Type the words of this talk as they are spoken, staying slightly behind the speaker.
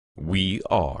We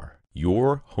are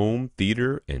your home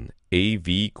theater and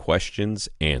AV questions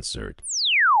answered.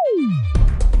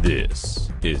 This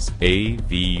is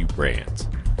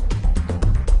AVRant.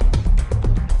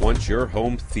 Want your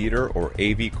home theater or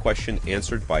AV question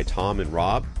answered by Tom and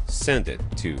Rob? Send it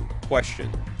to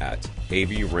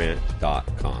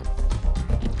question@avrant.com.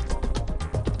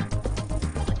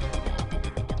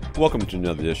 Welcome to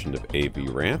another edition of AV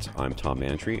Rant. I'm Tom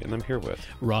Mantry, and I'm here with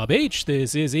Rob H.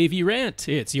 This is AV Rant.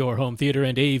 It's your home theater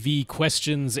and AV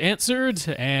questions answered.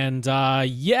 And I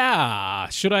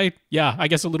guess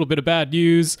a little bit of bad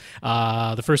news.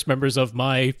 The first members of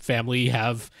my family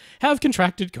have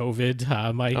contracted COVID.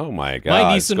 oh my God,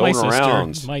 my niece and my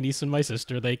around. sister. My niece and my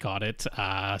sister, they caught it.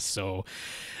 So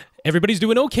everybody's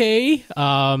doing okay.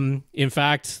 In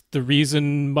fact, the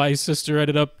reason my sister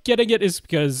ended up getting it is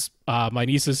because my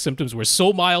niece's symptoms were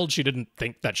so mild, she didn't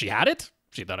think that she had it.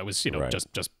 She thought it was, Right.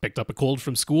 just picked up a cold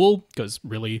from school, because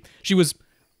really she was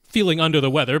feeling under the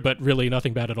weather, but really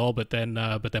nothing bad at all. But then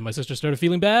my sister started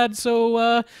feeling bad,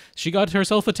 so she got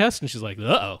herself a test, and she's like,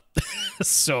 "Uh-oh."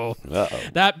 So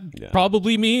that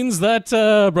probably means that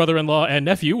brother-in-law and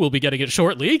nephew will be getting it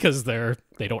shortly, because they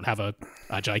don't have a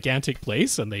gigantic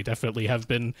place, and they definitely have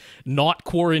been not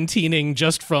quarantining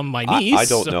just from my niece. I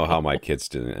don't know how my kids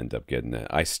didn't end up getting it.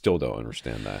 I still don't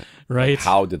understand that. Right? Like,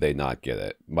 how did they not get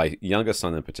it? My youngest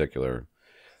son in particular,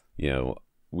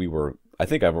 I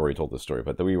think I've already told this story,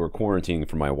 but that we were quarantining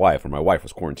from my wife, or my wife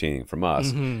was quarantining from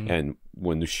us. Mm-hmm. And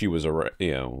when she was,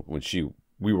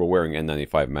 we were wearing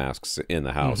N95 masks in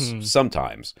the house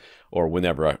sometimes, or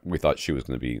whenever we thought she was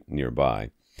going to be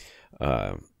nearby.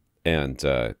 And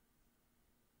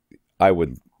I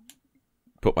would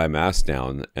put my mask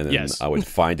down, and then I would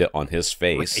find it on his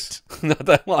face. Right. Not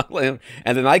that long.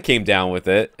 And then I came down with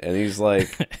it, and he's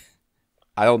like...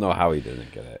 I don't know how he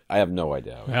didn't get it. I have no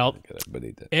idea how he didn't get it, but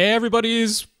he did.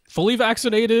 Everybody's fully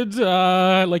vaccinated.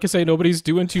 Like I say, nobody's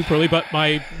doing too poorly, but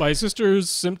my sister's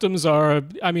symptoms are,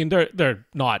 they're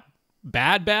not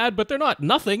bad, but they're not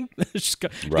nothing. She's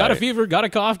got a fever, got a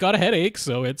cough, got a headache,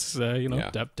 so it's,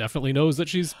 definitely knows that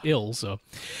she's ill, so.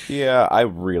 Yeah,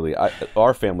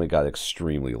 our family got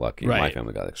extremely lucky. Right. My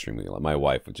family got extremely lucky. My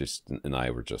wife and I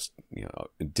were just,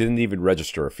 it didn't even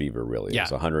register a fever, really. Yeah.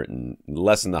 It was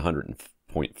less than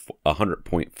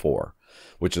 100.4,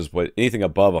 which is what anything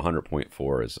above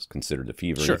 100.4 is considered a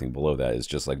fever. Sure. Anything below that is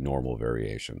just like normal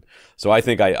variation. So I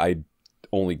think I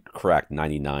only cracked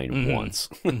 99 once.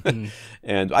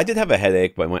 And I did have a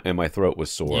headache, but my throat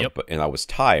was sore, and I was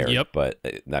tired. But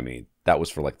that was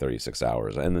for like 36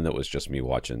 hours, and then it was just me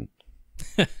watching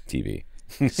TV.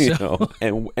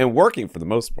 And working for the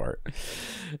most part.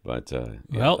 But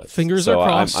fingers are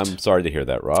crossed. I'm sorry to hear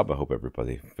that, Rob. I hope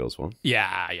everybody feels well.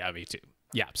 Yeah, me too.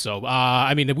 Yeah, so,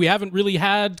 we haven't really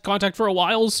had contact for a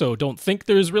while, so don't think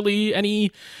there's really any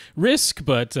risk,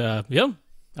 but,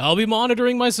 I'll be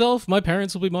monitoring myself. My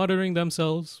parents will be monitoring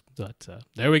themselves, but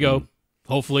there we go.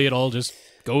 Hopefully it all just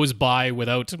goes by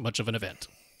without much of an event.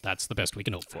 That's the best we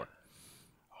can hope for.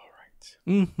 All right.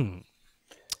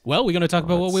 Well, we're going to talk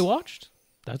about what we watched.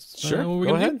 That's sure. What we're Go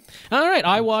going to ahead. do. All right,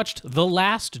 I watched The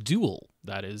Last Duel.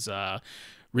 That is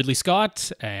Ridley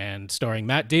Scott and starring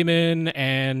Matt Damon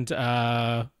and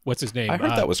what's his name? I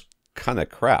heard that was kind of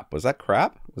crap. Was that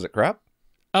crap? Was it crap?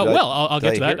 I'll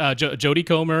get to that. Jodie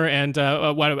Comer and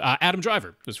Adam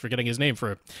Driver. Was forgetting his name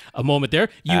for a moment there.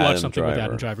 You watched something with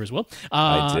Adam Driver as well.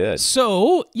 I did.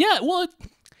 So,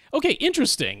 okay,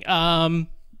 interesting. I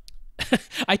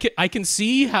can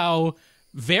see how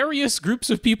various groups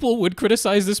of people would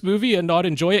criticize this movie and not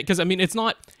enjoy it, because it's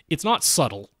not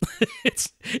subtle.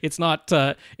 it's not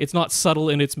subtle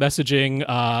in its messaging,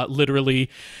 literally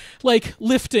like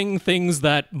lifting things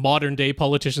that modern day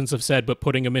politicians have said but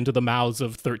putting them into the mouths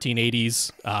of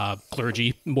 1380s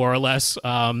clergy, more or less,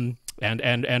 and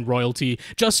royalty,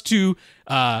 just to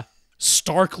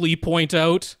starkly point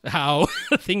out how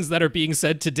things that are being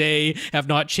said today have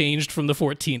not changed from the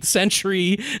 14th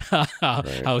century,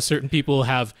 how certain people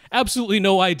have absolutely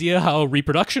no idea how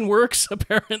reproduction works,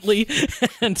 apparently,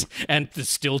 and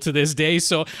still to this day.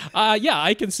 So,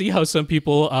 I can see how some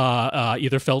people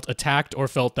either felt attacked or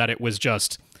felt that it was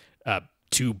just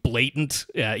too blatant,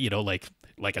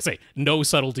 like I say, no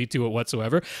subtlety to it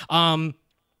whatsoever. I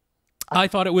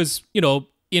thought it was,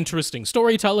 interesting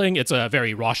storytelling. It's a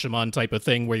very Rashomon type of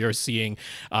thing where you're seeing,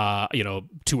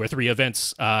 two or three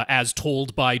events as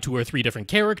told by two or three different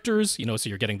characters, so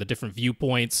you're getting the different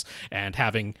viewpoints and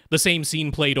having the same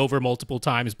scene played over multiple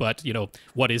times, but,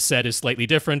 what is said is slightly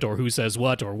different, or who says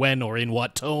what, or when, or in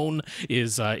what tone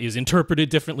is interpreted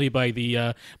differently by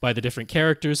the different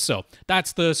characters. So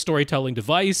that's the storytelling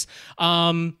device.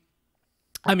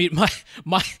 I mean,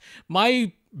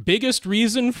 my biggest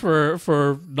reason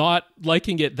for not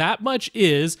liking it that much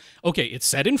is, okay, it's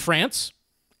set in France.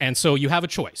 And so you have a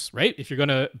choice, right? If you're going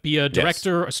to be a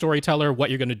director, a storyteller, what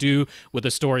you're going to do with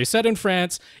a story set in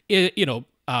France,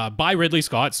 by Ridley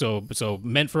Scott, so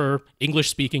meant for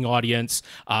English-speaking audience.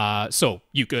 So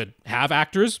you could have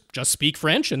actors just speak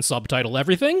French and subtitle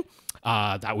everything.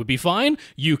 That would be fine.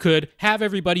 You could have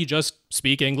everybody just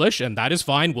speak English, and that is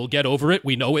fine. We'll get over it.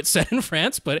 We know it's set in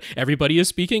France, but everybody is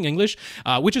speaking English,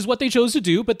 which is what they chose to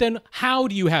do. But then how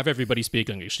do you have everybody speak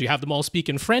English? Do you have them all speak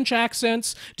in French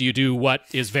accents? Do you do what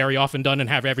is very often done and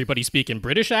have everybody speak in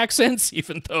British accents,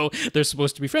 even though they're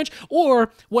supposed to be French?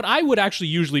 Or what I would actually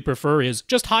usually prefer is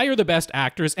just hire the best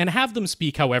actors and have them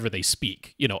speak however they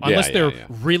speak. Unless they're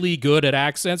really good at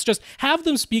accents, just have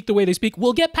them speak the way they speak.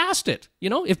 We'll get past it.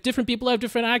 If different people have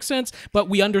different accents, but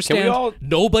we understand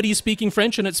nobody's speaking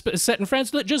French and it's set in France,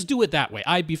 just do it that way.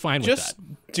 I'd be fine with that. Just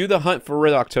do the Hunt for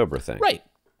Red October thing.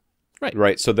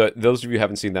 Right. So those of you who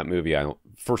haven't seen that movie,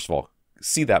 first of all,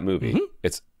 see that movie. Mm-hmm.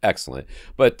 It's excellent.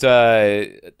 But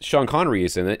Sean Connery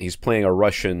is in it. He's playing a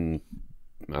Russian,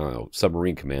 I don't know,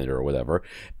 submarine commander or whatever.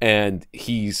 And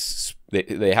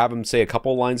they have him say a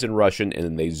couple lines in Russian, and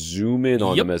then they zoom in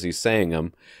on him as he's saying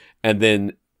them. And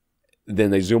then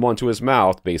they zoom onto his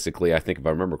mouth, basically, I think, if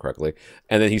I remember correctly.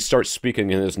 And then he starts speaking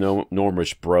in his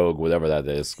Normish brogue, whatever that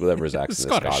is, whatever his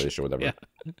accent is, Scottish or whatever. Yeah.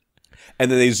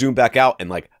 And then they zoom back out,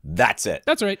 and that's it.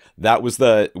 That's right. That was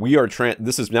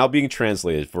this is now being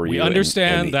translated for you. We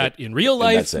understand that in real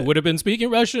life, he would have been speaking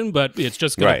Russian, but it's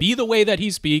just going to be the way that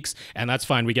he speaks, and that's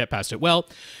fine. We get past it. Well,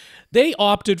 they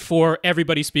opted for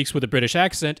everybody speaks with a British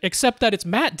accent, except that it's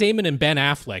Matt Damon and Ben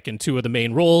Affleck in two of the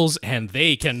main roles, and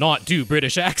they cannot do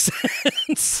British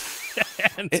accents.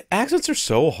 Accents are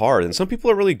so hard, and some people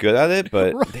are really good at it,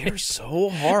 but they're so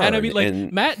hard. And I mean,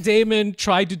 Matt Damon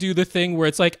tried to do the thing where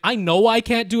it's like, I know I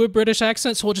can't do a British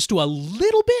accent, so I'll just do a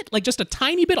little bit, just a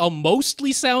tiny bit. I'll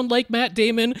mostly sound like Matt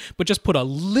Damon, but just put a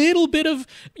little bit of,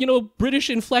 British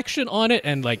inflection on it,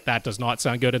 and that does not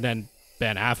sound good. And then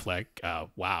Ben Affleck,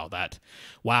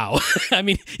 wow. I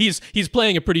mean, he's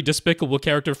playing a pretty despicable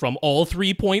character from all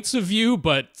 3 points of view,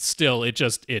 but still,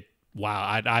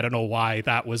 wow, I don't know why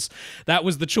that was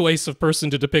the choice of person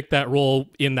to depict that role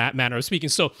in that manner of speaking.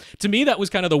 So to me, that was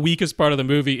kind of the weakest part of the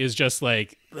movie, is just ugh.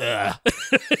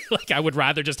 I would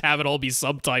rather just have it all be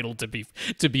subtitled,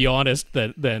 to be honest,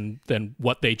 than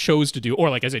what they chose to do. Or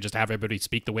like I say, just have everybody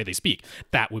speak the way they speak.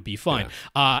 That would be fine.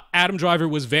 Yeah. Adam Driver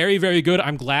was very, very good.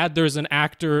 I'm glad there's an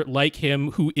actor like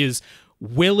him who is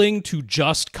willing to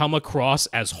just come across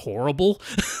as horrible.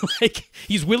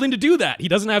 He's willing to do that. He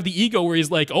doesn't have the ego where he's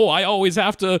like, oh, I always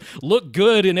have to look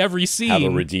good in every scene. Have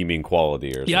a redeeming quality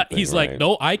or something. Yeah, he's like,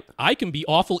 no, I can be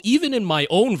awful. Even in my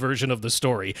own version of the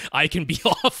story, I can be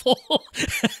awful.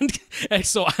 and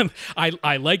so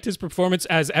I liked his performance.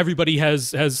 As everybody has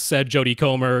said, Jodie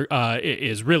Comer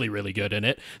is really, really good in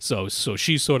it. So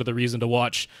she's sort of the reason to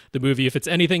watch the movie, if it's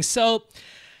anything. So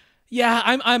yeah,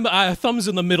 I'm thumbs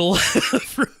in the middle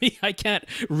for me. I can't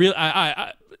really.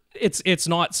 It's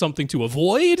not something to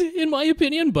avoid, in my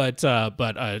opinion, but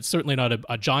certainly not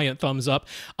a giant thumbs up.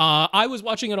 I was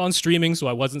watching it on streaming, so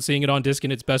I wasn't seeing it on disc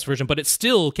in its best version, but it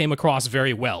still came across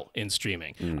very well in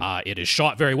streaming. It is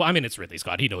shot very well. I mean, it's Ridley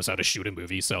Scott. He knows how to shoot a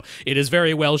movie, so it is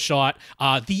very well shot.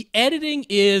 The editing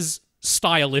is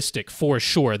stylistic for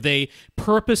sure. They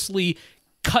purposely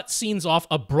cut scenes off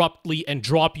abruptly and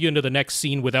drop you into the next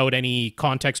scene without any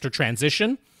context or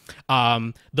transition.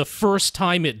 The first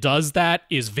time it does that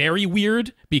is very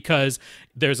weird, because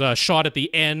there's a shot at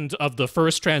the end of the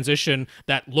first transition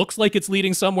that looks like it's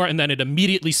leading somewhere, and then it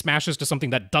immediately smashes to something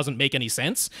that doesn't make any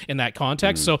sense in that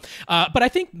context. So, but I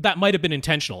think that might have been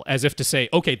intentional, as if to say,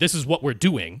 okay, this is what we're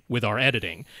doing with our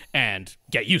editing, and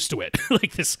get used to it.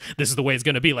 This is the way it's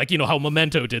going to be. How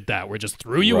Memento did that, where it just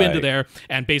threw you into there,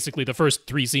 and basically the first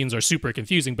 3 scenes are super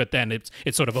confusing, but then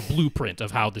it's sort of a blueprint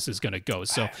of how this is going to go.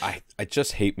 So I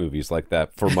just hate movies like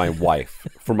that for my wife,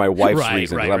 for my wife's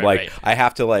reasons. I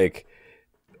have to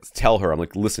tell her, I'm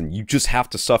like, listen, you just have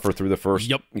to suffer through the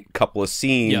first couple of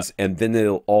scenes, and then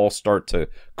it'll all start to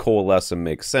coalesce and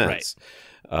make sense.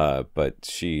 But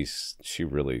she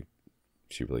really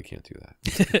can't do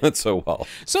that so well.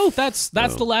 So that's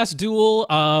The Last Duel.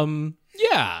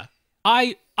 Yeah,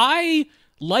 I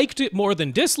liked it more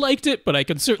than disliked it, but I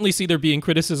can certainly see there being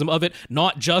criticism of it,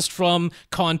 not just from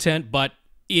content, but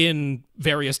in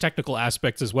various technical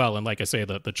aspects as well. And like I say,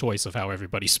 the choice of how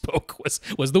everybody spoke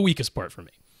was the weakest part for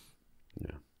me.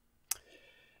 Yeah.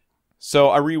 So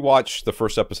I rewatched the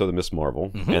first episode of Miss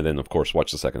Marvel, and then of course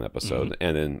watched the second episode,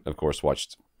 and then of course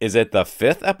watched Is it the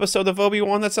 5th episode of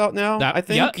Obi-Wan that's out now? I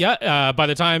think. Yeah. By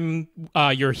the time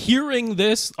you're hearing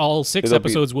this, all 6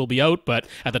 episodes will be out. But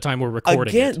at the time we're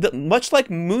recording it, much like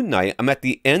Moon Knight, I'm at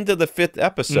the end of the 5th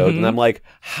episode, and I'm like,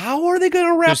 how are they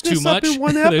going to wrap this up in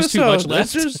one episode? There's too much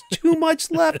left. There's just too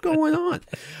much left going on.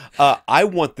 I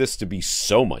want this to be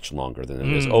so much longer than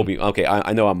it is. Okay,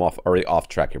 I know I'm already off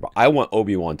track here, but I want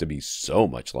Obi-Wan to be so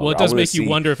much longer. Well, it does make you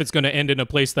wonder if it's going to end in a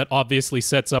place that obviously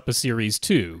sets up a series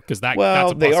 2, because that's a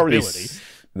possibility.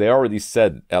 They already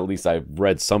said, at least I've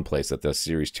read someplace, that the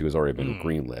series 2 has already been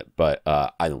greenlit, but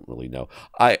I don't really know.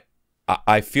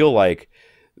 I feel like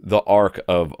the arc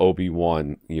of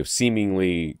Obi-Wan,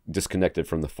 seemingly disconnected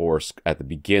from the Force at the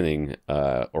beginning,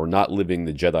 or not living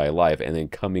the Jedi life, and then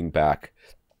coming back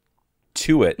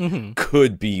to it,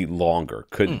 could be longer,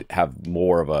 could have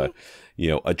more of a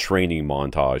training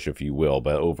montage, if you will,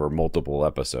 but over multiple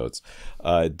episodes.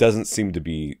 It doesn't seem to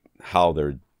be how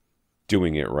they're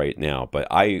doing it right now, but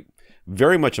I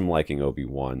very much am liking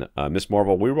Obi-Wan. Miss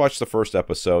Marvel, we watched the first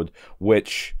episode,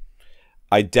 which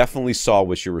I definitely saw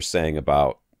what you were saying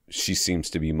about she seems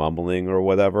to be mumbling or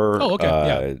whatever. Oh,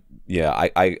 okay.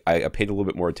 I paid a little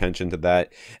bit more attention to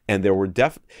that, and there were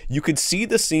you could see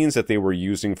the scenes that they were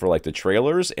using for like the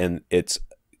trailers, and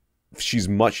she's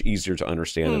much easier to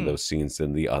understand in those scenes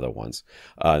than the other ones,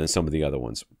 than some of the other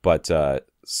ones. But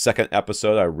second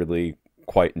episode, I really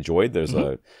quite enjoyed. There's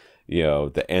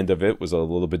the end of it was a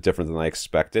little bit different than I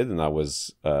expected, and I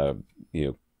was,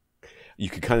 you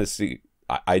could kind of see.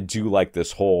 I do like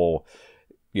this whole,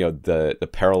 the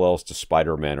parallels to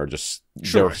Spider-Man are just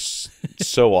they're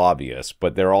so obvious,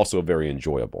 but they're also very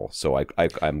enjoyable. So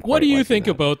I'm. What do you think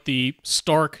about the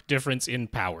stark difference in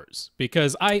powers?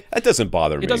 Because that doesn't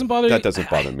bother me. It doesn't bother. That doesn't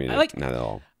bother me. Not at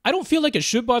all. I don't feel like it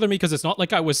should bother me, because it's not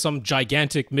like I was some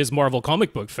gigantic Ms. Marvel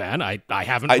comic book fan. I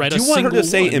haven't read a single one. I do want her to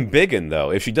say embiggen,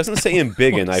 though. If she doesn't say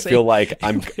embiggen, I feel like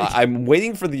I'm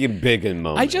waiting for the embiggen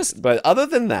moment. But other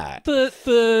than that,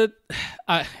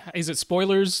 is it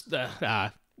spoilers?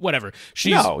 Whatever.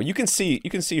 You can see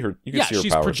her.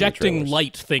 She's projecting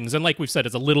light things, and like we've said,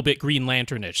 it's a little bit Green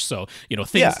Lanternish. So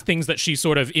things that she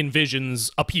sort of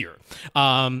envisions appear,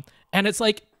 and it's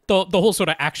like. The whole sort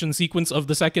of action sequence of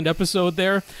the second episode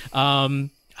there, I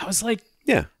was like,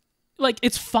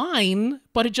 it's fine,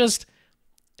 but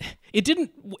it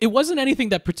wasn't anything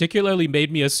that particularly made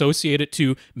me associate it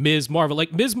to Ms. Marvel.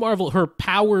 Like Ms. Marvel, her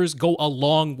powers go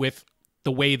along with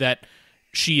the way that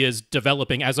she is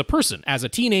developing as a person, as a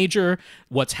teenager.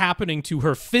 What's happening to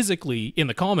her physically in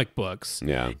the comic books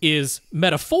is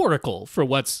metaphorical for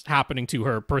what's happening to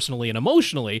her personally and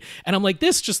emotionally. And I'm like,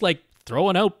 this just like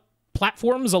throwing out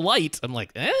platforms of light. I'm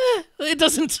like, it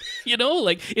doesn't,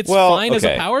 it's fine as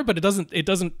a power, but it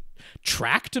doesn't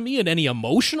track to me in any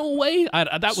emotional way. I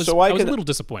was a little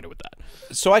disappointed with that.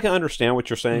 So I can understand what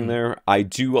you're saying there. I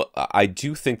do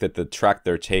think that the track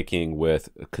they're taking with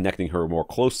connecting her more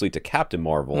closely to Captain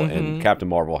Marvel, and Captain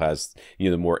Marvel has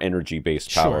the more energy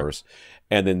based powers,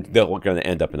 and then they're going to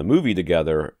end up in a movie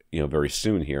together, very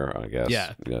soon here, I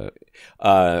guess.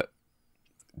 Yeah.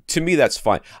 To me, that's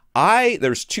fine.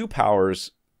 There's 2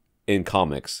 powers in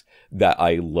comics that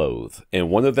I loathe, and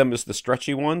one of them is the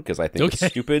stretchy one, because I think it's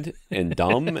stupid and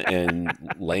dumb and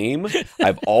lame.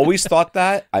 I've always thought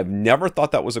that. I've never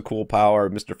thought that was a cool power.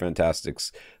 Mr.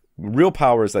 Fantastic's real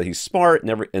power is that he's smart,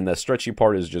 and the stretchy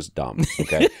part is just dumb.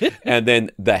 Okay, and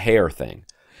then the hair thing.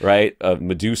 Right,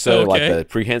 Medusa, like the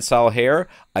prehensile hair.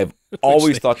 I've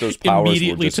always thought those powers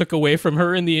immediately were just... took away from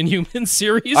her in the Inhuman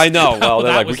series. I know. Well,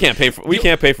 they're like, we can't pay for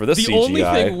this. The CGI. Only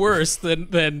thing worse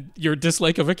than your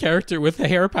dislike of a character with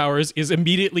hair powers is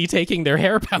immediately taking their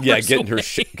hair powers. Yeah, getting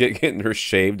her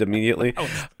shaved immediately. So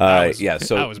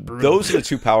that was brutal. Those are the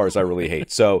 2 powers I really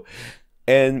hate. So,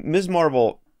 and Ms.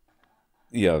 Marvel,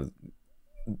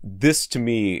 this to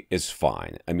me is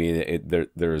fine. I mean,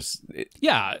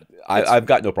 I've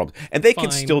got no problem, and they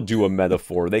can still do a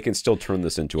metaphor. They can still turn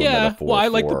this into a metaphor. Well, I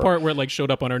like the part where it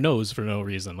showed up on her nose for no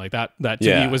reason. Like that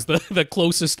to me was the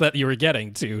closest that you were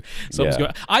getting to.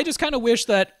 I just kind of wish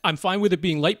that I'm fine with it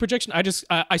being light projection.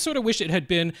 I sort of wish it had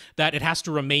been that it has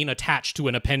to remain attached to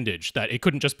an appendage, that it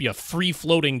couldn't just be a free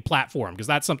floating platform, because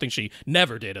that's something she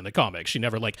never did in the comics. She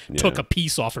never took a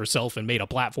piece off herself and made a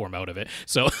platform out of it.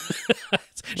 So.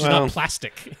 She's not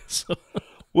plastic. So.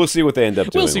 We'll see what they end up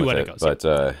doing. We'll see what it goes. But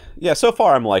so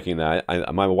far I'm liking that.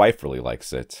 My wife really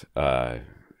likes it.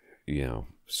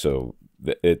 So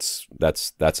that's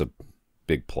a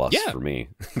big plus for me.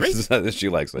 Great. She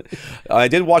likes it. I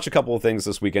did watch a couple of things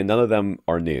this weekend. None of them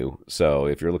are new. So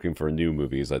if you're looking for new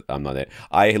movies, I'm not it.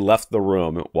 I left the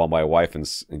room while my wife and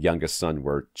youngest son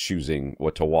were choosing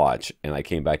what to watch, and I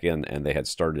came back in and they had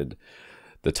started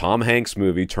the Tom Hanks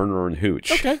movie Turner and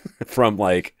Hooch. Okay. From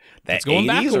like the It's going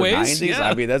back 80s a or ways, 90s. yeah.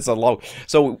 I mean, that's a long.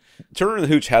 So Turner and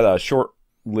Hooch had a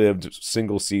short-lived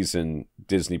single season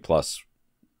Disney Plus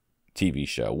TV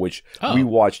show, which we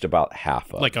watched about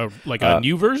half of. Like a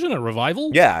new version, a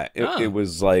revival? Yeah, it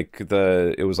was like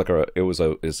a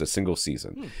single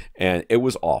season, and it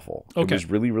was awful. Okay. It was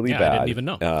really, really bad. I didn't even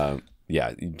know.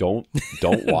 Yeah, don't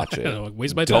watch it.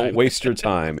 Waste my time. Don't waste your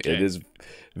time. Okay. It is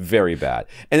very bad,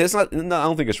 and it's not. I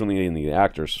don't think it's really any of the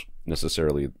actors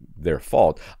necessarily their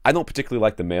fault. I don't particularly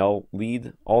like the male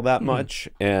lead all that much,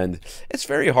 and it's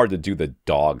very hard to do the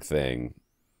dog thing.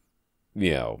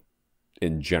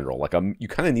 In general, like you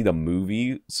kind of need a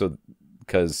movie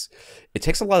because it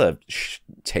takes a lot of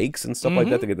takes and stuff like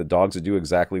that to get the dogs to do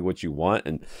exactly what you want.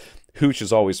 And Hooch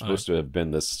is always supposed to have been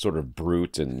this sort of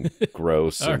brute and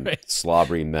gross and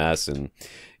slobbery mess, and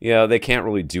they can't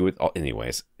really do it.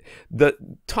 Anyways, the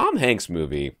Tom Hanks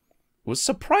movie was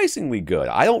surprisingly good.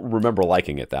 I don't remember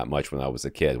liking it that much when I was a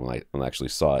kid, when I actually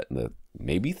saw it in the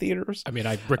maybe theaters. I mean,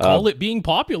 I recall it being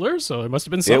popular, so it must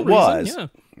have been some reason. Yeah.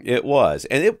 It was,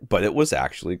 but it was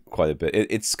actually quite a bit.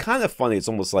 It's kind of funny. It's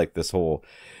almost like this whole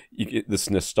this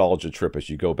nostalgia trip as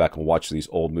you go back and watch these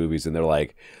old movies, and they're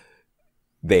like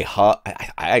I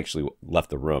actually left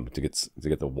the room to get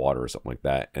the water or something like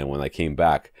that, and when I came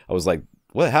back, I was like,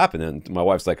 what happened? And my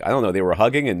wife's like, I don't know, they were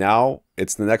hugging and now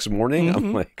it's the next morning.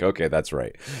 I'm like, okay, that's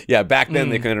right. Yeah, back then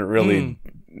they couldn't really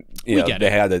they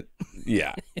had it.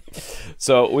 Yeah.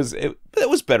 So it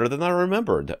was better than I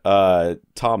remembered.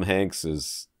 Tom Hanks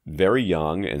is very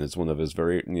young, and it's one of his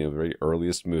very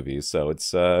earliest movies, so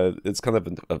it's kind of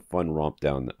a fun romp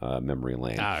down memory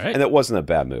lane. All right. And it wasn't a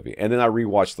bad movie. And then I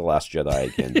rewatched The Last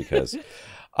Jedi again because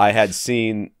I had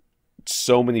seen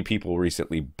so many people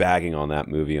recently bagging on that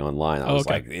movie online. I was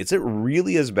like, is it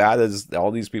really as bad as all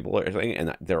these people are saying?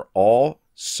 And they're all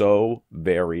so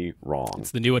very wrong. It's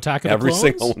the new Attack of the Clones?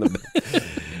 Every single one of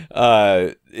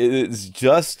them. It's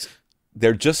just,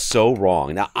 they're just so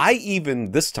wrong. Now, I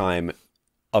even this time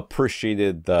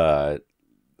appreciated I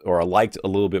liked a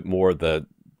little bit more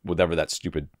whatever that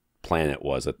stupid planet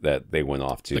was that they went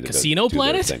off to. The casino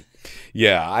planet?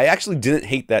 Yeah, I actually didn't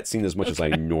hate that scene as much as I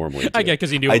normally do. I get,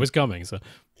 because you knew it was coming. So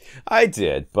I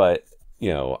did, but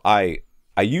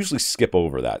I usually skip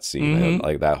over that scene,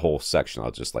 like that whole section. I'll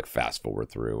just like fast forward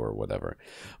through or whatever.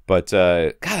 But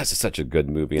God, that's such a good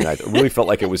movie, and I really felt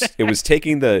like it was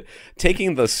taking the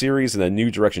series in a new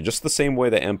direction, just the same way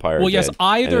that Empire. Well, yes, did,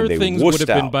 either things would have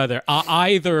been better.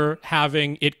 Either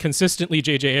having it consistently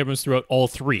J.J. Abrams throughout all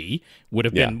three would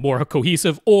have been more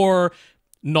cohesive, or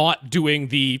not doing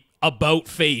the about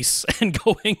face and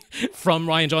going from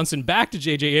Rian Johnson back to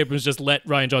J.J. Abrams, just let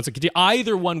Rian Johnson continue.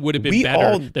 Either one would have been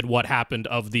better than what happened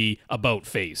of the about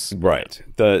face. Right.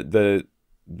 The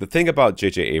thing about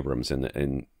J.J. Abrams,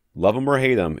 and love him or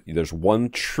hate him, there's one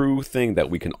true thing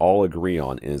that we can all agree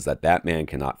on, is that man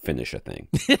cannot finish a thing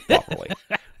properly.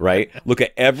 Right? Look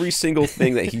at every single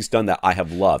thing that he's done that I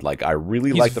have loved. Like, I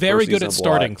really like the first season of very good at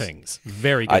starting things.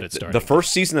 Very good at starting. The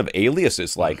first season of Alias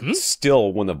is like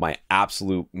still one of my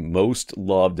absolute most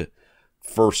loved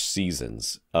first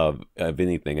seasons of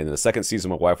anything. And in the second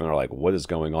season, my wife and I are like, what is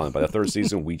going on? And by the third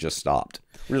season, we just stopped.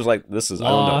 We're just like, this is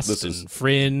Lost, I don't know, this is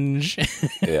Fringe.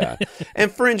 Yeah.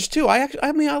 And Fringe too. I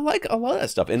like a lot of that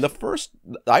stuff. And the first,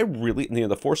 I really,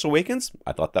 The Force Awakens,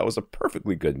 I thought that was a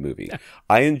perfectly good movie. Yeah.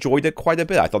 I enjoyed it quite a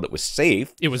bit. I thought it was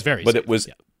safe. It was very but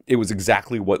safe. It was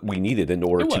exactly what we needed in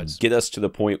order to get us to the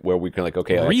point where we can like,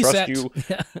 okay, reset. I trust you.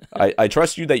 I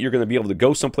trust you that you're going to be able to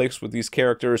go someplace with these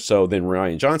characters. So then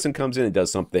Rian Johnson comes in and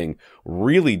does something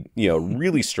really,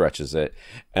 really stretches it.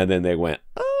 And then they went,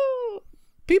 oh,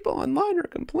 people online are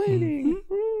complaining.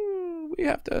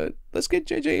 Let's get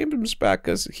J.J. Abrams back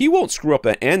because he won't screw up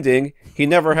the ending. He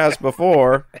never has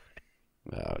before.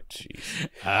 Oh, jeez.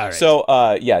 All right. So,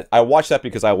 I watched that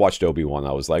because I watched Obi-Wan.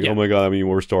 I was like, oh my God, I mean,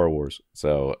 we're Star Wars.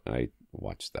 So I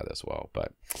watched that as well.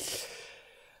 But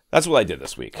that's what I did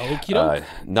this week.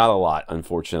 Not a lot,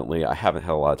 unfortunately. I haven't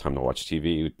had a lot of time to watch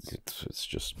TV. It's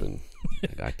just been,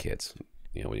 I got kids.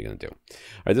 What are you going to do? All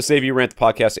right, this is AVRant, the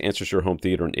podcast that answers your home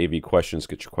theater and AV questions.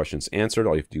 Get your questions answered.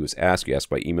 All you have to do is ask. You ask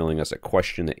by emailing us at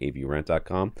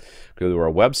question@avrant.com. Go to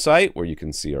our website where you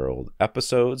can see our old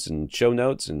episodes and show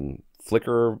notes and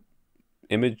Flickr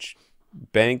image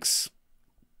banks.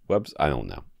 I don't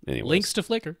know. Anyways. Links to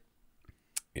Flickr.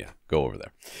 Yeah, go over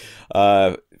there.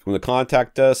 If you want to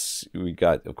contact us, we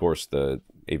got, of course, the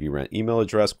AVRant email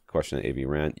address,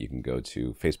 question@avrant. You can go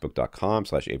to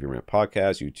facebook.com/avrant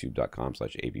podcast,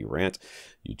 youtube.com/avrant.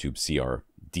 YouTube, see our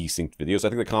desynced videos. I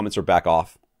think the comments are back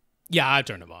off. Yeah, I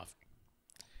turned them off.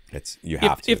 You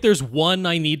have to. If there's one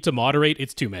I need to moderate,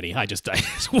 it's too many. I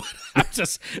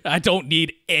don't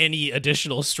need any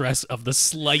additional stress of the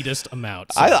slightest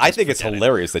amount. So I think it's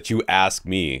hilarious that you ask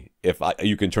me if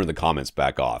you can turn the comments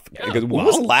back off. Yeah, because when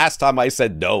was the last time I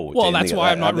said no? Well, that's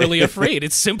why I'm not really afraid.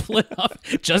 It's simple enough.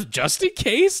 Just in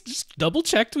case, just double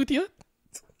checked with you.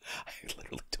 I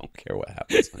literally don't care what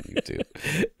happens on YouTube.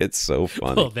 It's so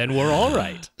funny. Well, then we're all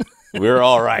right. We're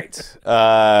all right.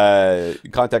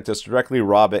 Contact us directly.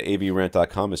 Rob at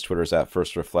avrant.com. His Twitter is at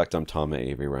FirstReflect. I'm Tom at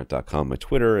avrant.com. My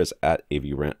Twitter is at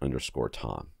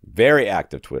avrant_Tom. Very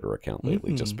active Twitter account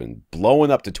lately. Just been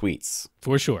blowing up to tweets.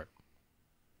 For sure.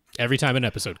 Every time an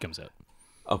episode comes out.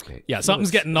 Okay. Yeah,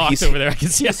 something's getting knocked over there. I can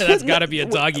see that's got to be a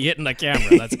doggy hitting the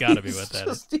camera. That's got to be what that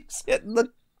is. He's hitting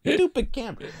the stupid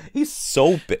camera. He's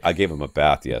so big. I gave him a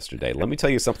bath yesterday. Let me tell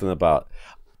you something about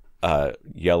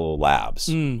yellow labs,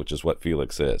 which is what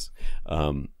Felix is.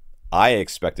 I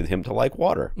expected him to like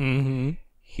water.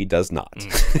 He does not.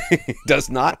 He does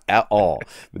not at all.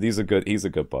 But he's a good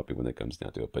puppy when it comes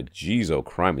down to it. But geez, oh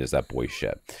crime, does that boy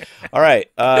shed. All right,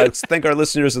 let's thank our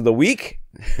listeners of the week.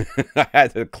 I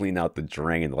had to clean out the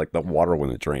drain, like the water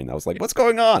went in the drain. I was like, what's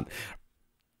going on?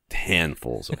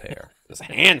 Handfuls of hair. Just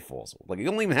handfuls. Like, you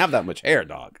don't even have that much hair,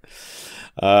 dog.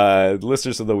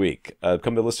 Listeners of the week.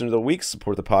 Come to Listener of the Week.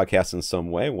 Support the podcast in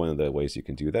some way. One of the ways you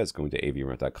can do that is going to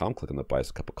avrant.com, click on the Buy Us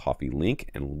a Cup of Coffee link,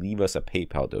 and leave us a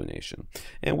PayPal donation.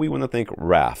 And we want to thank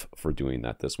Raf for doing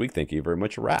that this week. Thank you very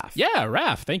much, Raf. Yeah,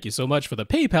 Raf, thank you so much for the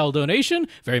PayPal donation.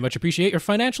 Very much appreciate your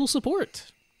financial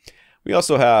support. We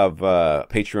also have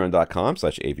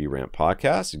patreon.com/avrant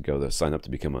podcast. You go to sign up to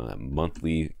become a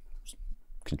monthly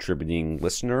contributing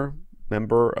listener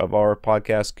member of our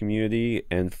podcast community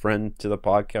and friend to the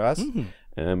podcast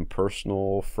and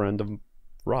personal friend of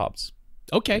Rob's.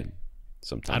 Okay.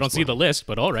 Sometimes I don't see the list,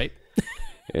 but all right.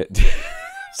 It's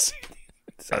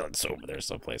over there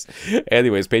someplace.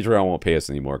 Anyways, Patreon won't pay us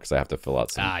anymore because I have to fill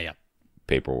out some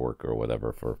paperwork or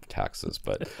whatever for taxes,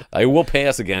 but I will pay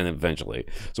us again eventually.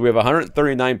 So we have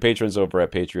 139 patrons over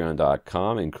at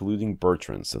patreon.com, including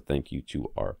Bertrand. So thank you to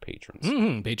our patrons.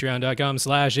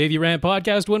 Patreon.com/AVRant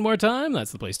podcast. One more time.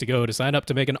 That's the place to go to sign up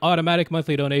to make an automatic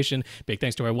monthly donation. Big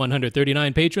thanks to our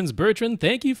 139 patrons. Bertrand,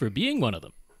 thank you for being one of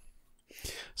them.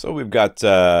 So we've got,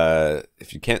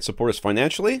 if you can't support us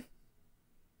financially,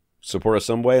 support us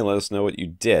some way and let us know what you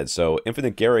did. So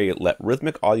Infinite Gary let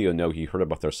Rhythmic Audio know he heard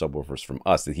about their subwoofers from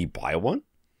us. Did he buy one?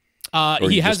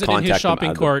 He has it in his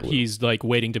shopping cart. He's like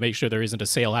waiting to make sure there isn't a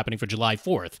sale happening for July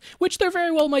 4th, which there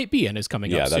very well might be and is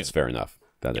coming up soon. Yeah, that's fair enough.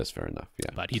 That is fair enough,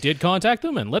 yeah. But he did contact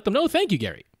them and let them know. Thank you,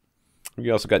 Gary. We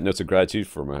also got notes of gratitude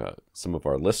from some of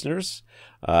our listeners.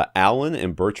 Alan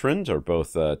and Bertrand are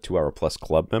both 2 Hour Plus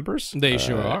Club members. They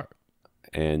sure are.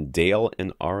 And Dale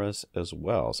and Aras as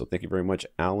well. So thank you very much,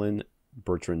 Alan,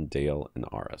 Bertrand, Dale, and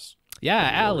Aras. Yeah,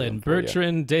 Alan,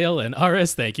 Bertrand, Dale, and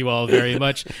Aras, thank you all very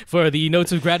much for the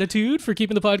notes of gratitude for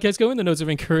keeping the podcast going. The notes of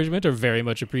encouragement are very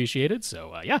much appreciated.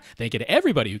 So, thank you to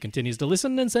everybody who continues to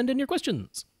listen and send in your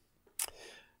questions.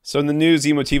 So in the news,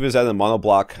 Emotiva is adding a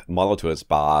monoblock model to its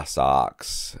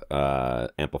BasX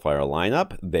amplifier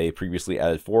lineup. They previously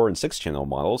added 4 and 6 channel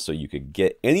models, so you could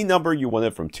get any number you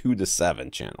wanted from 2 to 7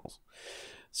 channels.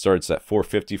 Starts at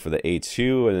 $450 for the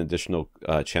A2, an additional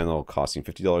channel costing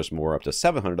 $50 more, up to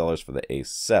 $700 for the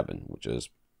A7, which is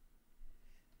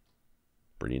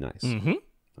pretty nice.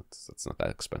 That's not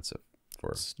that expensive.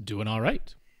 It's doing all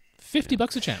right.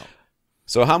 $50 a channel.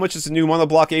 So how much is the new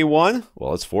monoblock A1?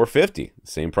 Well, it's $450,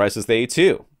 same price as the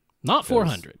A2. Not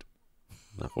 $400.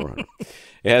 Not $400.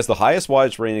 It has the highest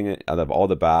wattage rating out of all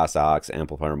the BasX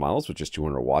amplifier models, which is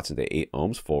 200 watts into 8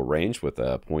 ohms, full range with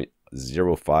a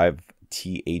 0.05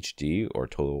 THD or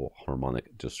total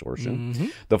harmonic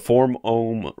distortion. The 4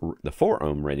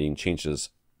 ohm rating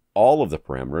changes all of the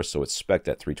parameters, so it's spec'd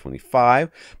at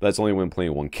 325, but that's only when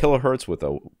playing 1 kilohertz with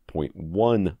a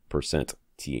 0.1%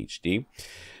 THD.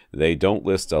 They don't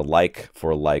list a like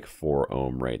for 4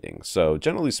 ohm rating. So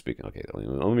generally speaking, okay,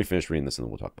 let me finish reading this and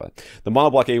then we'll talk about it. The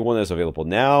monoblock A1 is available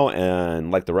now,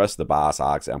 and like the rest of the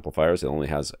BasX amplifiers, it only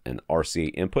has an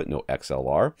RCA input, no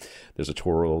XLR. There's a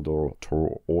toroidal,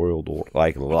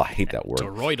 I hate that word.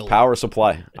 Toroidal. Power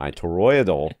supply.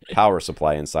 Toroidal power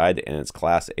supply inside, and it's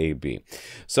class AB.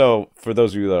 So for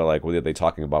those of you that are like, what are they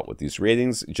talking about with these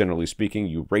ratings? Generally speaking,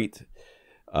 you rate,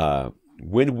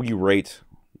 when we rate,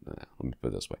 let me put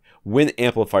it this way. When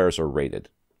amplifiers are rated,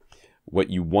 what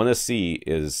you want to see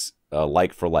is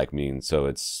like for like, meaning, so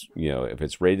it's, if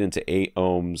it's rated into 8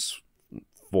 ohms,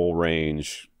 full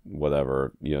range,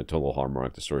 whatever, total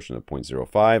harmonic distortion of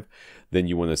 0.05, then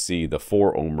you want to see the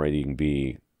 4 ohm rating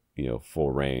be,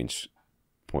 full range,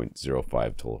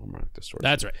 0.05 total harmonic distortion.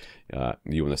 That's right.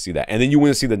 You want to see that. And then you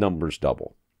want to see the numbers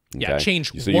double. Okay? Yeah,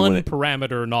 change one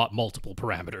parameter, not multiple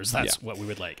parameters. That's what we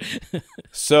would like.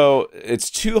 So it's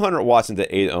 200 watts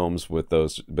into 8 ohms with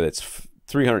those, but it's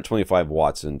 325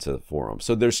 watts into 4 ohms.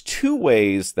 So there's two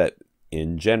ways that,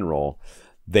 in general,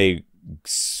 they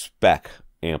spec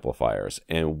amplifiers.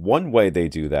 And one way they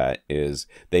do that is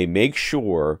they make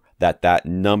sure that that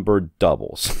number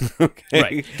doubles. Okay?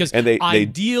 Right. Because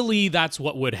ideally that's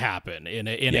what would happen in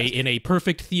a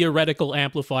perfect theoretical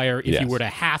amplifier. If you were to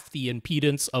half the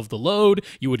impedance of the load,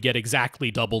 you would get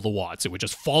exactly double the watts. It would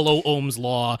just follow Ohm's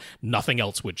law. Nothing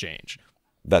else would change.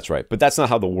 That's right. But that's not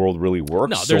how the world really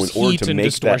works. No, there's heat and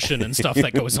distortion and stuff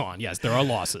that goes on. Yes, there are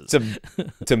losses.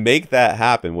 To make that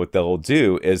happen, what they'll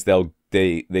do is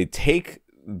they take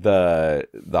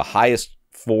the highest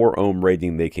 4 ohm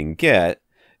rating they can get,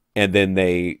 and then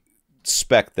they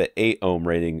spec the 8 ohm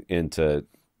rating into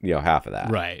half of that,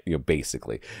 right?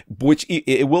 Basically, which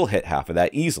it will hit half of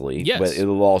that easily. Yes, but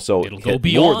it'll go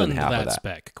beyond more than half that of that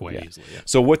spec quite easily. Yeah.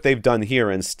 So what they've done here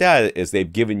instead is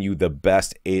they've given you the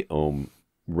best 8 ohm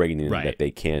rating that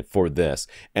they can for this,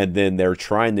 and then they're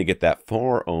trying to get that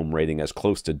 4 ohm rating as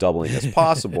close to doubling as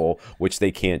possible, which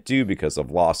they can't do because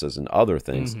of losses and other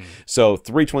things. So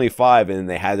 325, and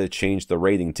they had to change the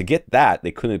rating to get that.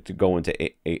 They couldn't go into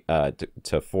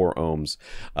to 4 ohms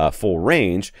full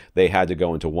range. They had to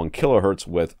go into 1 kilohertz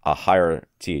with a higher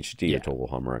THD, or total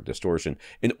harmonic distortion,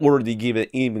 in order to give it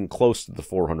even close to the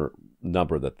 400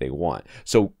 number that they want.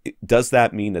 So does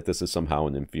that mean that this is somehow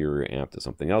an inferior amp to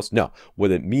something else? No. What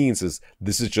it means is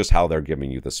this is just how they're giving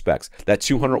you the specs. That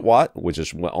 200 watt, which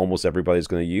is what almost everybody's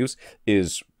going to use,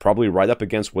 is probably right up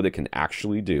against what it can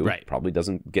actually do. Right. Probably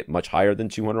doesn't get much higher than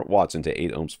 200 watts into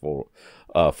 8 ohms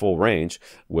full range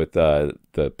with the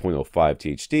 0.05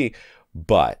 THD,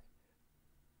 but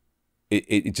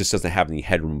it just doesn't have any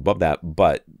headroom above that.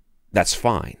 But that's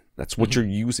fine. That's what you're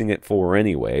using it for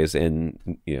anyways,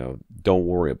 and don't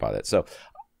worry about it. So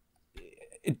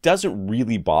it doesn't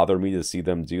really bother me to see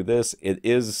them do this. It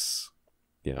is,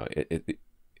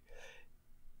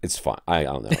 it's fine. I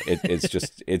don't know. It's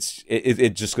just it's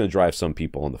just going to drive some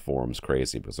people on the forums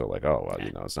crazy because they're like, oh,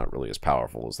 well, it's not really as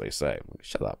powerful as they say. Like,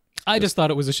 shut up. I just thought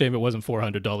it was a shame it wasn't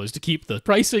 $400 to keep the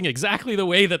pricing exactly the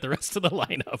way that the rest of the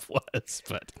lineup was.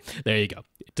 But there you go.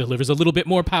 It delivers a little bit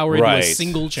more power into a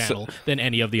single channel than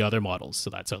any of the other models. So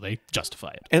that's how they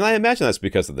justify it. And I imagine that's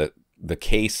because of the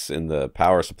case and the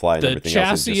power supply and everything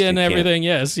else. The chassis and everything,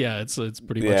 yes. Yeah, it's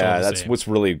pretty much all the that's same. What's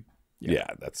really...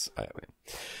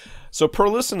 So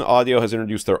Perlisten Audio has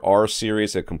introduced their R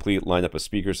series, a complete lineup of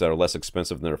speakers that are less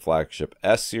expensive than their flagship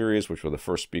S series, which were the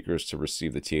first speakers to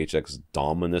receive the THX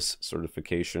Dominus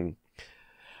certification.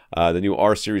 The new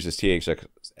R series is THX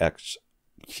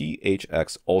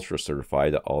Ultra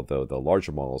certified, although the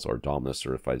larger models are Dominus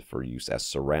certified for use as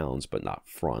surrounds, but not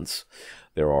fronts.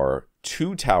 There are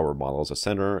 2 tower models, a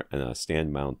center and a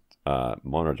stand mount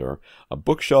monitor, a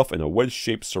bookshelf, and a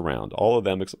wedge-shaped surround. All of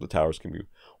them, except the towers, can be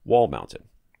wall-mounted.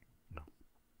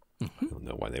 I don't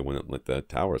know why they wouldn't let the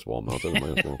towers wall mounted.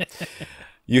 Might as well.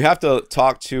 You have to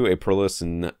talk to a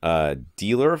Perlisten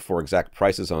dealer for exact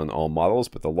prices on all models,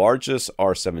 but the largest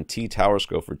R7T towers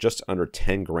go for just under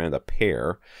 10 grand a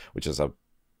pair, which is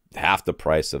half the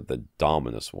price of the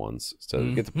Dominus ones. So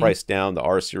to get the price down, the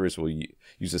R series will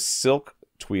use a silk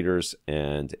tweeters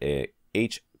and a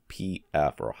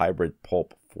HPF, or hybrid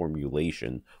pulp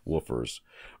formulation woofers,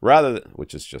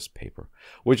 which is just paper,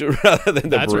 rather than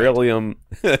the beryllium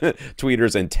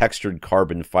tweeters and textured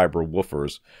carbon fiber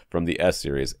woofers from the S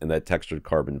series. And that textured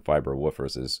carbon fiber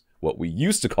woofers is what we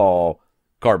used to call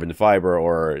carbon fiber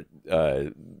or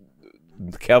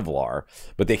Kevlar,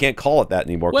 but they can't call it that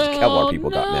anymore because Kevlar people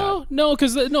got mad. No,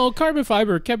 because carbon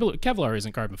fiber, Kevlar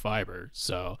isn't carbon fiber,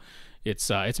 so.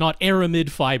 It's not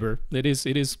aramid fiber. It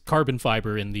is carbon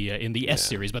fiber in the S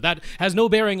series, but that has no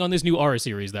bearing on this new R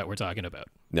series that we're talking about.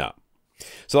 No.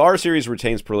 So the R series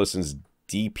retains Perlisten's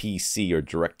DPC, or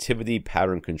Directivity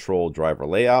Pattern Control driver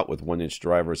layout, with 1-inch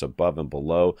drivers above and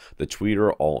below the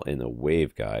tweeter, all in a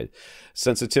waveguide.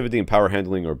 Sensitivity and power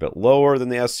handling are a bit lower than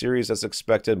the S series as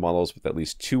expected. Models with at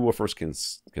least 2 woofers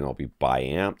can all be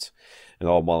bi-amped, and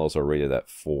all models are rated at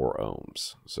 4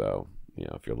 ohms. So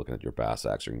if you're looking at your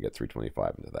BasX, you can get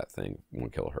 325 into that thing,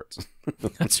 1 kilohertz.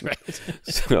 That's right.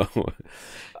 So,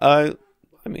 I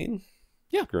mean,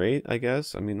 Yeah. great, I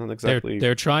guess. I mean, not They're exactly.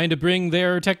 they're trying to bring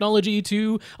their technology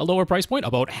to a lower price point,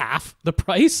 about half the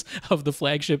price of the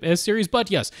flagship S series. But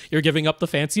yes, you're giving up the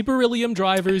fancy beryllium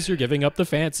drivers, you're giving up the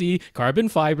fancy carbon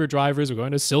fiber drivers. We're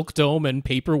going to silk dome and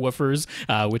paper woofers,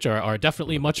 which are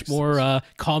definitely much more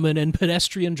common and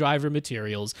pedestrian driver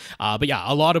materials. But yeah,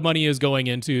 a lot of money is going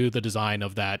into the design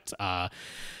of that.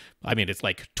 I mean, it's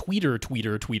like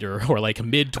tweeter, or like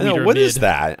mid-tweeter. What is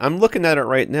that? I'm looking at it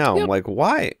right now. Yep. I'm like,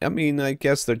 why? I mean, I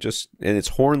guess they're just, and it's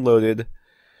horn loaded.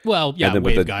 Well, yeah, with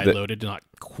waveguide loaded, not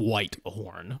quite a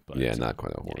horn. But yeah, not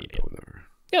quite a horn, yeah. but whatever.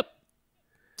 Yep.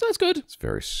 So that's good. It's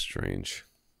very strange.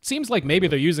 Seems like maybe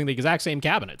they're using the exact same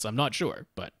cabinets. I'm not sure,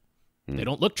 but they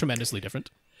don't look tremendously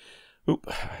different. Oop,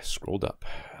 I scrolled up.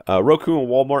 Roku and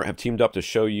Walmart have teamed up to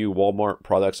show you Walmart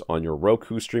products on your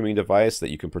Roku streaming device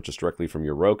that you can purchase directly from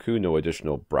your Roku. No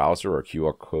additional browser or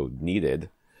QR code needed,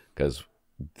 because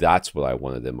that's what I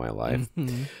wanted in my life.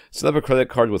 Set up a credit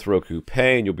card with Roku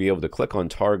Pay, and you'll be able to click on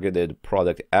targeted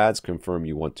product ads, confirm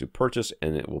you want to purchase,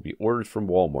 and it will be ordered from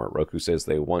Walmart. Roku says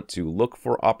they want to look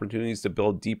for opportunities to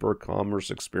build deeper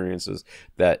commerce experiences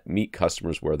that meet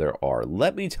customers where they are.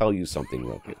 Let me tell you something,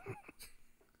 Roku.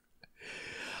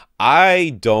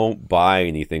 I don't buy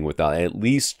anything without at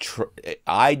least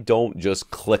I don't just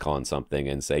click on something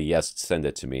and say, yes, send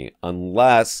it to me,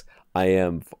 unless I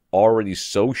am already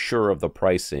so sure of the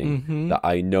pricing that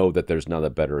I know that there's not a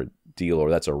better deal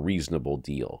or that's a reasonable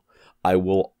deal. I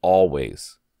will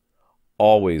always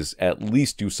at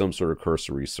least do some sort of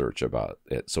cursory search about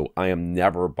it. So I am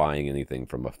never buying anything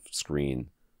from a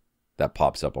screen that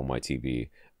pops up on my TV.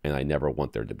 And I never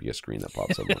want there to be a screen that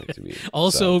pops up on my TV.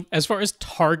 Also, as far as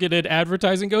targeted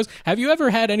advertising goes, have you ever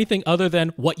had anything other than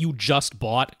what you just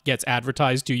bought gets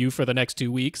advertised to you for the next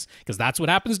 2 weeks? Because that's what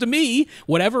happens to me.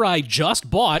 Whatever I just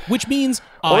bought, which means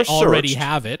I already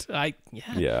have it.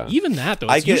 Yeah. Even that,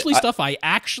 though. It's usually stuff I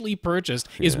actually purchased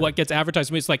is what gets advertised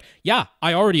to me. It's like, yeah,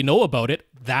 I already know about it.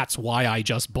 That's why I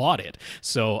just bought it.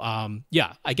 So,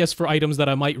 yeah, I guess for items that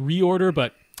I might reorder,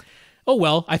 but... oh,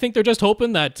 well, I think they're just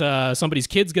hoping that somebody's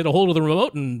kids get a hold of the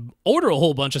remote and order a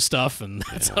whole bunch of stuff, and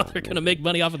that's how they're going to make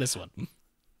money off of this one.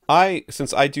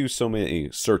 Since I do so many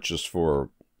searches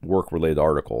for work-related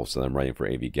articles that I'm writing for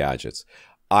AV Gadgets,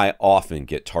 I often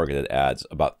get targeted ads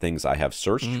about things I have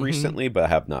searched recently but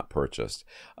have not purchased.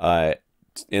 And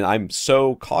I'm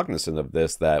so cognizant of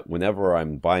this that whenever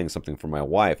I'm buying something for my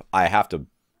wife,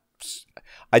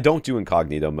 I don't do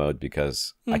incognito mode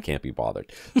because I can't be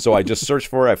bothered. So I just search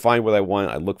for it. I find what I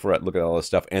want. I look for it, look at all this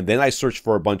stuff. And then I search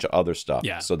for a bunch of other stuff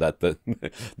so that the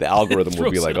algorithm will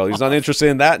be like, oh, he's not interested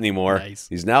in that anymore. Nice.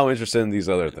 He's now interested in these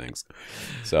other things.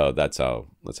 So that's how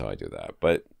I do that.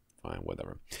 But fine,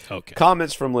 whatever. Okay.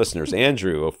 Comments from listeners.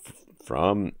 Andrew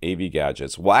from AV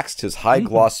Gadgets waxed his high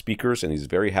gloss speakers, and he's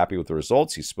very happy with the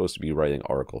results. He's supposed to be writing an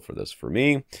article for this for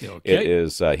me. Okay. It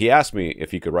is. He asked me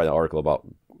if he could write an article about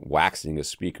waxing his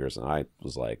speakers, and I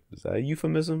was like, is that a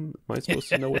euphemism? Am I supposed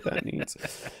to know what that means?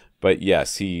 But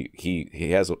yes, he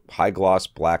has high gloss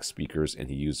black speakers, and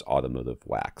he used automotive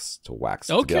wax to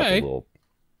get out the little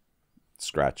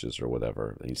scratches or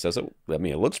whatever. And he says it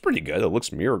looks pretty good. It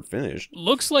looks mirrored finished.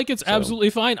 Looks like it's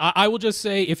absolutely fine. I will just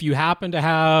say, if you happen to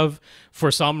have, for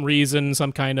some reason,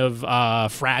 some kind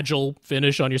of fragile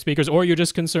finish on your speakers, or you're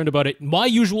just concerned about it, my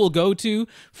usual go-to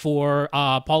for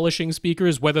polishing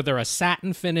speakers, whether they're a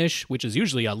satin finish, which is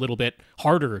usually a little bit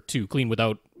harder to clean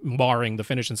without marring the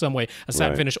finish in some way, a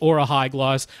satin finish or a high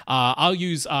gloss, I'll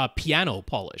use piano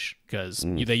polish, because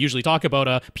they usually talk about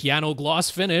a piano gloss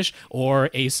finish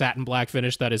or a satin black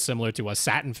finish that is similar to a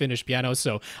satin finish piano.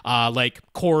 So like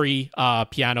Corey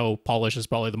piano polish is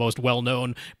probably the most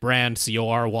well-known brand,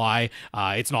 Cory.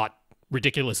 It's not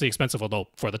ridiculously expensive, although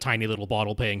for the tiny little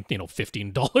bottle, paying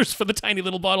 $15 for the tiny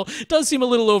little bottle does seem a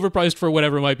little overpriced for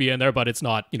whatever might be in there, but it's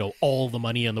not all the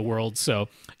money in the world. So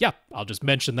yeah, I'll just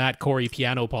mention that Corey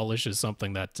piano polish is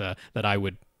something that that I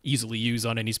would easily use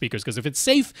on any speakers, because if it's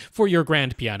safe for your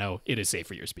grand piano, it is safe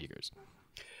for your speakers.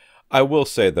 I will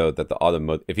say though that the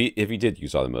automotive, if he did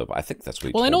use automotive, I think that's what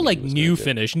he well, I know like new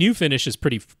finish is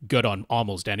pretty good on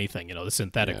almost anything, the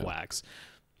synthetic wax.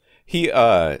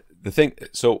 The thing,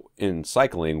 so in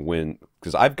cycling,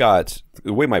 because I've got,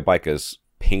 the way my bike is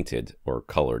painted or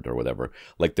colored or whatever,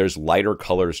 like there's lighter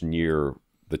colors near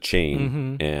the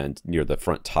chain and near the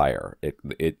front tire.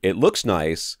 It looks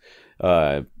nice,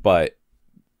 but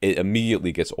it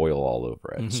immediately gets oil all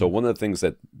over it. So one of the things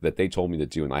that they told me to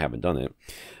do, and I haven't done it,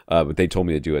 but they told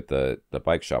me to do at the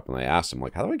bike shop, and I asked him,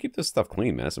 like, how do I keep this stuff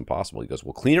clean, man? It's impossible. He goes,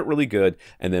 well, clean it really good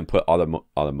and then put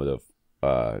automotive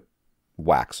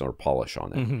wax or polish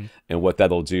on it. And what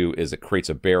that'll do is it creates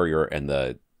a barrier, and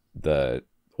the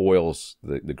oils,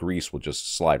 the grease will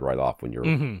just slide right off when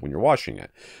you're washing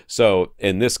it. So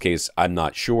in this case, I'm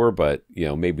not sure, but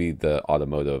maybe the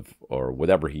automotive or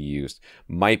whatever he used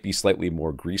might be slightly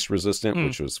more grease resistant,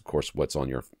 which is of course what's on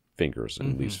your fingers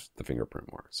and leaves the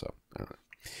fingerprint mark. So I don't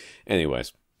know.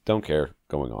 Anyways, don't care.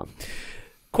 Going on.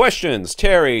 Questions.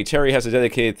 Terry has a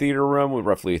dedicated theater room with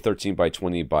roughly 13 by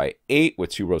 20 by 8 with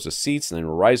 2 rows of seats and then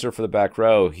a riser for the back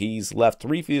row. He's left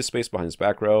 3 feet of space behind his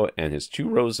back row, and his 2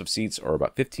 rows of seats are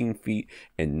about 15 feet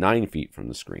and 9 feet from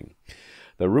the screen.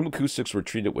 The room acoustics were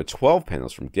treated with 12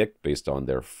 panels from GIC based on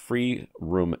their free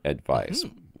room advice.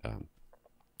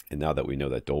 And now that we know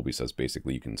that Dolby says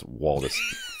basically you can wall this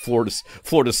floor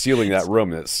to ceiling that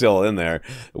room and it's still in there,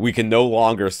 we can no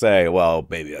longer say, well,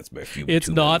 maybe that's my few. It's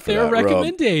not their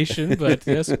recommendation, but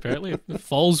yes, apparently it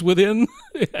falls within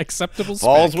acceptable spec.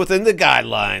 Falls within the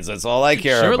guidelines. That's all I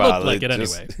care about. Sure looked like it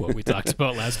anyway, what we talked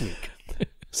about last week.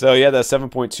 So yeah, that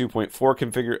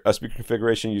 7.2.4 speaker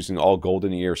configuration using all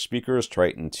golden ear speakers,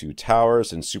 Triton 2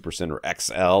 towers, and Supercenter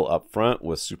XL up front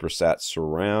with SuperSat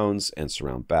surrounds and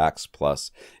surround backs,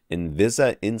 plus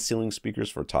Invisa in-ceiling speakers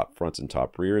for top fronts and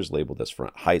top rears, labeled as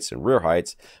front heights and rear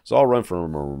heights. It's all run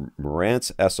from a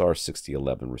Rant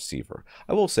SR6011 receiver.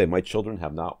 I will say my children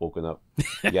have not woken up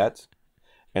yet,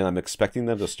 and I'm expecting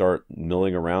them to start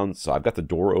milling around. So I've got the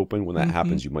door open. When that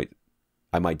happens,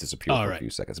 I might disappear for a few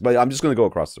seconds, but I'm just going to go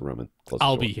across the room and close the door.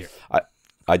 I'll be here.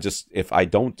 If I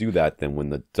don't do that, then when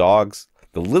the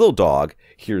little dog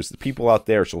hears the people out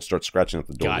there, she'll start scratching at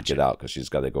the door to get out because she's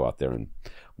got to go out there and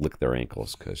lick their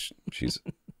ankles because she's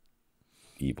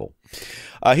evil.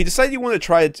 He decided he wanted to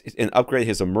try and upgrade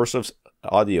his immersive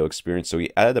audio experience, so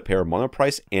he added a pair of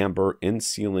monoprice amber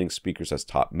in-ceiling speakers as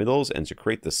top middles, and to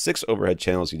create the 6 overhead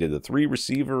channels, he did the 3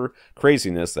 receiver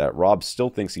craziness that Rob still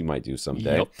thinks he might do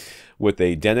someday, with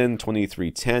a Denon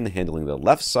 2310 handling the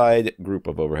left side group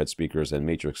of overhead speakers and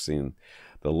matrixing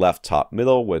the left top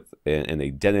middle, and a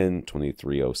Denon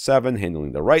 2307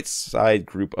 handling the right side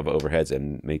group of overheads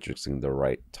and matrixing the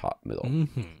right top middle.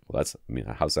 Well,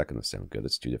 how's that going to sound good?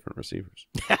 It's 2 different receivers.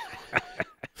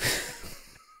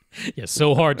 Yeah,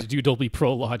 so hard to do Dolby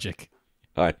Pro Logic.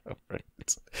 I know, right?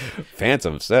 It's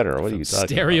Phantom Center. What are you talking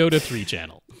stereo about? to 3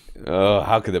 channel. Oh,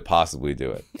 how could it possibly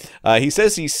do it? He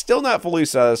says he's still not fully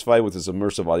satisfied with his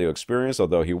immersive audio experience,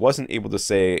 although he wasn't able to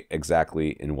say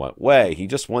exactly in what way. He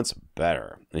just wants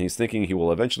better, and he's thinking he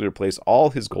will eventually replace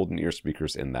all his golden ear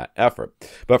speakers in that effort.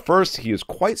 But first, he is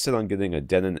quite set on getting a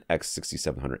Denon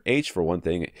X6700H. For one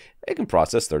thing, it can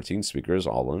process 13 speakers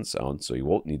all on its own, so you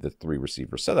won't need the 3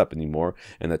 receiver setup anymore,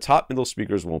 and the top middle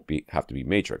speakers won't have to be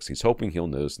matrix. He's hoping he'll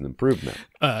notice an improvement.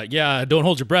 Yeah, don't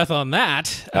hold your breath on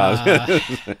that.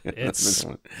 It's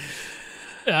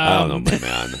I don't know, my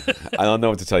man. I don't know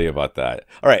what to tell you about that.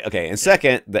 All right, okay. And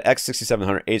second, the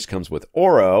X6700H comes with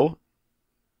Auro.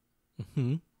 I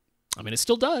mean, it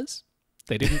still does.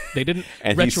 They didn't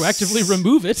retroactively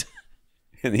remove it.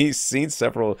 And he's seen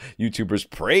several YouTubers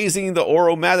praising the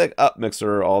Auro-matic up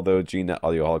mixer, although GNet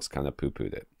Audioholics kind of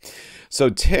poo-pooed it. So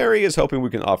Terry is hoping we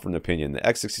can offer an opinion. The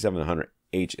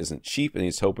X6700H isn't cheap, and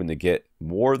he's hoping to get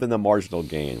more than a marginal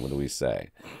gain. What do we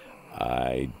say?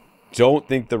 I don't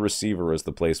think the receiver is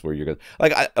the place where you're going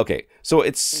to... okay, so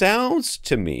it sounds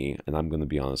to me, and I'm going to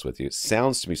be honest with you, it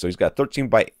sounds to me, so he's got 13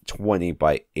 by 20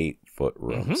 by 8 foot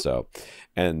room. So,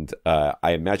 and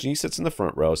I imagine he sits in the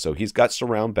front row, so he's got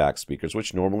surround back speakers,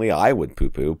 which normally I would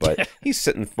poo-poo, but he's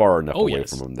sitting far enough away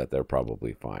from them that they're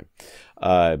probably fine.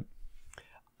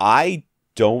 I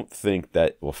don't think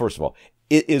that... Well, first of all,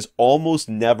 it is almost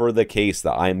never the case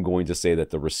that I'm going to say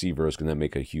that the receiver is going to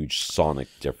make a huge sonic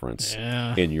difference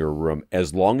in your room,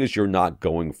 as long as you're not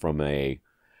going from a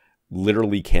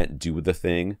literally can't do the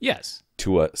thing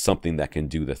to something that can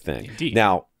do the thing. Indeed.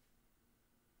 Now,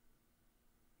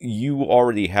 you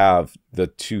already have the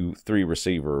 2-3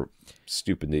 receiver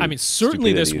stupidity. I mean,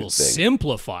 certainly this will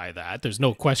simplify that. There's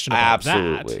no question about that.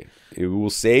 Absolutely. It will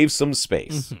save some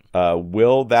space.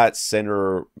 Will that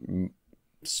center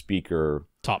speaker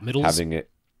top middles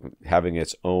having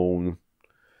its own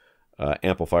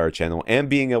amplifier channel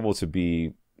and being able to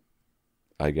be,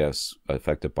 I guess,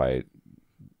 affected by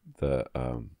the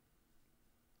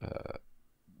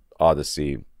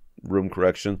Odyssey room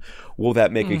correction, will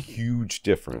that make a huge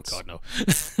difference? Oh, God,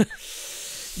 no.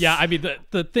 Yeah, I mean,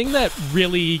 the thing that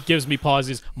really gives me pause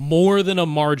is more than a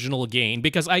marginal gain,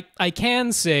 because I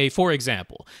can say, for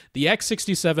example, the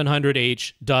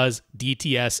X6700H does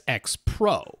DTS X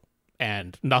Pro,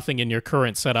 and nothing in your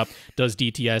current setup does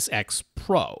DTS X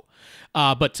Pro.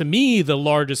 But to me, the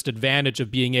largest advantage of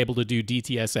being able to do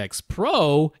DTS X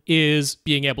Pro is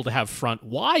being able to have front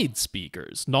wide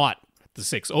speakers, not the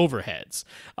 6 overheads.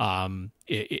 And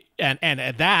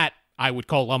at that, I would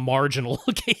call a marginal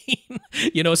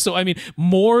gain. So I mean,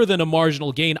 more than a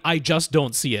marginal gain, I just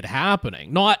don't see it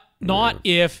happening. Not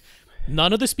if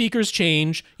none of the speakers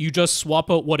change, you just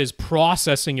swap out what is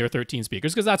processing your 13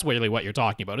 speakers, because that's really what you're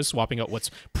talking about, is swapping out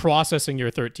what's processing your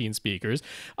 13 speakers.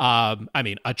 I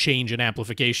mean, a change in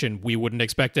amplification, we wouldn't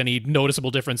expect any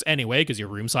noticeable difference anyway, because your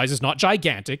room size is not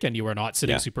gigantic and you are not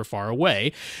sitting super far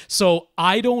away. So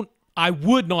I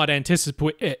would not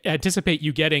anticipate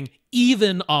you getting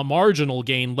even a marginal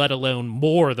gain, let alone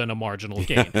more than a marginal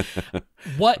gain.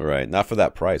 Right, not for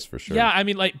that price, for sure. Yeah, I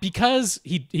mean, like, because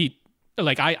he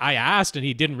like I asked and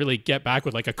he didn't really get back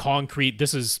with like a concrete,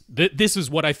 this is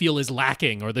what I feel is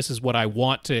lacking, or this is what I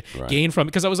want to gain from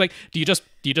it. Because I was like, do you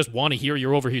just want to hear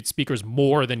your overhead speakers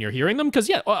more than you're hearing them? Because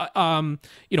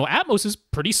Atmos is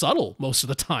pretty subtle most of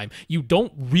the time. You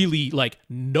don't really like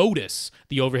notice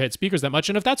the overhead speakers that much,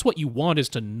 and if that's what you want, is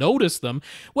to notice them,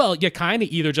 well, you kind of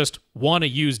either just want to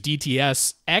use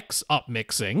DTS-X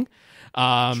upmixing,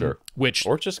 which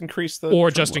or just increase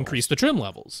the trim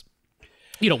levels.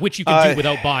 Which you can do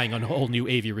without buying a whole new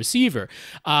AV receiver.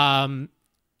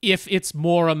 If it's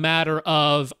more a matter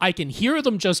of, I can hear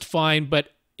them just fine, but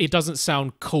it doesn't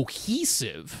sound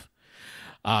cohesive,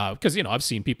 because, I've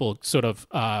seen people sort of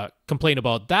complain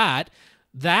about that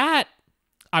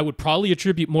I would probably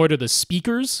attribute more to the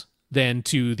speakers than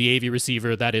to the AV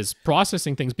receiver that is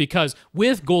processing things, because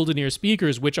with Golden Ear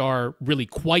speakers, which are really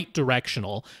quite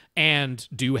directional and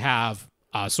do have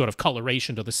sort of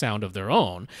coloration to the sound of their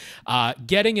own,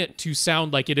 getting it to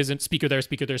sound like it isn't speaker there,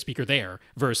 speaker there, speaker there,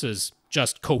 versus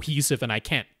just cohesive and I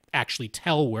can't actually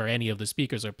tell where any of the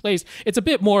speakers are placed. It's a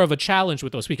bit more of a challenge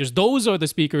with those speakers. Those are the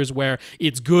speakers where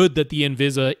it's good that the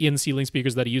Invisa in-ceiling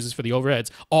speakers that he uses for the overheads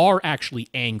are actually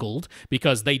angled,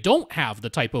 because they don't have the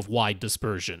type of wide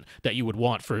dispersion that you would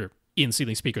want for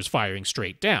in-ceiling speakers firing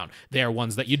straight down. They're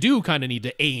ones that you do kind of need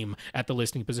to aim at the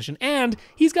listening position. And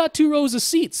he's got 2 rows of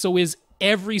seats, so is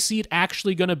every seat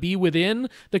actually going to be within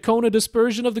the cone of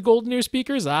dispersion of the Golden Ear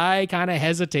speakers? I kind of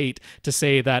hesitate to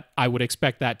say that I would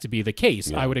expect that to be the case.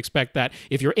 Yeah. I would expect that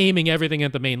if you're aiming everything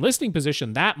at the main listening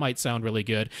position, that might sound really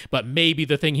good, but maybe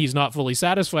the thing he's not fully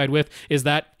satisfied with is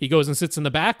that he goes and sits in the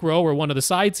back row or one of the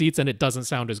side seats and it doesn't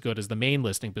sound as good as the main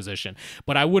listening position.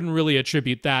 But I wouldn't really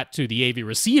attribute that to the AV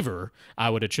receiver.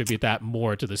 I would attribute that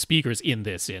more to the speakers in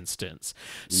this instance.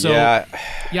 So, I'm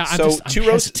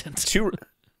hesitant.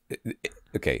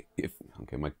 Okay,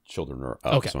 my children are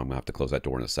up, so I'm gonna have to close that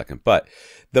door in a second. But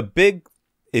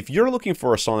if you're looking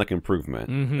for a sonic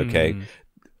improvement, okay,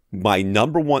 my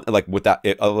number one, like with that,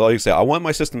 like you say, I want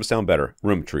my system to sound better.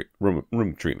 Room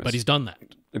treatments. But he's done that.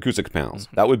 Acoustic panels.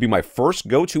 That would be my first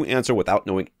go-to answer without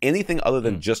knowing anything other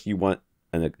than just you want.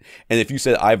 And if you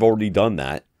said I've already done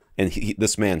that, and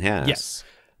this man has,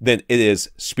 then it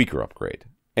is speaker upgrade.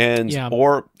 And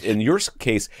or in your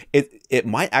case, it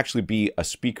might actually be a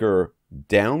speaker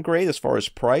downgrade as far as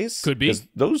price. Could be, because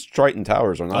those Triton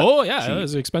towers are not. Oh yeah, cheap.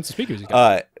 Those are expensive speakers. You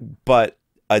got. But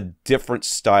a different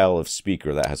style of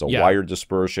speaker that has a wider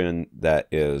dispersion. That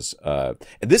is, and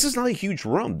this is not a huge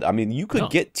room. I mean, you could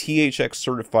get THX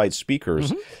certified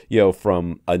speakers,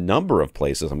 from a number of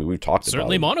places. I mean, we've talked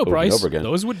certainly about mono price.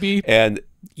 Those would be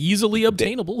easily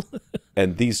obtainable.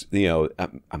 And these,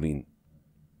 I mean.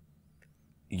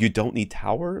 You don't need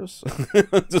towers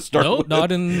to start. No,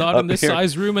 not in this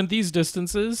size room and these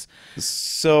distances.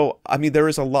 So, I mean,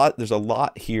 there's a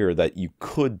lot here that you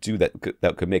could do that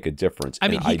could make a difference. I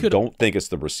mean, I don't think it's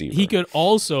the receiver. He could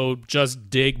also just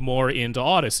dig more into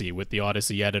Odyssey with the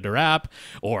Odyssey Editor app,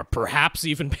 or perhaps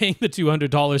even paying the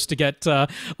 $200 to get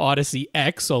Odyssey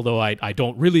X, although I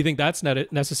don't really think that's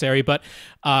necessary. But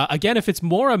again, if it's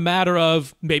more a matter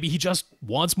of maybe he just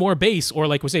wants more bass, or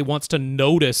like we say, wants to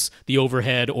notice the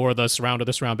overhead or the surround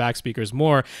back speakers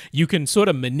more, you can sort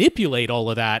of manipulate all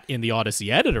of that in the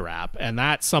Odyssey Editor app. And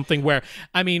that's something where,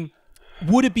 I mean,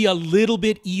 would it be a little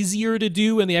bit easier to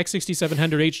do in the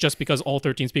X6700H just because all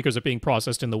 13 speakers are being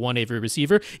processed in the one AV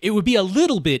receiver? It would be a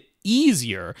little bit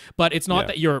easier, but it's not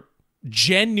that you're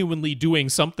genuinely doing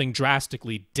something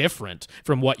drastically different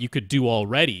from what you could do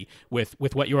already with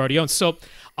what you already own. So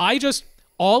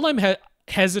all I'm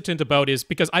hesitant about is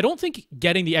because I don't think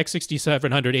getting the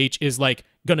X6700H is like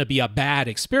gonna be a bad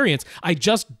experience. I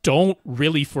just don't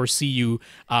really foresee you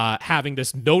having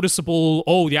this noticeable,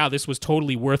 oh yeah, this was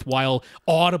totally worthwhile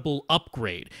audible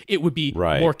upgrade. It would be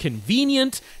more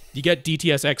convenient. You get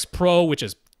DTS-X Pro, which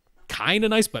is kind of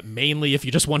nice, but mainly if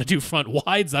you just want to do front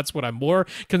wides, that's what I'm more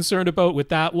concerned about with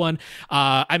that one.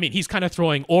 I mean, he's kind of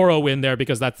throwing Auro in there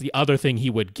because that's the other thing he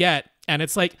would get, and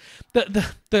it's like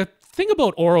the thing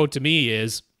about Auro to me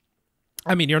is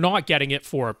I mean, you're not getting it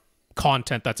for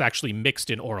content that's actually mixed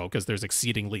in Auro because there's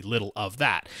exceedingly little of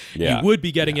that. Yeah. You would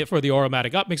be getting it for the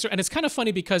Auromatic Upmixer. And it's kind of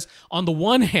funny because on the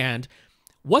one hand,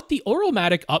 what the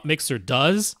Auromatic Upmixer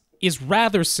does is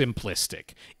rather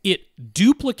simplistic. It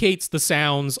duplicates the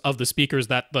sounds of the speakers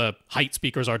that the height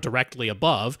speakers are directly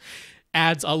above,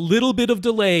 adds a little bit of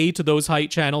delay to those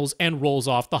height channels, and rolls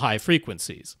off the high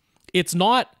frequencies. It's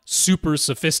not super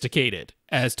sophisticated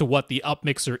as to what the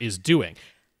Upmixer is doing.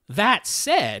 That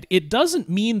said, it doesn't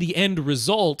mean the end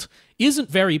result isn't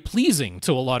very pleasing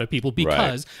to a lot of people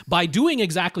because by doing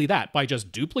exactly that, by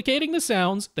just duplicating the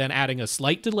sounds, then adding a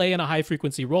slight delay and a high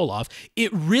frequency roll-off,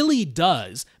 it really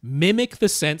does mimic the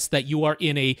sense that you are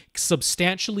in a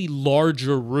substantially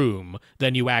larger room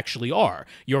than you actually are.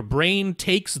 Your brain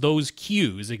takes those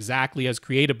cues exactly as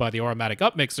created by the Auromatic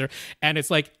Upmixer, and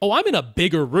it's like, oh, I'm in a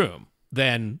bigger room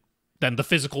than the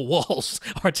physical walls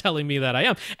are telling me that I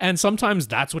am. And sometimes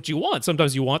that's what you want.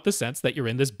 Sometimes you want the sense that you're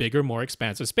in this bigger, more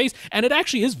expansive space. And it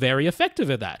actually is very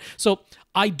effective at that. So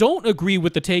I don't agree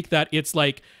with the take that it's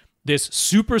like this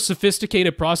super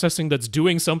sophisticated processing that's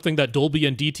doing something that Dolby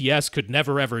and DTS could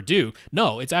never ever do.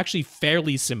 No, it's actually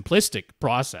fairly simplistic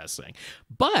processing.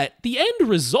 But the end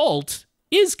result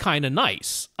is kind of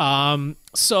nice.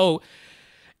 So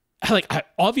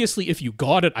obviously, if you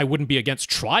got it, I wouldn't be against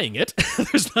trying it.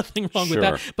 There's nothing wrong with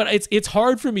that. But it's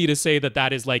hard for me to say that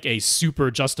that is like a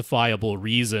super justifiable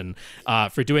reason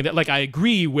for doing that. Like, I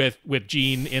agree with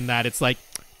Gene in that it's like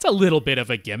it's a little bit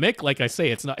of a gimmick. Like I say,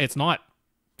 it's not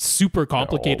super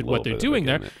complicated what they're doing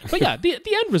there. But yeah, the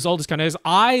end result is kind of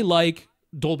I like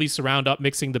Dolby Surround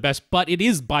Upmixing the best, but it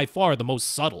is by far the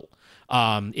most subtle.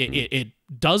 It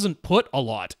doesn't put a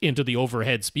lot into the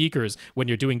overhead speakers when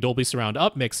you're doing Dolby Surround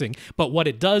Upmixing, but what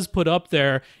it does put up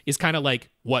there is kind of like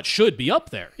what should be up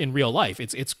there in real life.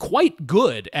 It's quite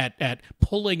good at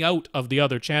pulling out of the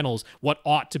other channels what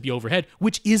ought to be overhead,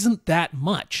 which isn't that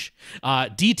much.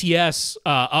 DTS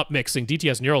upmixing,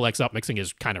 DTS Neural X upmixing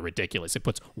is kind of ridiculous. It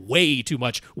puts way too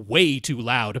much, way too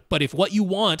loud. But if what you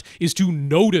want is to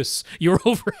notice your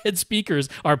overhead speakers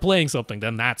are playing something,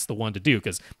 then that's the one to do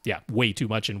because, yeah, way too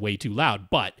much and way too loud,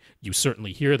 but you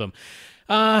certainly hear them.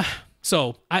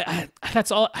 So that's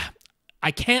all. I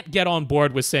can't get on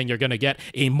board with saying you're going to get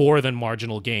a more than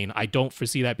marginal gain. I don't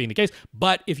foresee that being the case.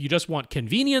 But if you just want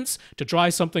convenience to try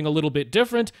something a little bit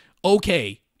different,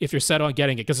 okay, if you're set on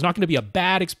getting it, because it's not going to be a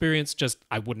bad experience, just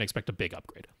I wouldn't expect a big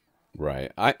upgrade.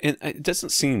 Right. And it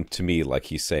doesn't seem to me like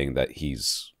he's saying that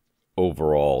he's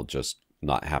overall just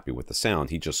not happy with the sound.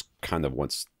 He just kind of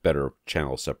wants better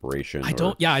channel separation. I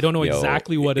don't know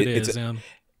exactly what it is.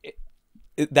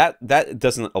 That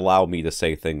doesn't allow me to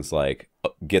say things like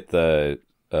get the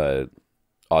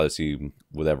Odyssey,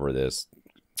 whatever it is.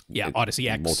 Yeah, Odyssey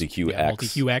X. Multi-Q X.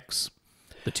 Multi-Q X,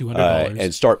 the $200.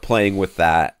 And start playing with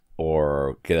that,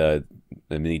 or get a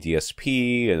mini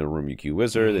DSP and a Room EQ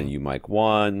Wizard and UMic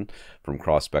 1 from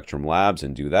Cross Spectrum Labs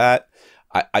and do that.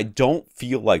 I don't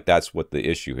feel like that's what the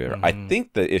issue here. I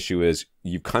think the issue is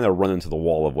you kind of run into the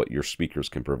wall of what your speakers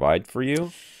can provide for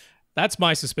you. That's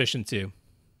my suspicion too.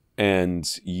 And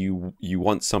you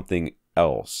want something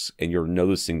else, and you're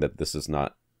noticing that this is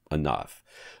not enough.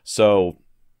 So,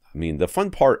 I mean, the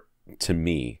fun part to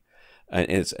me, and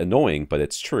it's annoying, but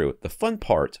it's true, the fun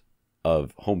part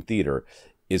of home theater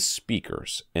is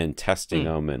speakers and testing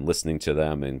them and listening to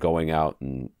them and going out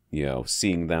and, you know,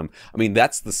 seeing them. I mean,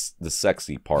 that's the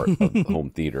sexy part of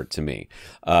home theater to me.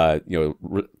 You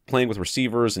know, playing with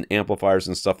receivers and amplifiers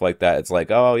and stuff like that. It's like,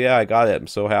 oh yeah, I got it. I'm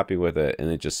so happy with it. And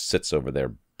it just sits over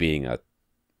there being a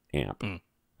amp.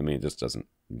 I mean, it just doesn't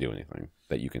do anything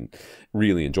that you can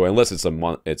really enjoy unless it's a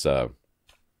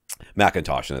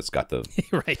Macintosh and it's got the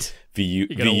right VU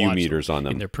meters on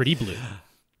them. And they're pretty blue.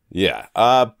 Yeah.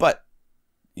 But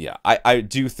yeah, I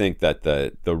do think that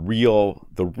the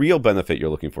real benefit you're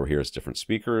looking for here is different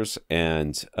speakers,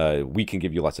 and we can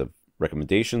give you lots of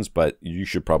recommendations, but you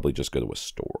should probably just go to a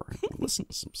store and listen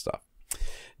to some stuff.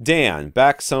 Dan,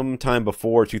 back sometime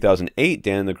before 2008,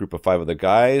 Dan and a group of 5 other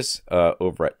guys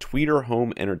over at Tweeter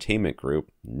Home Entertainment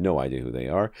Group, no idea who they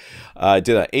are,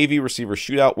 did an AV receiver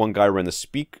shootout. One guy ran the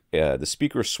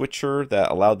speaker switcher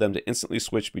that allowed them to instantly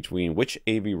switch between which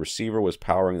AV receiver was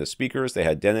powering the speakers. They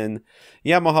had Denon,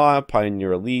 Yamaha,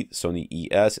 Pioneer Elite, Sony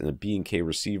ES, and a B&K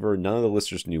receiver. None of the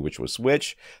listeners knew which was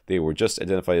which. They were just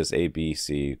identified as A, B,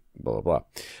 C, blah, blah, blah.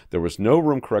 There was no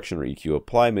room correction or EQ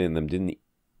applied. Many of them didn't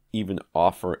even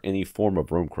offer any form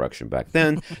of room correction back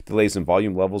then. Delays and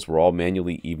volume levels were all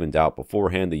manually evened out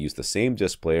beforehand. They used the same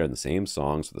disc player and the same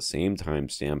songs with the same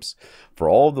timestamps for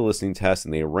all of the listening tests,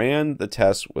 and they ran the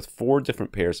tests with 4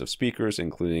 different pairs of speakers,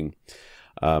 including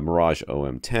Mirage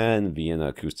OM10, Vienna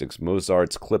Acoustics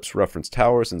Mozarts, Klipsch Reference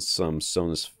Towers, and some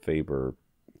Sonus Faber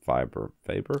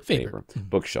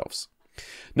bookshelves.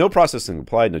 No processing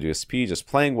applied, no DSP, just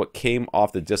playing what came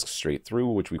off the disc straight through,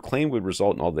 which we claimed would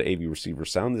result in all the AV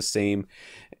receivers sound the same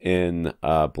in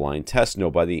blind test.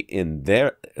 Nobody in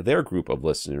their group of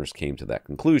listeners came to that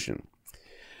conclusion.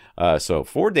 So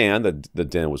for Dan, the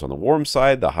Denon was on the warm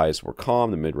side, the highs were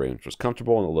calm, the mid-range was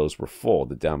comfortable, and the lows were full.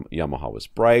 The Yamaha was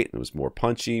bright, and it was more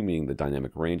punchy, meaning the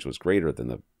dynamic range was greater than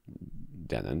the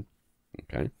Denon.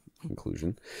 Okay,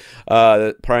 conclusion.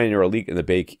 The Pioneer Elite and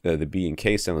the B and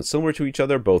K sounded similar to each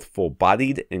other, both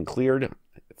full-bodied and cleared.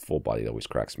 Full-bodied always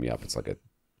cracks me up. It's like a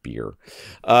beer.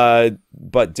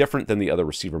 But different than the other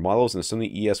receiver models, and the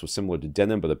Sony ES was similar to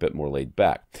Denon, but a bit more laid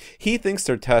back. He thinks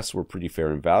their tests were pretty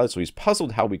fair and valid, so he's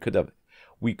puzzled how we could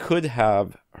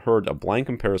have heard a blind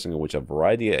comparison in which a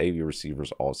variety of AV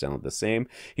receivers all sounded the same.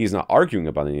 He's not arguing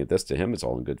about any of this. To him, it's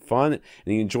all in good fun, and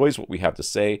he enjoys what we have to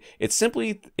say. It's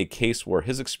simply a case where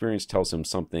his experience tells him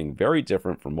something very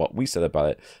different from what we said about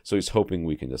it, so he's hoping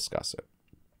we can discuss it.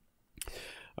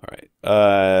 All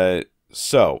right.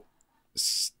 So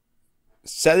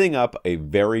setting up a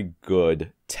very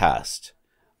good test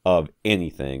of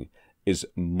anything is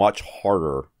much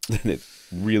harder than it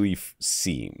really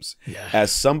seems. Yeah. As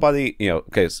somebody,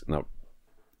 okay, so now,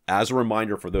 as a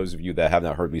reminder for those of you that have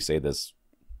not heard me say this,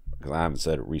 because I haven't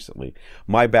said it recently,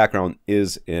 my background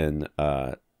is in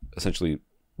essentially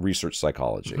research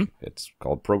psychology. Mm-hmm. It's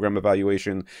called program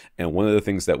evaluation, and one of the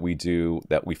things that we do,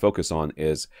 that we focus on,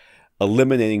 is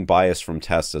eliminating bias from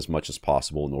tests as much as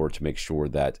possible in order to make sure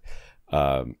that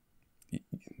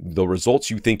the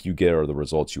results you think you get are the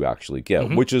results you actually get,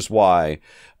 mm-hmm. which is why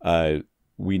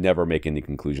we never make any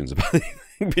conclusions about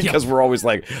anything, because we're always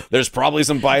like, there's probably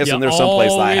some bias in there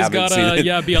someplace that I haven't seen it.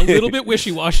 Yeah, be a little bit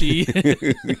wishy-washy.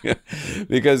 Yeah,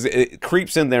 because it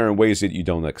creeps in there in ways that you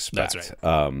don't expect. That's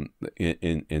right.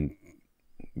 In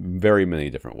very many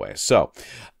different ways. So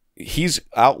he's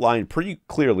outlined pretty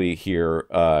clearly here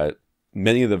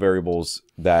many of the variables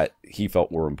that he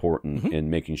felt were important mm-hmm. in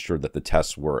making sure that the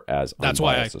tests were as That's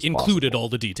why I as included possible. all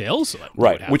the details. So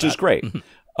right, which is great.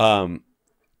 Mm-hmm.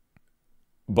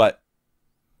 But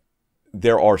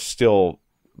there are still,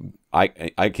 I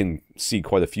can see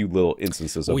quite a few little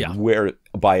instances of where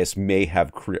bias may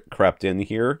have crept in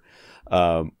here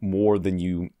more than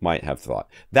you might have thought.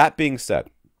 That being said,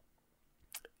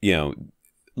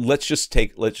 let's just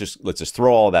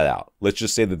throw all that out. Let's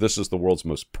just say that this is the world's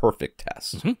most perfect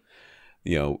test,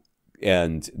 mm-hmm.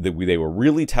 And that they were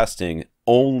really testing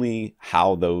only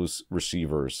how those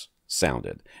receivers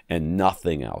sounded and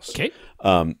nothing else. Okay.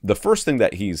 The first thing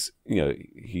that he's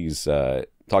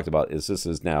talked about is this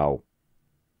is now,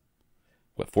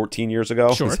 what, 14 years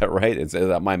ago? Sure. Is that right? Is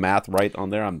that my math right on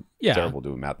there? I'm terrible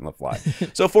doing math on the fly.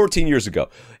 So 14 years ago,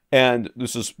 and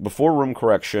this is before room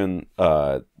correction.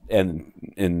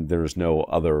 And there's no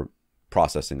other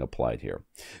processing applied here.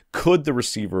 Could the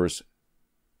receivers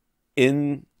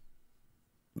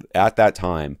at that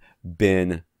time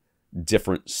been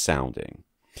different sounding?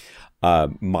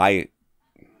 My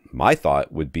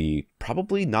thought would be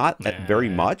probably not very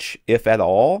much, if at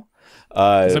all.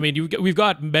 I mean, we've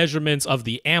got measurements of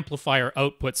the amplifier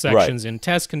output sections in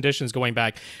test conditions going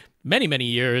back many, many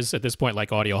years at this point,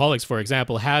 like Audioholics, for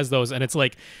example, has those. And it's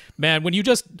like, man, when you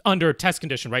just under test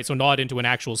condition, right? So not into an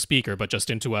actual speaker, but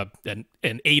just into an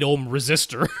 8-ohm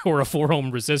resistor or a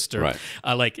 4-ohm resistor. Right.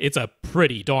 Like it's a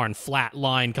pretty darn flat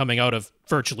line coming out of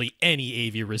virtually any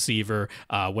AV receiver,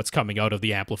 what's coming out of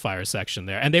the amplifier section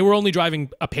there. And they were only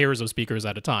driving pairs of speakers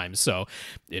at a time. So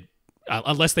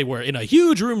unless they were in a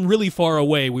huge room really far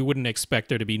away, we wouldn't expect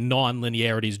there to be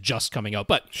non-linearities just coming out.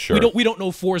 But we don't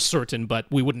know for certain, but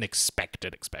we wouldn't expect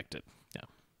it.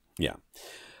 Yeah.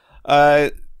 Yeah.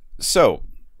 So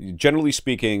generally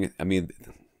speaking, I mean,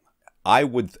 I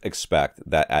would expect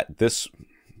that at this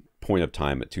point of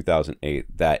time, at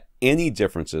 2008, that any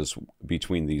differences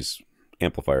between these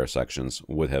amplifier sections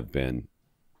would have been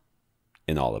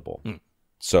inaudible. Mm.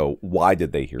 So why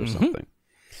did they hear something?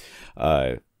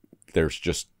 There's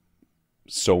just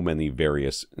so many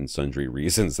various and sundry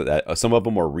reasons that some of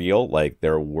them are real, like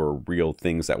there were real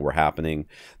things that were happening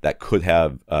that could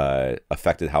have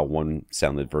affected how one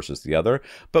sounded versus the other,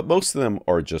 but most of them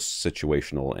are just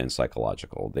situational and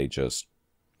psychological. They just,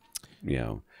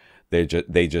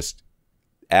 they just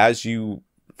as you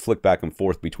flick back and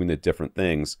forth between the different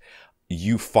things,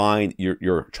 you find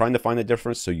you're trying to find a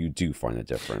difference, so you do find a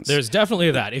difference. There's definitely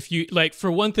that. If you, like,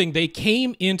 for one thing, they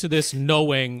came into this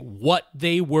knowing what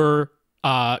they were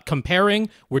comparing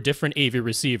were different AV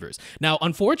receivers. Now,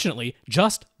 unfortunately,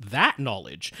 just that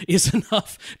knowledge is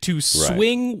enough to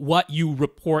swing what you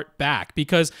report back,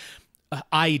 because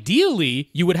ideally,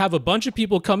 you would have a bunch of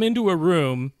people come into a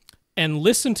room and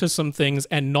listen to some things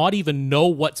and not even know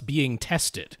what's being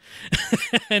tested.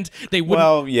 And they wouldn't...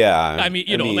 Well, yeah. I mean,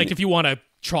 you know, like if you want to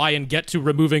try and get to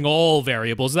removing all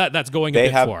variables, that's going a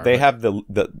bit far. They have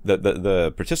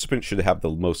the participants should have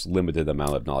the most limited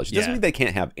amount of knowledge. It doesn't mean they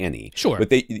can't have any. Sure. But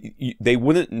they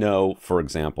wouldn't know, for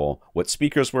example, what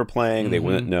speakers were playing. They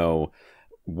wouldn't know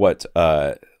what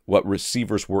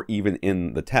receivers were even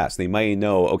in the test. They might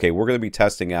know, okay, we're going to be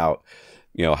testing out,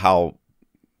 you know, how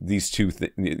these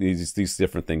these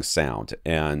different things sound,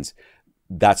 and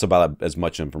that's about as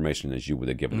much information as you would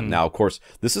have given them. Now, of course,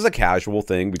 this is a casual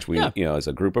thing between, you know, as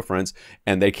a group of friends,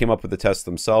 and they came up with the test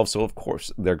themselves, so of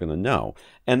course they're going to know,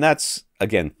 and that's,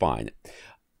 again, fine.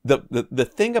 The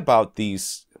thing about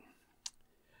these,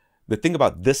 the thing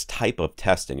about this type of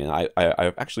testing, and I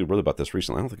actually wrote about this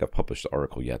recently. I don't think I've published the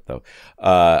article yet, though.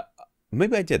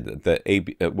 Maybe I did,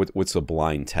 what's a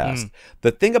blind test.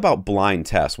 The thing about blind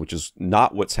tests, which is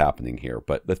not what's happening here,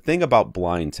 but the thing about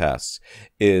blind tests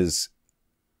is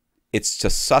it's to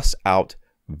suss out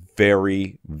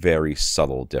very, very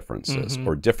subtle differences,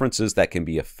 or differences that can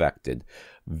be affected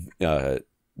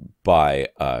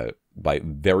by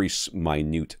very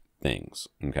minute things.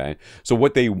 Okay, so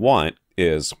what they want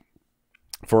is,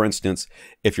 for instance,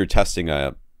 if you're testing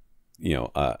an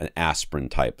aspirin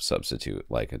type substitute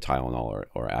like a Tylenol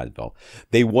or Advil,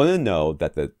 they want to know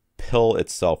that the pill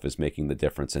itself is making the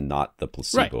difference and not the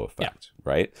placebo effect,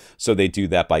 right? So they do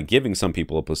that by giving some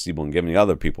people a placebo and giving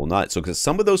other people not. So because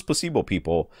some of those placebo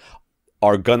people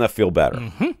are gonna feel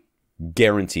better,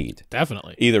 guaranteed,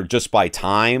 definitely, either just by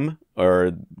time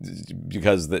or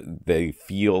because they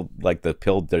feel like the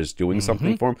pill is doing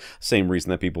something for them. Same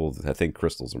reason that people think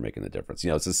crystals are making the difference.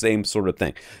 You know, it's the same sort of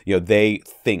thing. You know, they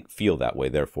feel that way,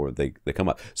 therefore they come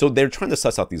up. So they're trying to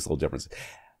suss out these little differences.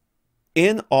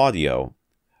 In audio,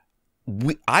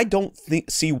 I don't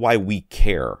see why we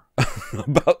care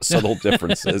about subtle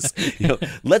differences. You know,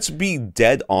 let's be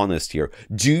dead honest here.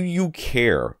 Do you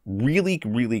care, really,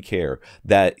 really care,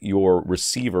 that your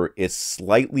receiver is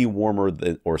slightly warmer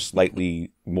or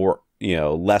slightly more, you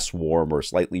know, less warm, or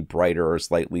slightly brighter, or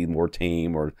slightly more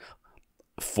tame, or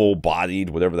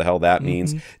full-bodied, whatever the hell that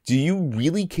means? Do you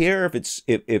really care if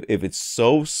it's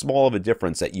so small of a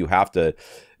difference that you have to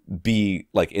be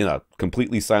like in a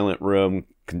completely silent room,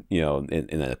 you know,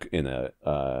 in an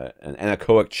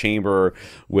anechoic chamber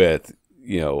with,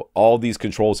 you know, all these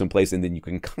controls in place, and then you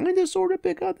can kind of sort of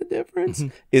pick out the difference?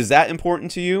 Is that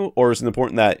important to you, or is it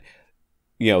important that,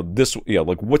 you know, this, you know,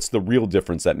 like, what's the real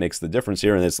difference that makes the difference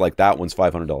here? And it's like, that one's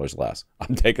 $500 less.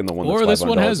 I'm taking the one that's $500 less. Or this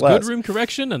one has good room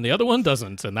correction and the other one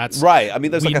doesn't, and that's right. I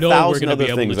mean, there's like 1,000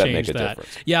 other things that make a difference.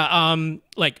 Yeah.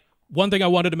 Like, one thing I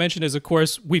wanted to mention is, of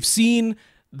course, we've seen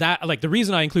that, like, the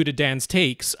reason I included Dan's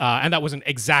takes, and that wasn't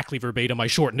exactly verbatim, I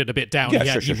shortened it a bit down.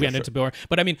 Yeah, he went into more,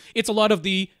 but I mean, it's a lot of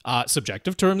the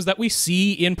subjective terms that we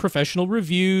see in professional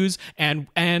reviews, and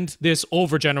this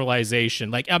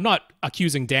overgeneralization. Like, I'm not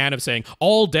accusing Dan of saying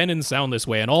all Denons sound this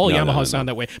way and all Yamahas sound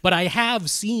that way, but I have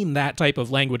seen that type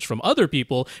of language from other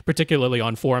people, particularly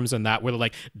on forums and that, where they're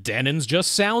like, Denons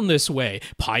just sound this way,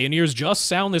 Pioneers just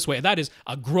sound this way. That is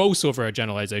a gross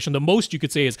overgeneralization. The most you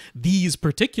could say is these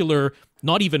particular,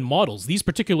 not even models, these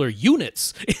particular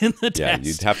units in the test. Yeah,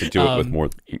 you'd have to do it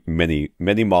with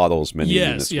many models, many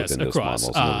units within across.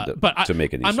 those models to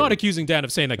make it. I'm not accusing Dan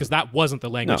of saying that, because that wasn't the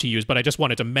language he used, but I just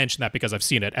wanted to mention that because I've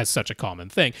seen it as such a common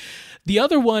thing. The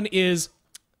other one is,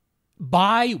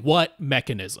 by what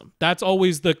mechanism? That's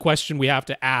always the question we have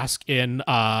to ask in,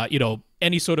 you know,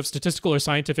 any sort of statistical or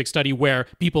scientific study where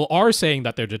people are saying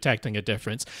that they're detecting a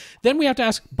difference. Then we have to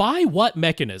ask, by what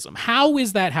mechanism? How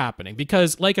is that happening?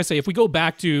 Because, like I say, if we go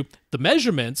back to the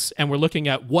measurements and we're looking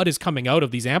at what is coming out of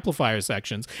these amplifier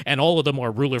sections, and all of them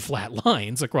are ruler flat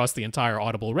lines across the entire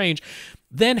audible range,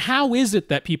 then how is it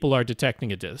that people are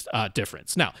detecting a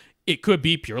difference? Now, it could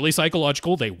be purely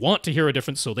psychological. They want to hear a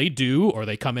difference, so they do, or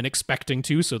they come in expecting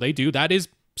to, so they do. That is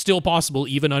still possible,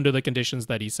 even under the conditions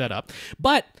that he set up.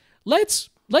 But let's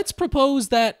propose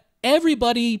that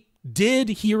everybody did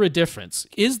hear a difference.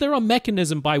 Is there a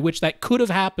mechanism by which that could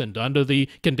have happened under the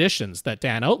conditions that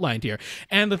Dan outlined here?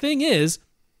 And the thing is,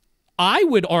 I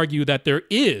would argue that there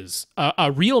is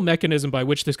a real mechanism by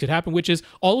which this could happen, which is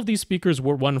all of these speakers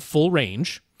were one full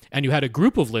range, and you had a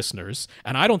group of listeners,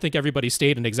 and I don't think everybody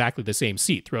stayed in exactly the same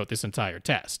seat throughout this entire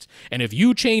test. And if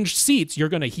you changed seats, you're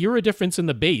going to hear a difference in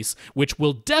the bass, which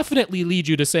will definitely lead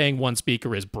you to saying one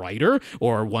speaker is brighter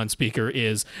or one speaker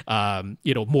is,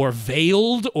 more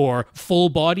veiled or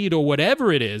full-bodied or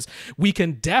whatever it is. We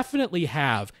can definitely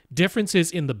have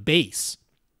differences in the bass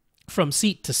from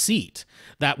seat to seat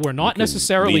that were not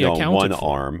necessarily accounted for.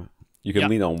 Arm. You can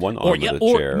lean on one arm of the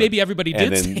chair. Or maybe everybody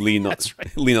did. And then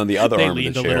lean on the other arm of the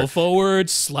chair. They leaned a little forward,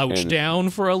 slouched down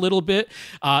for a little bit.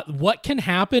 What can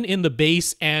happen in the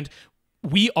bass, and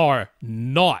we are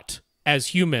not, as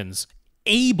humans,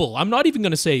 able, I'm not even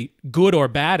going to say good or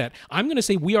bad at, I'm going to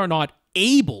say we are not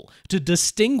able to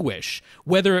distinguish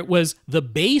whether it was the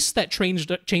bass that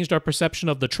changed our perception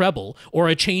of the treble or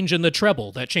a change in the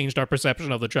treble that changed our perception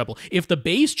of the treble. If the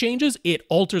bass changes, it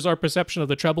alters our perception of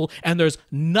the treble, and there's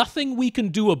nothing we can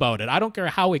do about it. I don't care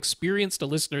how experienced a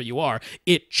listener you are,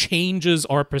 it changes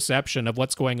our perception of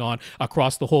what's going on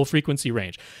across the whole frequency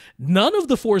range. None of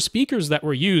the 4 speakers that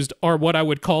were used are what I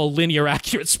would call linear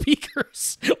accurate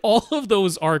speakers. All of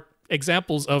those are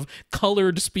examples of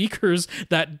colored speakers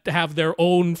that have their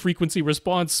own frequency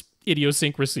response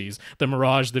idiosyncrasies. The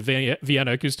Mirage, the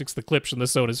Vienna Acoustics, the Klipsch, and the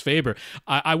Sonus Faber.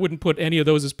 I wouldn't put any of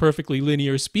those as perfectly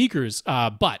linear speakers,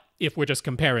 but if we're just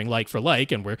comparing like for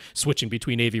like and we're switching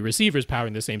between AV receivers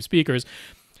powering the same speakers,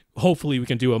 hopefully we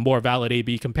can do a more valid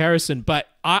A-B comparison. But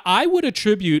I would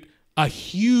attribute a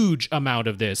huge amount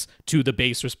of this to the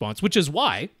bass response, which is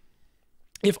why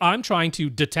if I'm trying to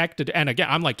detect it, and again,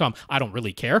 I'm like Tom, I don't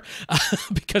really care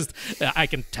because I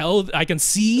can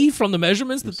see from the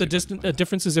measurements that the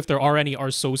differences, if there are any, are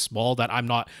so small that I'm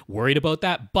not worried about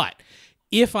that. But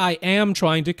if I am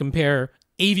trying to compare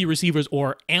AV receivers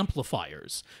or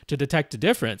amplifiers to detect a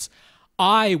difference,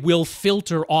 I will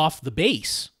filter off the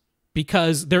bass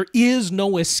because there is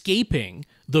no escaping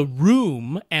the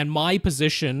room and my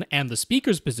position and the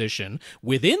speaker's position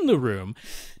within the room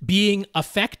being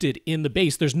affected in the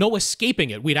bass. There's no escaping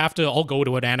it. We'd have to all go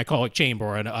to an anechoic chamber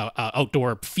or an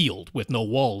outdoor field with no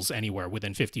walls anywhere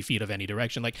within 50 feet of any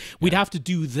direction. Like, we'd have to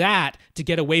do that to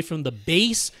get away from the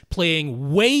bass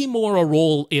playing way more a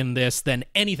role in this than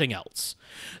anything else.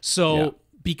 So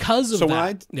because of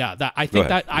I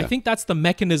think that's the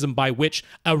mechanism by which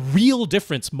a real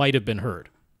difference might have been heard.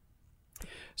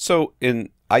 So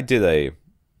I did a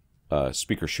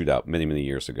speaker shootout many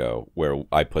years ago where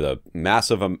I put a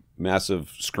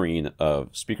massive screen of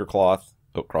speaker cloth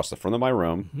across the front of my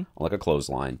room on like a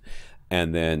clothesline,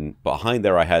 and then behind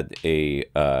there I had a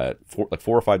 4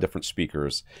 or 5 different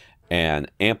speakers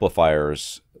and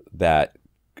amplifiers that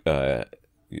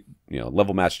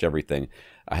level matched everything.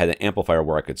 I had an amplifier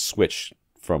where I could switch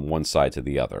from one side to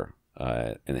the other.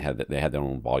 And they had their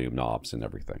own volume knobs and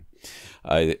everything.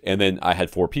 And then I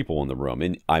had 4 people in the room,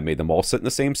 and I made them all sit in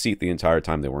the same seat the entire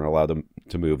time. They weren't allowed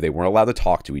to move. They weren't allowed to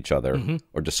talk to each other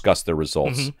or discuss their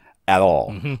results at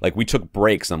all. Like, we took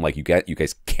breaks, and I'm like, you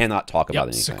guys cannot talk about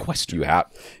anything. Sequester.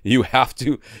 You have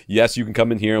to. Yes, you can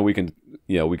come in here, and we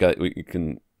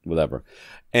can whatever.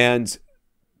 And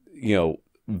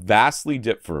vastly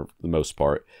different for the most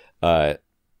part.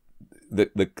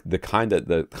 The kind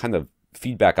of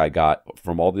feedback I got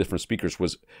from all the different speakers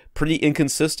was pretty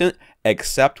inconsistent,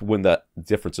 except when the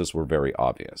differences were very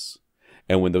obvious.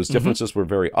 And when those differences were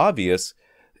very obvious,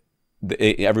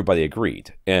 everybody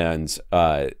agreed. And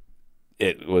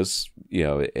it was,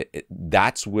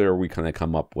 that's where we kind of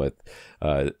come up with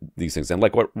these things. And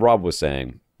like what Rob was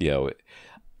saying,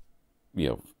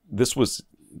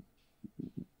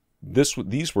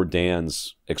 these were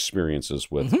Dan's experiences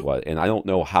with what, and I don't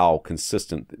know how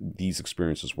consistent these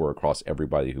experiences were across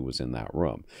everybody who was in that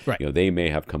room. Right. They may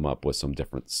have come up with some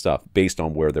different stuff based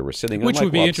on where they were sitting. Which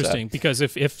would be interesting, because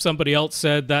if somebody else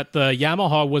said that the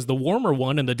Yamaha was the warmer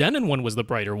one and the Denon one was the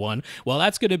brighter one, well,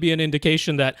 that's going to be an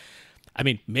indication that, I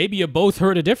mean, maybe you both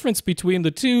heard a difference between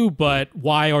the two, but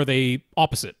why are they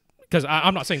opposite? Because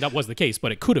I'm not saying that was the case,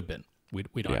 but it could have been. We're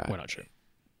not sure.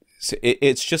 So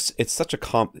it's such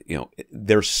a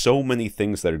there's so many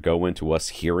things that go into us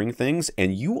hearing things,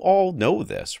 and you all know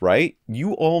this, right?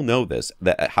 You all know this,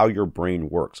 that how your brain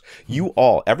works.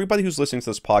 Everybody who's listening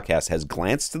to this podcast has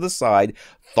glanced to the side,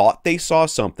 thought they saw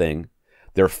something,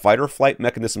 their fight or flight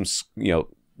mechanisms,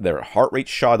 their heart rate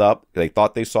shot up, they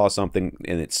thought they saw something,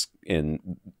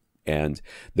 and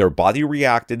their body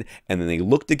reacted, and then they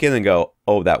looked again and go,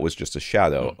 oh, that was just a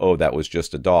shadow. Oh, that was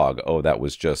just a dog. Oh, that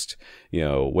was just,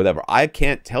 whatever. I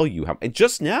can't tell you how. And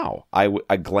just now, I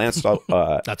glanced out,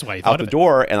 That's why you out the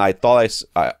door, and I thought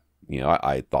I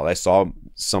thought I saw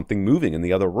something moving in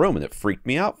the other room, and it freaked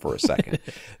me out for a second.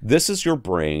 This is your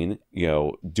brain,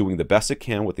 doing the best it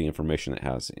can with the information it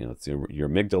has. It's your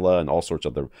amygdala and all sorts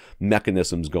of other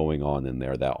mechanisms going on in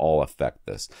there that all affect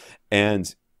this.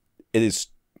 And it is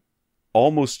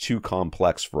almost too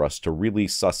complex for us to really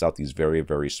suss out these very,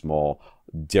 very small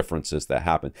differences that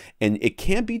happen. And it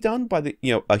can be done by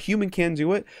a human can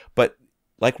do it, but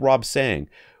like Rob's saying,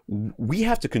 we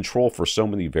have to control for so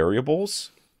many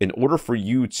variables in order for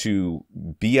you to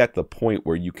be at the point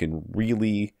where you can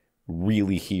really,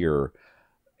 really hear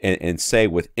and say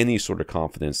with any sort of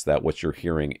confidence that what you're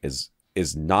hearing is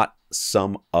not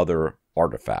some other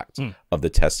artifact of the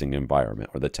testing environment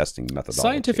or the testing methodology.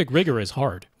 Scientific rigor is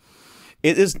hard.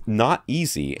 It is not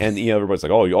easy. And everybody's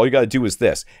like, oh, all you got to do is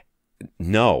this.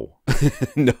 No,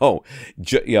 no,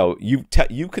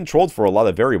 you controlled for a lot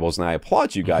of variables, and I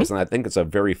applaud you guys, and I think it's a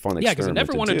very fun experiment. Yeah, because I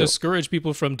never want to discourage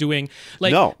people from doing,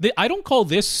 like, no. I don't call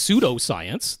this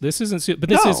pseudoscience. This isn't, but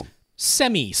this is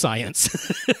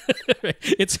semi-science.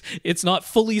 It's not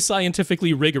fully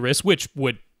scientifically rigorous, which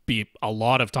would be a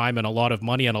lot of time and a lot of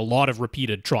money and a lot of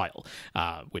repeated trial,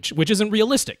 which isn't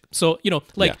realistic. So,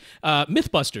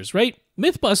 Mythbusters, right?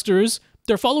 Mythbusters,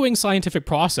 they're following scientific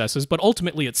processes, but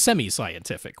ultimately it's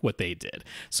semi-scientific what they did.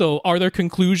 So are their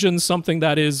conclusions something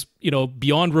that is,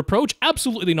 beyond reproach?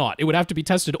 Absolutely not. It would have to be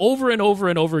tested over and over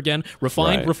and over again,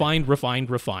 refined.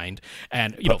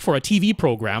 And, for a TV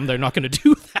program, they're not going to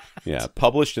do that. Yeah,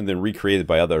 published and then recreated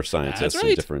by other scientists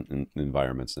in different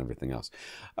environments and everything else.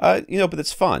 But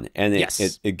it's fun, and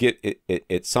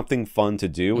it's something fun to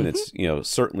do, and it's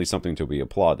certainly something to be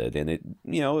applauded, and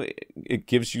it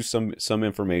gives you some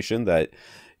information that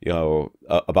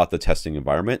about the testing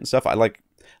environment and stuff. I like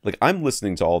I'm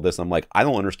listening to all this, and I'm like, I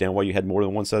don't understand why you had more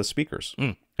than one set of speakers.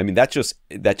 I mean, that just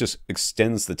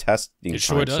extends the testing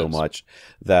time so much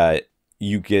that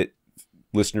you get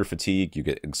listener fatigue, you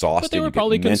get exhausted. But they were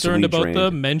probably concerned about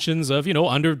the mentions of,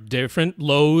 under different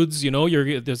loads,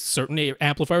 there's certain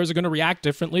amplifiers are going to react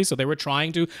differently, so they were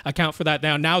trying to account for that.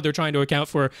 Now they're trying to account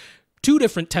for 2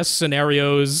 different test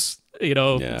scenarios,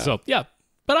 So, yeah,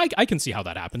 but I can see how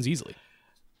that happens easily.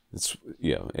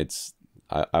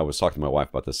 I was talking to my wife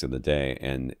about this the other day,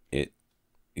 and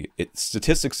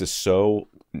statistics is so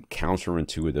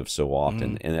counterintuitive so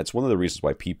often, and that's one of the reasons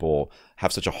why people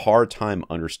have such a hard time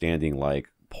understanding like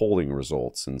polling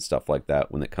results and stuff like that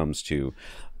when it comes to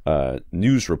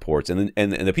news reports, and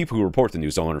the people who report the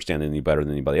news don't understand it any better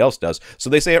than anybody else does, so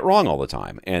they say it wrong all the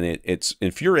time, and it's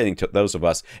infuriating to those of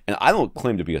us. And I don't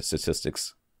claim to be a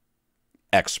statistics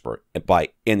expert by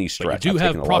any stretch. But you do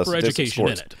have proper education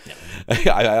in it.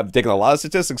 Yeah. I've taken a lot of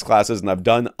statistics classes, and I've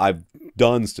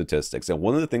done statistics. And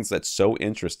one of the things that's so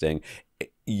interesting,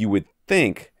 you would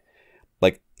think,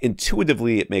 like,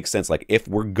 intuitively it makes sense. Like, if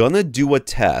we're gonna do a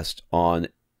test on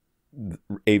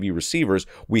AV receivers,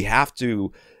 we have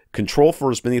to control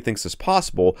for as many things as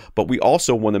possible, but we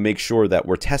also want to make sure that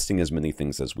we're testing as many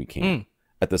things as we can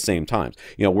at the same time.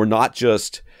 We're not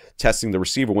just testing the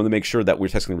receiver. We want to make sure that we're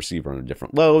testing the receiver on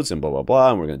different loads and blah, blah,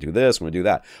 blah, and we're going to do this, we're going to do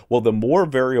that. Well, the more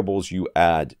variables you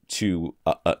add to,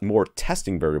 more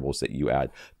testing variables that you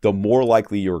add, the more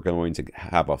likely you're going to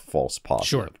have a false positive.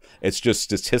 Sure. It's just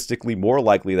statistically more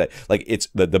likely that, like, it's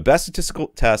the best statistical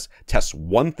test tests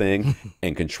one thing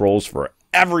and controls for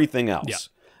everything else. Yeah.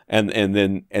 And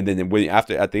then when at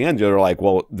the end, you're like,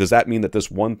 well, does that mean that this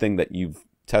one thing that you've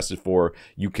tested for,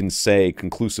 you can say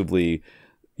conclusively,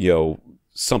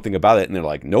 something about it? And they're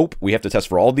like, nope, we have to test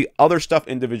for all the other stuff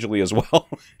individually as well,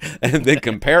 and then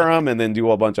compare them, and then do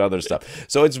a bunch of other stuff.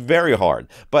 So it's very hard.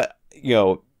 But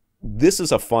this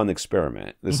is a fun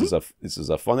experiment. This is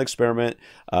a fun experiment.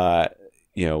 I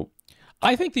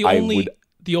think the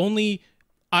only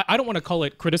I don't want to call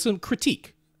it criticism,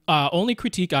 critique. Only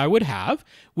critique I would have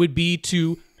would be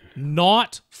to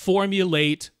not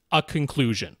formulate a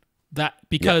conclusion.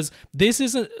 Because this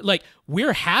isn't like,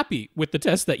 we're happy with the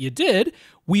test that you did.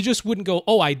 We just wouldn't go,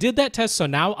 oh, I did that test, so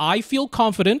now I feel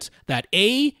confident that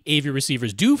A, AV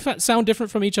receivers do sound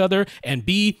different from each other, and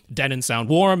B, Denon sound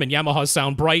warm and Yamahas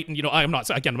sound bright. And I'm not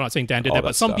saying Dan did that,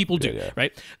 but some people do,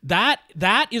 right?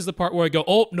 That is the part where I go,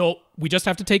 oh no, we just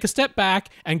have to take a step back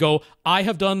and go, I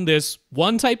have done this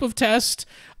one type of test.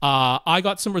 I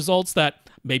got some results that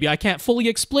maybe I can't fully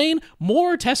explain.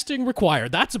 More testing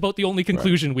required. That's about the only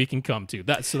conclusion we can come to.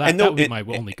 That would be my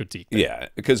only critique there. Yeah,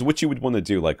 because what you would want to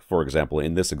do, like, for example,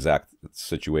 in this exact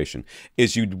situation,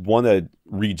 is you'd want to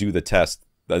redo the test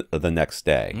the next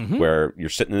day, where you're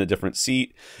sitting in a different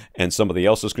seat and somebody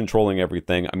else is controlling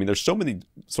everything. I mean, there's so many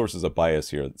sources of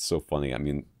bias here. It's so funny. I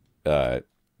mean, one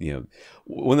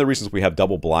of the reasons we have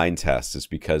double blind tests is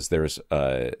because there's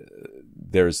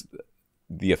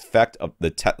the effect of the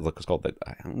it's called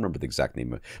I don't remember the exact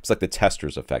name of it. It's like the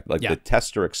tester's effect, like the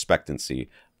tester expectancy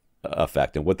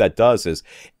effect. And what that does is,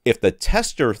 if the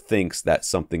tester thinks that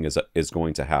something is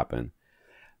going to happen,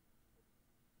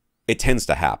 it tends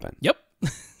to happen. Yep.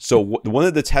 So one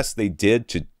of the tests they did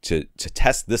to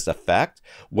test this effect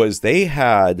was they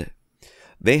had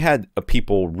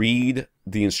people read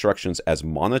the instructions as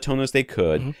monotone as they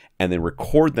could, and then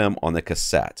record them on the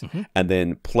cassette, and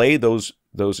then play those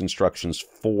instructions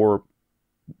for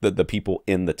the people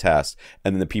in the test,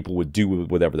 and then the people would do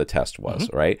whatever the test was,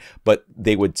 right? But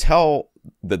they would tell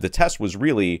that the test was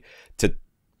really to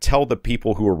tell the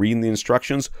people who were reading the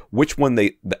instructions which one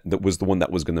that was the one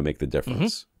that was going to make the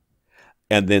difference.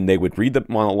 And then they would read the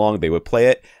monologue, they would play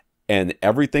it, and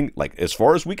everything, like, as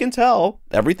far as we can tell,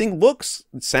 everything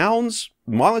sounds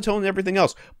monotone and everything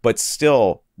else, but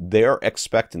still their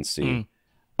expectancy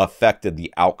affected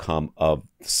the outcome of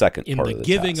the second part of the test. In the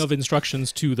giving of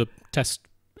instructions to the test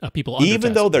people under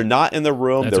even though they're not in the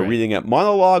room, they're reading it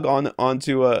monologue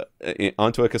onto a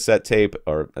cassette tape,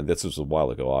 or this was a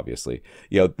while ago, obviously.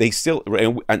 You know, they still,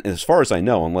 and as far as I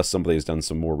know, unless somebody's done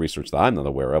some more research that I'm not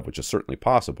aware of, which is certainly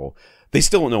possible, they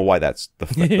still don't know why that's the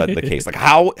case. Like,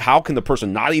 how can the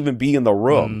person not even be in the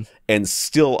room and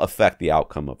still affect the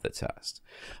outcome of the test?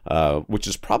 Which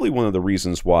is probably one of the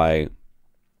reasons why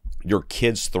your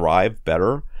kids thrive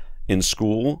better in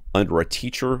school under a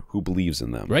teacher who believes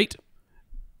in them. Right.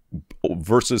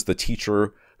 Versus the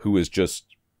teacher who is just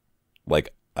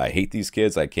like, I hate these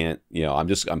kids. I can't,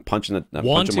 I'm punching my time until I can.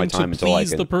 Wanting to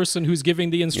please the person who's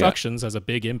giving the instructions has a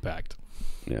big impact.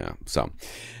 Yeah. So,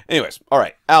 anyways, all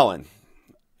right, Alan.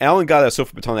 Alan got a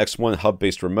Sofa Baton X1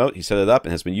 hub-based remote. He set it up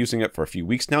and has been using it for a few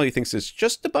weeks now. He thinks he's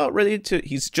just about ready to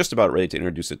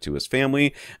introduce it to his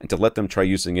family and to let them try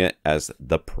using it as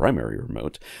the primary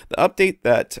remote. The update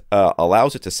that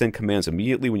allows it to send commands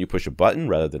immediately when you push a button,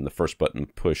 rather than the first button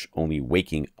push only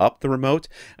waking up the remote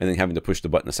and then having to push the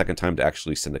button a second time to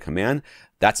actually send a command.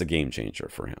 That's a game changer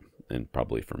for him, and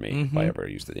probably for me if I ever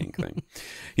use the dang thing.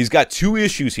 He's got two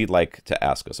issues he'd like to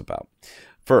ask us about.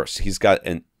 First, he's got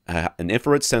an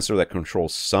infrared sensor that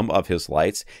controls some of his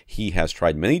lights. He has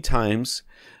tried many times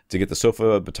to get the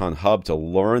Sofa Baton Hub to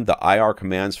learn the IR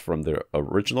commands from the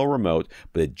original remote,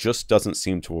 but it just doesn't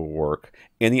seem to work.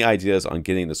 Any ideas on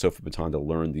getting the Sofa Baton to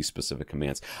learn these specific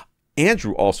commands?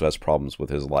 Andrew also has problems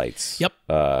with his lights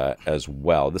as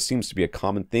well. This seems to be a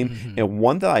common theme, and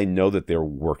one that I know that they're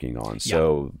working on.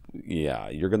 So, yeah,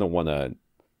 you're going to want to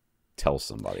tell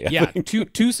somebody.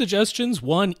 Two suggestions.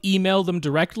 One, email them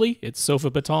directly. It's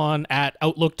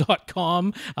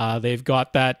sofabaton@outlook.com. They've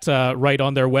got that right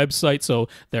on their website, so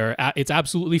it's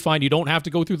absolutely fine. You don't have to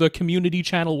go through the community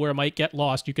channel where it might get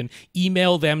lost. You can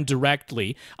email them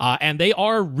directly, and they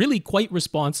are really quite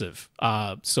responsive.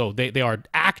 So they are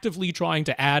actively trying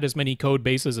to add as many code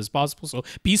bases as possible. So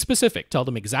be specific. Tell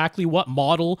them exactly what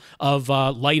model of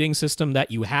lighting system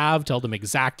that you have. Tell them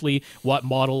exactly what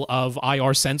model of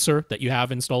IR sensor that you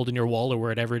have installed in your wall or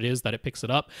wherever it is that it picks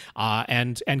it up,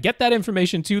 and get that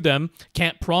information to them.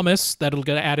 Can't promise that it'll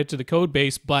get added to the code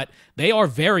base, but they are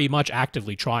very much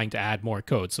actively trying to add more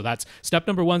code. So that's step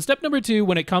number one. Step number two,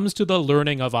 when it comes to the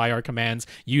learning of IR commands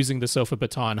using the Sofa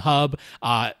Baton Hub,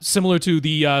 similar to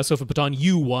the Sofa Baton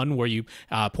U1, where you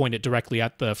point it directly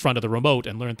at the front of the remote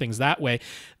and learn things that way.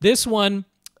 This one,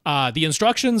 the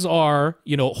instructions are,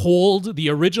 hold the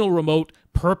original remote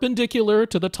perpendicular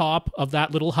to the top of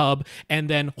that little hub, and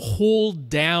then hold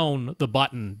down the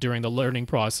button during the learning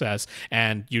process.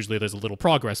 And usually there's a little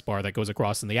progress bar that goes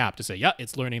across in the app to say, yeah,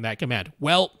 it's learning that command.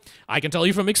 Well, I can tell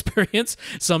you from experience,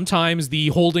 sometimes the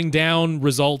holding down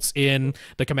results in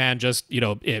the command just,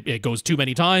 it goes too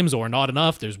many times or not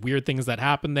enough. There's weird things that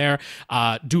happen there.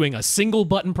 Doing a single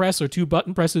button press or two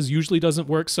button presses usually doesn't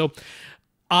work. So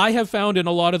I have found in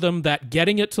a lot of them that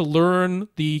getting it to learn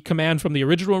the command from the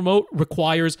original remote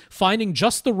requires finding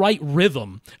just the right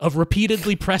rhythm of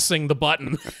repeatedly pressing the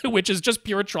button, which is just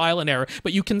pure trial and error.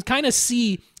 But you can kind of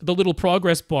see the little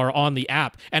progress bar on the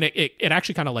app, and it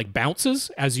actually kind of like bounces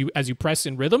as you press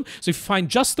in rhythm. So if you find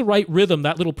just the right rhythm,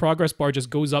 that little progress bar just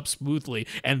goes up smoothly,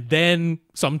 and then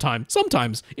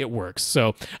sometimes it works.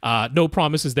 So no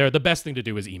promises there. The best thing to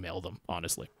do is email them,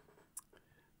 honestly.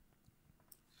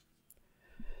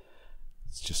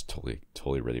 It's just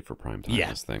totally ready for prime time,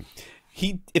 this thing.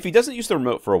 If he doesn't use the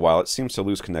remote for a while, it seems to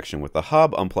lose connection with the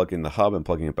hub. Unplugging the hub and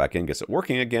plugging it back in gets it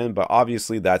working again, but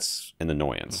obviously that's an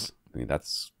annoyance. I mean,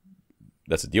 that's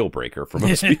that's a deal breaker for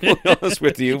most people, to be honest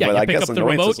with you. Yeah, but you I pick guess up the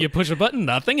remote, you push a button,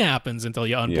 nothing happens until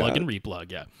you unplug and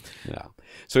replug. Yeah.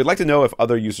 So we'd like to know if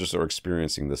other users are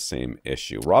experiencing the same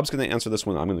issue. Rob's going to answer this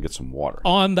one. I'm going to get some water.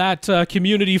 On that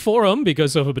community forum,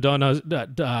 because Sofa Baton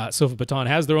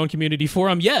has their own community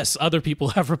forum, yes, other people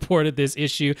have reported this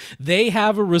issue. They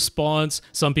have a response.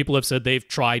 Some people have said they've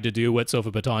tried to do what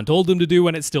Sofa Baton told them to do,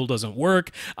 and it still doesn't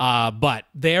work. But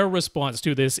their response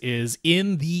to this is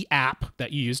in the app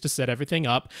that you use to set everything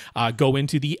up, go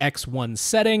into the X1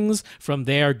 settings. From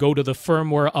there, go to the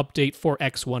firmware update for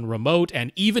X1 remote.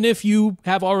 And even if you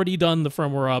have already done the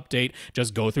firmware update,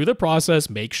 just go through the process,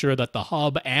 make sure that the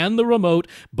hub and the remote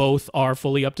both are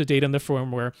fully up to date in the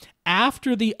firmware.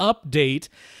 After the update,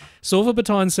 Sofa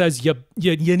Baton says you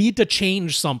need to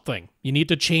change something. You need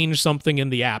to change something in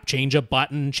the app. Change a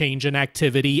button, change an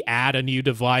activity, add a new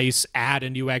device, add a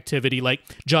new activity. Like,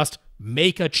 just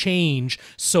make a change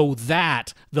so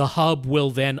that the hub will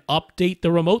then update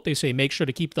the remote. They say make sure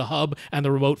to keep the hub and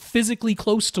the remote physically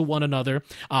close to one another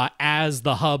as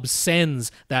the hub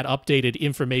sends that updated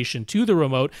information to the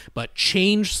remote, but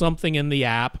change something in the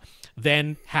app,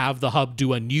 then have the hub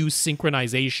do a new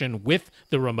synchronization with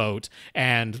the remote,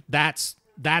 and that's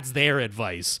their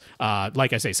advice.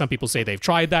 Like I say, some people say they've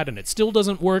tried that and it still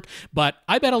doesn't work, but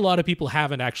I bet a lot of people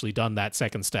haven't actually done that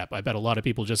second step. I bet a lot of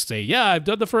people just say, yeah, I've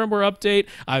done the firmware update,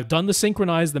 I've done the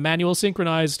synchronize, the manual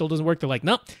synchronize, still doesn't work. They're like,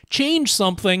 no, change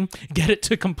something, get it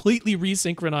to completely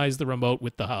resynchronize the remote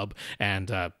with the hub, and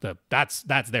that's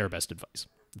their best advice.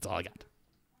 That's all I got.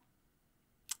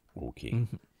 Okay.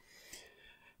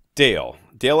 Dale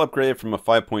upgraded from a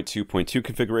 5.2.2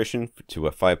 configuration to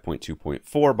a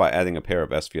 5.2.4 by adding a pair of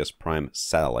SVS Prime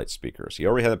satellite speakers. He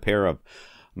already had a pair of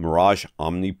Mirage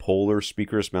omnipolar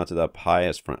speakers mounted up high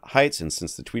as front heights, and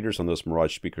since the tweeters on those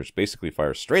Mirage speakers basically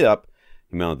fire straight up,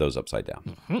 he mounted those upside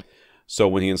down. So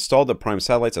when he installed the Prime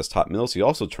satellites as top middles, he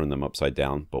also turned them upside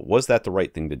down, but was that the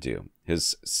right thing to do?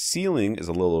 His ceiling is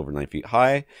a little over 9 feet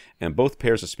high, and both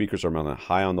pairs of speakers are mounted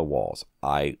high on the walls.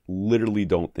 I literally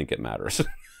don't think it matters.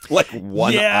 Like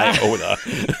one iota.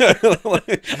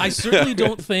 I certainly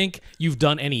don't think you've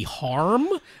done any harm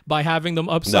by having them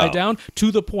upside down, to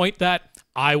the point that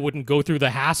I wouldn't go through the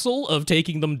hassle of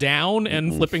taking them down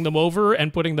and flipping them over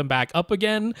and putting them back up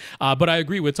again. But I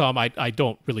agree with Tom. I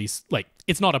don't really, like,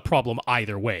 it's not a problem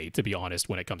either way, to be honest,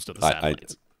 when it comes to the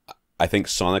satellites. I think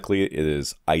sonically it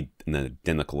is an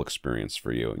identical experience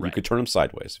for you. Right. You could turn them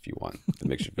sideways if you want. It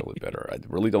makes you feel better. I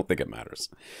really don't think it matters.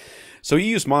 So he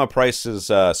used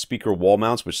Monoprice's speaker wall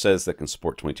mounts, which says that can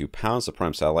support 22 pounds. The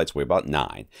Prime satellites weigh about 9.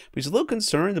 But he's a little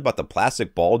concerned about the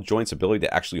plastic ball joint's ability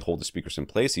to actually hold the speakers in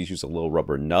place. He's used a little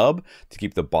rubber nub to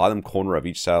keep the bottom corner of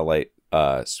each satellite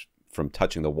from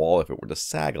touching the wall if it were to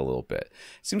sag a little bit.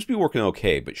 Seems to be working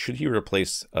okay, but should he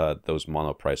replace those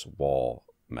Monoprice wall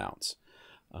mounts?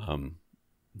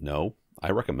 No,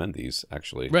 I recommend these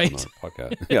actually on our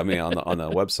podcast. Yeah, I mean on the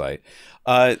website.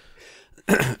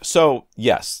 So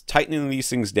yes, tightening these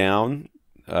things down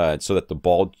so that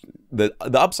the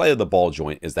upside of the ball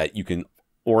joint is that you can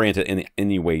orient it in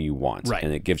any way you want,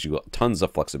 and it gives you tons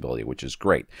of flexibility, which is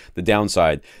great. The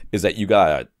downside is that you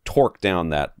gotta torque down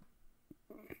that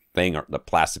thing, or the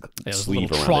plastic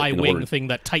sleeve around tri-wing thing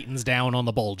that tightens down on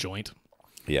the ball joint.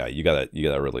 Yeah, you gotta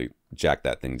really jack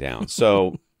that thing down.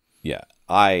 So yeah,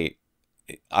 I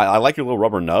like your little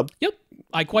rubber nub. Yep,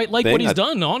 I quite like what he's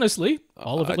done. Honestly,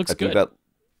 all of it looks good. That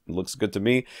looks good to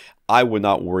me. I would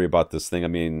not worry about this thing. I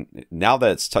mean, now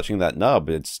that it's touching that nub,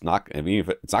 it's not. I mean,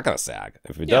 it's not going to sag.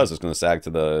 If it does, it's going to sag to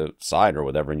the side or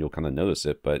whatever, and you'll kind of notice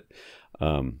it. But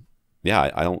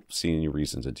yeah, I don't see any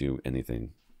reason to do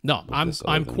anything. No,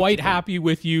 I'm quite happy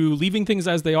with you leaving things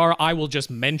as they are. I will just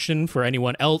mention for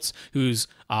anyone else who's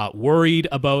worried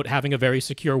about having a very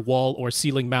secure wall or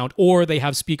ceiling mount, or they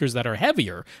have speakers that are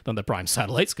heavier than the Prime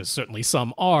satellites, because certainly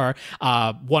some are.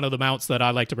 One of the mounts that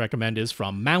I like to recommend is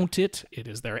from Mount It. It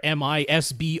is their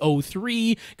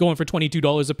MISB03, going for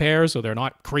 $22 a pair, so they're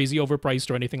not crazy overpriced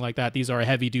or anything like that. These are a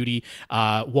heavy-duty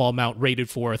wall mount rated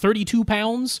for 32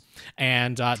 pounds,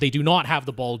 and they do not have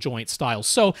the ball joint style.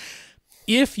 So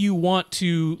if you want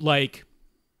to, like,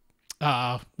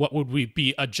 what would we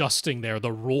be adjusting there?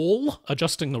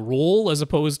 Adjusting the roll as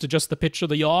opposed to just the pitch of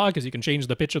the yaw, because you can change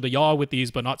the pitch of the yaw with these,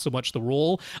 but not so much the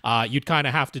roll. You'd kind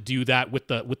of have to do that with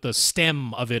the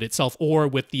stem of it itself, or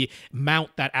with the mount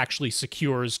that actually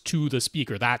secures to the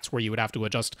speaker. That's where you would have to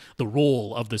adjust the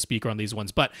roll of the speaker on these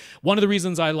ones. But one of the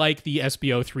reasons I like the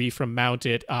SB03 from Mount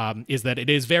It is that it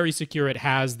is very secure. It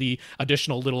has the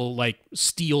additional little, like,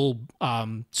 steel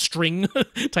string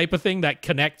type of thing that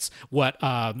connects what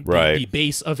the the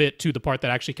base of it to the part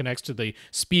that actually connects to the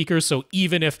speaker. So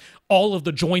even if all of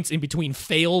the joints in between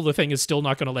fail, the thing is still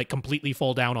not going to like completely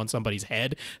fall down on somebody's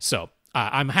head. So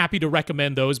I'm happy to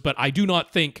recommend those, but I do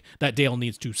not think that Dale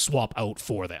needs to swap out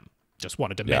for them. Just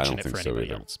wanted to mention it for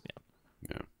anybody else.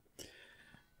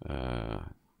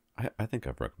 I think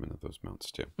I've recommended those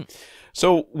mounts too.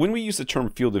 So when we use the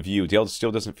term field of view, Dale still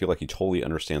doesn't feel like he totally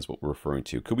understands what we're referring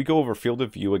to. Could we go over field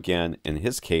of view again? In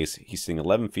his case, he's sitting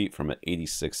 11 feet from an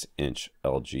 86-inch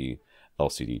LG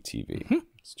LCD TV.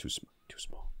 It's too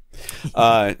small.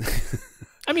 I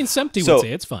mean, Sempty would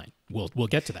say it's fine. We'll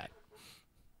get to that.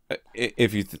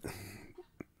 If you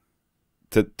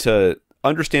to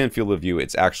understand field of view,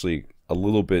 it's actually a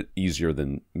little bit easier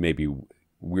than maybe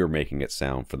we're making it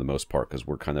sound for the most part, because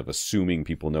we're kind of assuming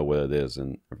people know what it is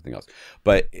and everything else.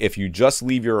 But if you just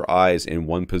leave your eyes in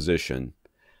one position,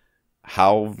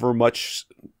 however much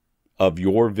of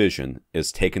your vision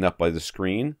is taken up by the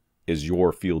screen is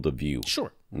your field of view.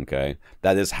 Sure. Okay.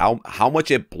 That is how much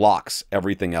it blocks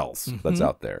everything else that's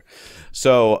out there.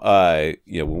 So,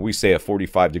 when we say a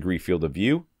 45-degree field of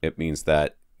view, it means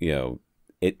that,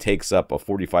 it takes up a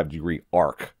 45-degree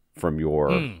arc from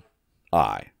your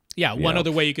eye. Yeah, one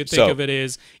other way you could think of it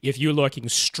is if you're looking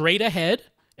straight ahead,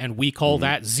 and we call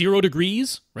that 0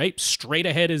 degrees, right? Straight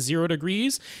ahead is 0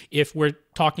 degrees. If we're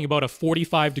talking about a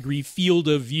 45-degree field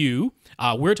of view,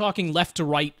 we're talking left to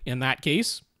right in that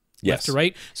case. Yes. Left to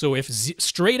right. So if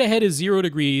straight ahead is 0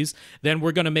 degrees, then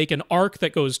we're going to make an arc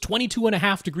that goes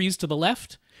 22.5 degrees to the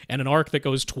left and an arc that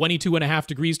goes 22.5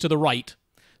 degrees to the right.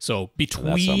 So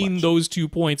between those 2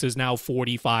 points is now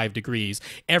 45 degrees.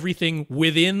 Everything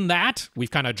within that, we've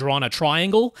kind of drawn a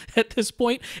triangle at this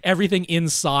point. Everything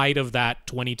inside of that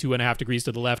 22.5 degrees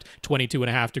to the left,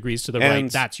 22.5 degrees to the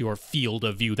right, that's your field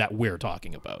of view that we're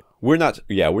talking about. We're not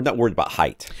worried about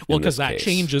height. Well, because that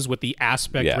changes with the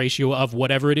aspect ratio of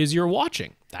whatever it is you're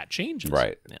watching. That changes.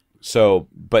 Right. Yeah. So,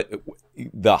 but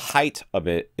the height of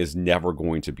it is never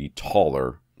going to be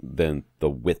taller than the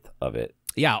width of it.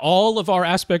 Yeah, all of our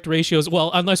aspect ratios,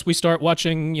 well, unless we start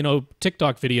watching,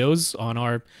 TikTok videos on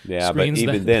our screens.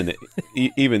 But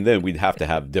even then, we'd have to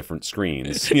have different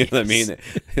screens. You know what I mean?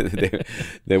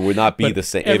 They would not be the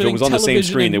same. If it was on the same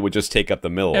screen, it would just take up the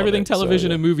middle. Everything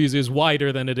television and movies is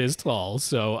wider than it is tall.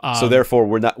 So therefore,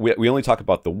 we only talk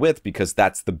about the width because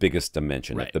that's the biggest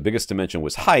dimension. Right. If the biggest dimension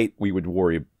was height, we would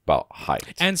worry about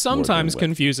height. And sometimes,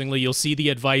 confusingly, you'll see the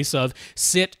advice of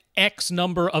sit X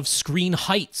number of screen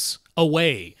heights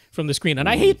away from the screen, and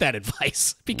I hate that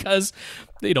advice because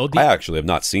I actually have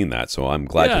not seen that, so I'm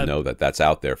glad to know that that's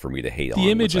out there for me to hate on. The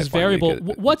image is variable.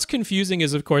 What's confusing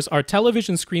is, of course, our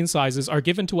television screen sizes are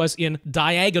given to us in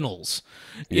diagonals.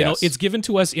 You know, it's given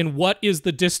to us in what is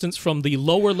the distance from the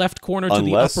lower left corner to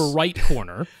the upper right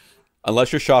corner.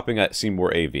 Unless you're shopping at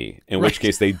Seymour AV, in which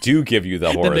case they do give you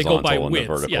the horizontal and the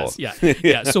vertical.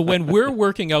 Yes. So when we're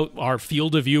working out our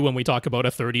field of view, when we talk about a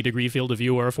 30-degree field of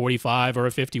view or a 45 or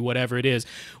a 50, whatever it is,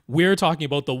 we're talking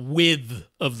about the width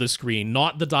of the screen,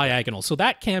 not the diagonal. So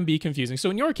that can be confusing.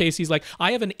 So in your case, he's like,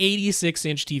 I have an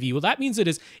 86-inch TV. Well, that means it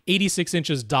is 86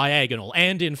 inches diagonal.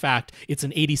 And in fact, it's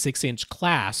an 86-inch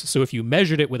class. So if you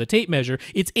measured it with a tape measure,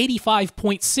 it's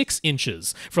 85.6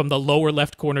 inches from the lower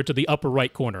left corner to the upper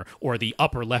right corner, or the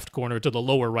upper left corner to the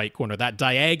lower right corner. That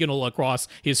diagonal across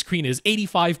his screen is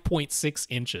 85.6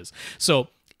 inches. So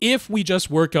if we just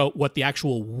work out what the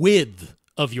actual width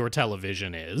of your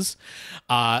television is,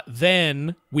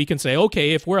 then we can say,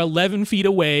 okay, if we're 11 feet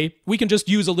away, we can just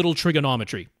use a little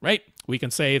trigonometry, right? We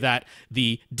can say that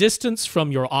the distance from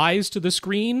your eyes to the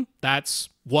screen, that's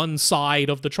one side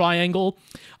of the triangle.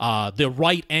 The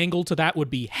right angle to that would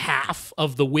be half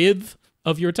of the width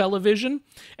of your television.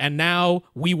 And now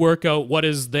we work out what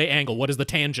is the angle, what is the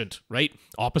tangent, right?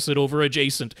 Opposite over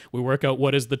adjacent. We work out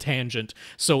what is the tangent.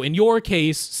 So in your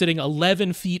case, sitting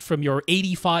 11 feet from your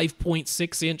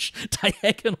 85.6-inch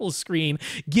diagonal screen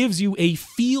gives you a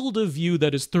field of view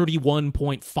that is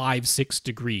 31.56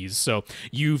 degrees. So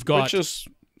you've got... Which is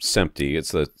SMPTE.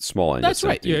 It's the small end. That's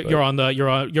right.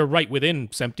 You're right within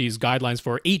SMPTE's guidelines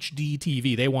for HD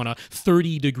TV. They want a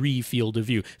 30-degree field of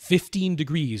view, 15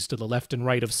 degrees to the left and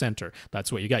right of center.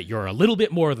 That's what you got. You're a little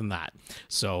bit more than that.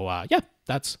 So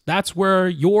that's where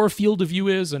your field of view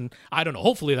is, and I don't know.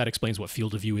 Hopefully that explains what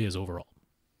field of view is overall.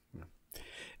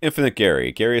 Infinite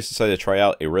Gary. Gary has decided to try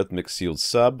out a rhythmic sealed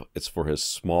sub. It's for his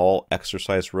small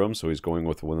exercise room, so he's going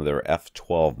with one of their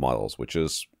F12 models, which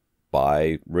is,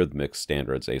 by rhythmic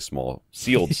standards, a small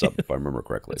sealed sub, if I remember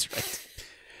correctly. That's right.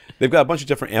 They've got a bunch of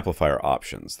different amplifier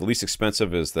options. The least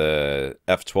expensive is the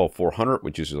F12 400,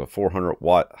 which uses a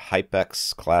 400-watt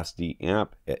Hypex Class D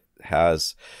amp. It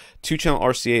has 2-channel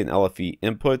RCA and LFE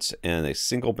inputs and a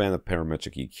single band of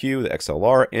parametric EQ. The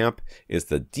XLR amp is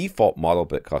the default model,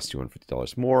 but it costs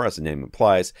 $250 more, as the name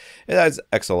implies. It has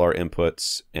XLR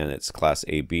inputs, and it's Class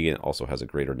AB, and it also has a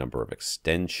greater number of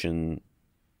extension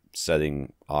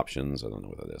setting options. I don't know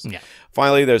what that is. Yeah.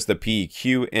 Finally, there's the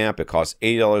PEQ amp. It costs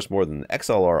 $80 more than the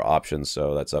XLR option,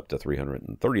 so that's up to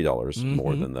 $330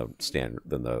 more than the standard,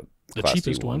 than the Class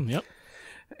cheapest D one. Yep.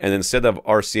 And instead of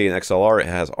RCA and XLR, it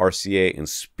has RCA and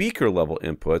speaker level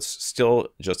inputs, still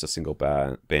just a single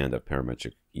band of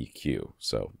parametric EQ.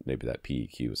 So maybe that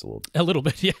PEQ is a little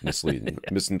bit, yeah,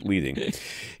 misleading.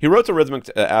 He wrote to Rhythmic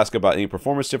to ask about any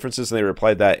performance differences, and they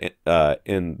replied that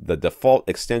in the default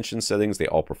extension settings, they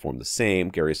all perform the same.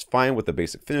 Gary's fine with the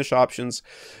basic finish options.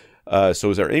 So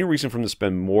is there any reason for him to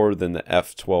spend more than the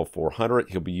F12400?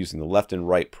 He'll be using the left and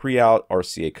right pre-out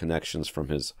RCA connections from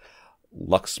his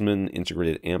Luxman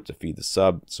integrated amp to feed the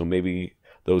sub, so maybe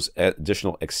those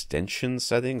additional extension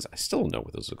settings, I still don't know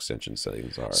what those extension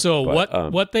settings are. So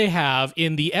what they have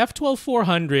in the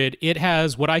F12400, it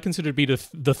has what I consider to be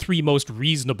the three most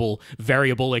reasonable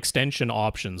variable extension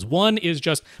options. One is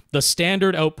just the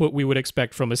standard output we would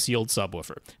expect from a sealed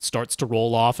subwoofer. It starts to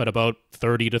roll off at about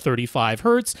 30 to 35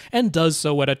 hertz and does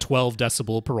so at a 12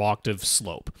 decibel per octave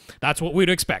slope. That's what we'd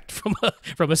expect from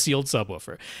a sealed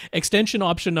subwoofer. Extension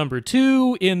option number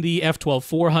 2 in the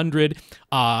F12400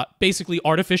 basically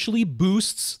artificially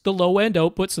boosts the low-end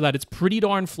output so that it's pretty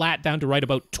darn flat down to right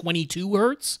about 22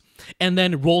 hertz, and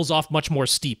then rolls off much more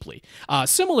steeply.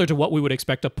 Similar to what we would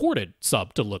expect a ported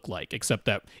sub to look like, except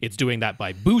that it's doing that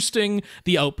by boosting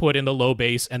the output in the low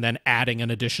bass and then adding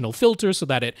an additional filter so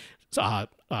that it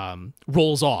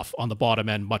rolls off on the bottom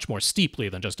end much more steeply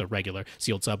than just a regular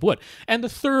sealed sub would. And the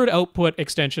third output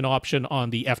extension option on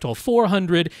the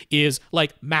F12400 is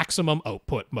like maximum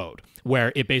output mode,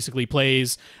 where it basically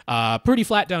plays pretty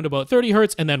flat down to about 30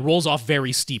 hertz and then rolls off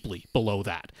very steeply below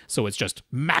that. So it's just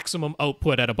maximum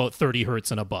output at about 30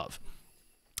 hertz and above.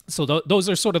 So those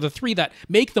are sort of the three that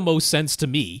make the most sense to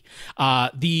me.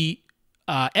 The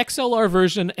XLR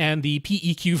version and the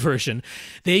PEQ version,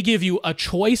 they give you a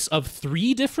choice of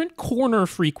 3 different corner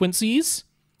frequencies.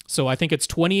 So I think it's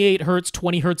 28 hertz,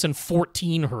 20 hertz, and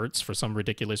 14 hertz for some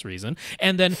ridiculous reason.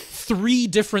 And then 3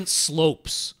 different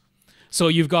slopes. So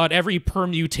you've got every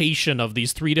permutation of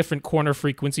these 3 different corner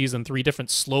frequencies and 3 different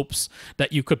slopes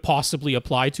that you could possibly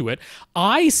apply to it.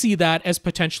 I see that as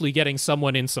potentially getting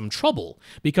someone in some trouble,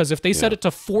 because if they set it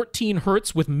to 14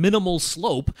 hertz with minimal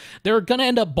slope, they're going to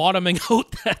end up bottoming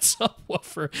out that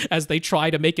subwoofer as they try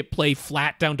to make it play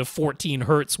flat down to 14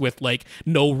 hertz with like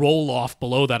no roll off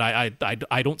below that.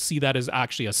 I don't see that as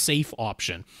actually a safe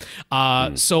option.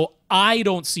 So I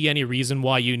don't see any reason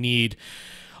why you need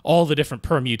all the different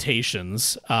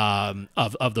permutations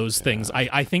of those things.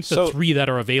 I think the 3 that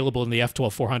are available in the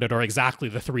F12400 are exactly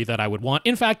the 3 that I would want.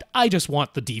 In fact, I just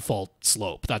want the default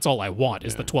slope. That's all I want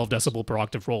is the 12 decibel per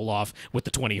octave roll off with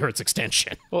the 20 hertz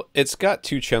extension. Well, it's got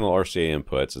 2-channel RCA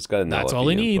inputs. It's got an That's LFE all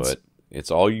it input. needs. It's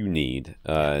all you need.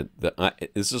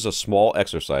 This is a small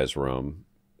exercise room.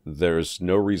 There's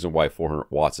no reason why 400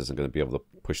 watts isn't going to be able to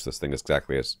push this thing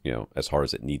exactly as as hard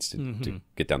as it needs to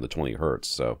get down to 20 hertz.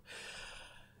 So.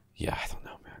 Yeah, I don't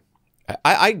know, man.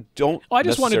 I don't. I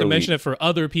just wanted to mention it for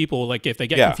other people. Like, if they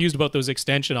get confused about those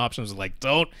extension options, like,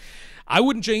 I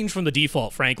wouldn't change from the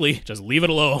default, frankly. Just leave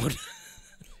it alone.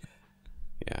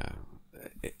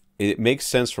 It makes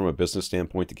sense from a business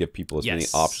standpoint to give people as many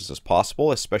options as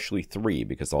possible, especially 3,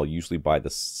 because they'll usually buy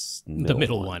the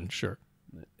middle one. Sure.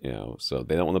 So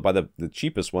they don't want to buy the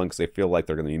cheapest one because they feel like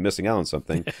they're going to be missing out on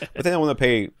something, but they don't want to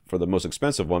pay for the most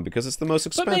expensive one because it's the most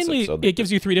expensive. But mainly, it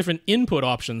gives you 3 different input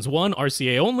options: 1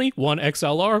 RCA only, 1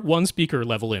 XLR, 1 speaker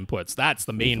level inputs. That's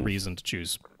the main reason to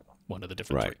choose one of the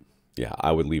different 3. Yeah,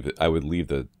 I would leave it. I would leave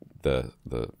the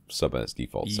sub as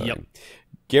default setting.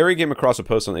 Gary came across a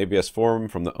post on ABS forum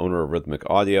from the owner of Rhythmic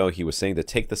Audio. He was saying to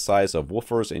take the size of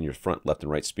woofers in your front left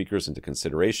and right speakers into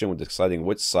consideration when deciding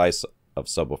which size of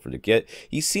subwoofer to get.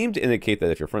 He seemed to indicate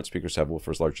that if your front speakers have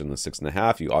woofers larger than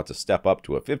 6.5, you ought to step up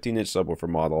to a 15-inch subwoofer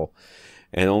model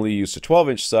and only use a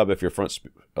 12-inch sub if your front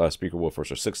speaker woofers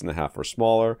are 6.5 or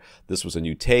smaller. This was a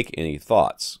new take. Any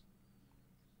thoughts?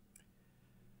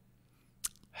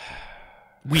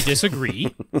 We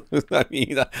disagree. I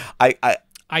mean,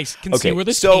 I can see where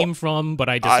this came from, but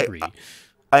I disagree.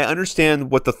 I understand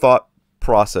what the thought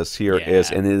process here is,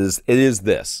 and it is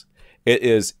this. It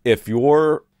is if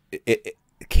you're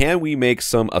can we make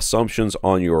some assumptions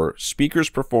on your speaker's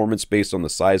performance based on the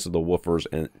size of the woofers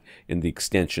in the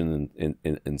extension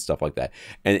and stuff like that.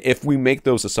 And if we make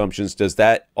those assumptions, does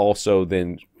that also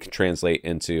then translate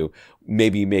into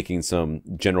maybe making some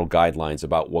general guidelines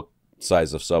about what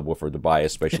size of subwoofer to buy,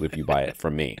 especially if you buy it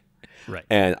from me? Right.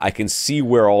 And I can see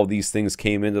where all these things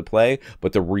came into play,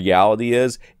 but the reality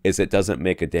is it doesn't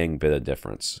make a dang bit of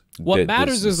difference. What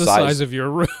matters is the size of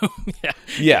your room.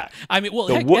 Yeah. I mean, well,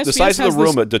 the size of the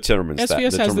room determines that.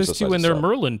 SVS has this too in their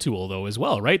Merlin tool, though, as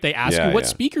well, right? They ask you what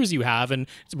speakers you have and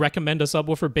recommend a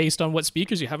subwoofer based on what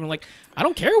speakers you have. And like, I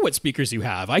don't care what speakers you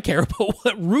have. I care about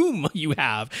what room you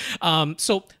have.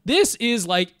 So this is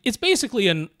like, it's basically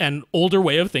an older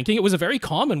way of thinking. It was a very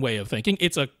common way of thinking.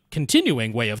 It's a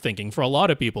continuing way of thinking for a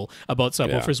lot of people about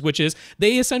subwoofers, which is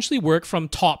they essentially work from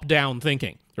top-down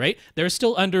thinking, right? They're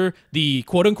still under the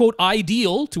quote-unquote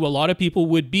ideal to a lot of people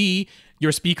would be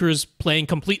your speakers playing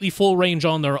completely full range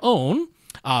on their own.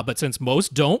 But since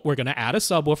most don't, we're going to add a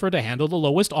subwoofer to handle the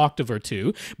lowest octave or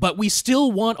two. But we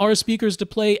still want our speakers to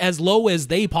play as low as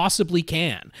they possibly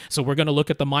can. So we're going to look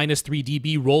at the minus 3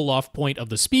 dB roll-off point of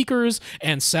the speakers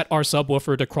and set our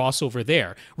subwoofer to cross over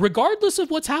there. Regardless of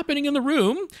what's happening in the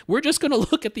room, we're just going to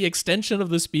look at the extension of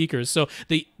the speakers. So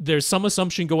there's some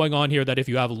assumption going on here that if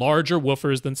you have larger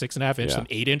woofers than 6.5 inch, than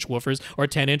 8-inch woofers or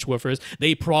 10-inch woofers,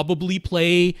 they probably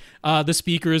play the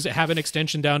speakers have an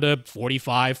extension down to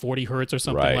 45, 40 hertz or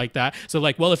something like that. So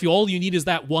like, well, if all you need is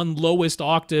that one lowest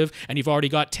octave and you've already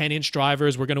got 10-inch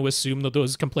drivers, we're going to assume that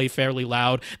those can play fairly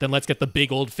loud. Then let's get the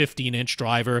big old 15-inch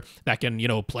driver that can, you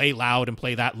know, play loud and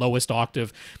play that lowest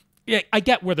octave. Yeah, I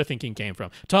get where the thinking came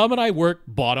from. Tom and I work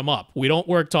bottom up. We don't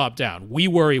work top down. We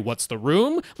worry, what's the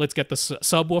room? Let's get the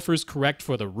subwoofers correct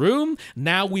for the room.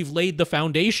 Now we've laid the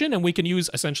foundation and we can use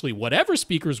essentially whatever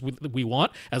speakers we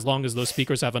want, as long as those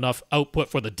speakers have enough output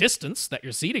for the distance that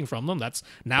you're seating from them. That's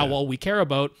now all we care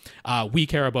about. We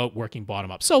care about working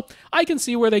bottom up. So I can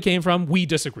see where they came from. We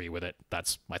disagree with it.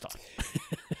 That's my thought.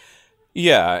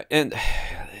 Yeah, and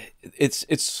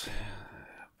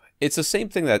it's the same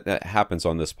thing that happens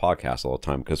on this podcast all the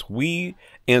time, because we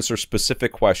answer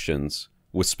specific questions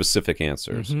with specific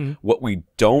answers. What we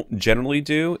don't generally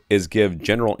do is give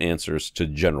general answers to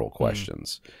general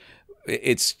questions.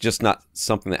 It's just not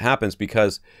something that happens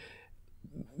because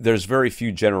there's very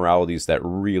few generalities that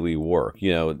really work.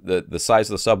 You know, the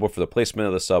size of the subwoofer, the placement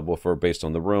of the subwoofer based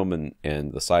on the room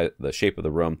and the shape of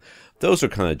the room, those are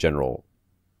kind of general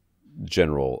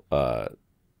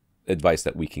advice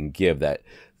that we can give that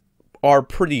are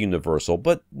pretty universal,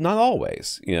 but not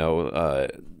always, you know.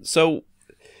 So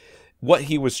what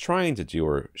he was trying to do,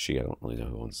 or she, I don't really know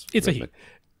who owns it's a he,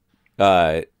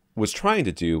 was trying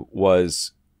to do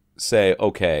was say,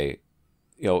 okay,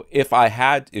 you know, if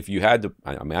you had to,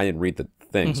 I mean, I didn't read the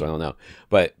thing, so I don't know,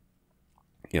 but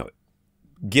you know,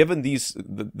 given these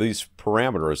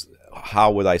parameters,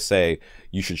 how would I say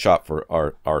you should shop for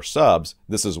our subs?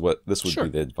 This would be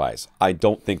the advice. I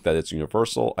don't think that it's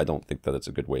universal. I don't think that it's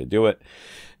a good way to do it.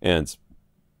 And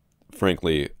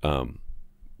frankly,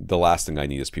 the last thing I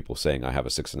need is people saying I have a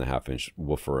 6.5-inch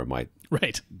woofer in my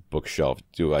bookshelf.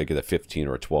 Do I get a 15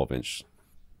 or a 12-inch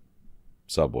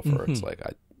subwoofer? It's like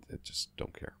I just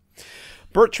don't care.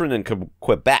 Bertrand in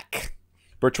Quebec.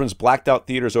 Bertrand's blacked out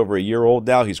theater is over a year old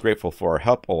now. He's grateful for our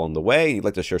help along the way. He'd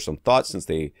like to share some thoughts since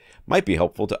they might be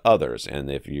helpful to others. And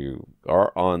if you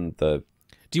are on the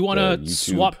Do you want to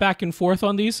swap back and forth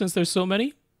on these since there's so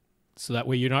many? So that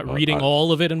way you're not reading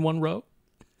all of it in one row?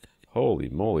 Holy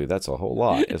moly, that's a whole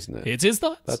lot, isn't it? It's his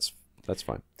thoughts. That's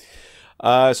fine.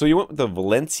 So you went with the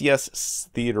Valencias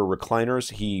Theater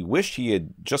recliners. He wished he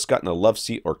had just gotten a love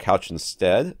seat or couch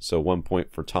instead. So 1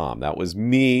 point for Tom. That was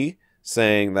me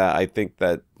saying that I think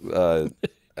that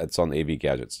it's on AV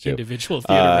Gadgets too. Individual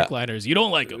theater recliners. You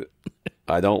don't like them.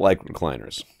 I don't like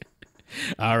recliners.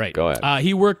 All right. Go ahead.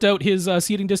 He worked out his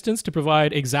seating distance to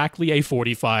provide exactly a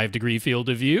 45-degree field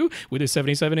of view with his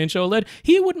 77-inch OLED.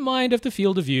 He wouldn't mind if the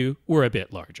field of view were a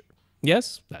bit larger.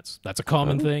 Yes, that's a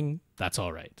common thing. That's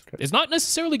all right. Okay. It's not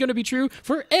necessarily going to be true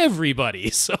for everybody.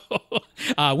 So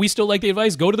we still like the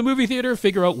advice. Go to the movie theater,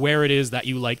 figure out where it is that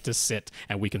you like to sit,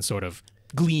 and we can sort of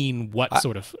glean what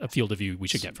sort of a field of view we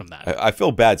should get from that. I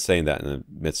feel bad saying that in the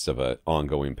midst of an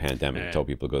ongoing pandemic. Tell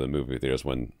people to go to the movie theaters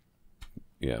when...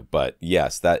 Yeah, but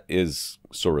yes, that is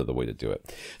sort of the way to do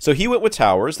it. So he went with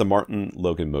Towers, the Martin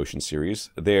Logan Motion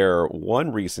Series. They're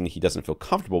one reason he doesn't feel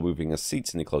comfortable moving his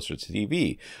seats any closer to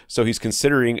TV. So he's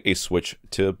considering a switch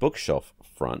to bookshelf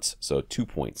fronts. So 2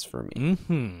 points for me.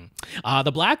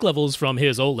 The black levels from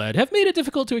his OLED have made it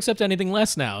difficult to accept anything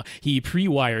less now. He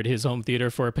pre-wired his home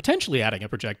theater for potentially adding a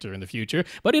projector in the future,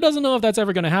 but he doesn't know if that's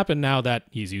ever going to happen now that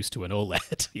he's used to an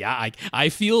OLED. Yeah, I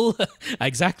feel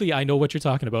exactly, I know what you're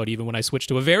talking about. Even when I switch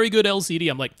to a very good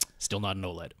LCD, I'm like, still not an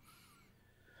OLED.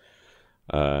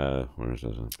 Where's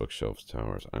those bookshelves,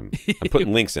 towers? I'm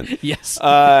putting links in. Yes.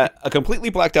 A completely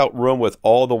blacked out room with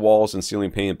all the walls and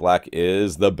ceiling painted black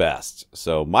is the best.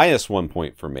 So -1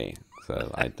 point for me.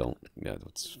 So I don't. Yeah,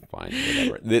 that's fine.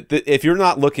 Whatever. If you're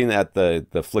not looking at the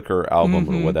Flickr album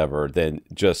or whatever, then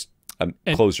just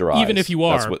close your eyes. Even if you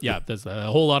are, there's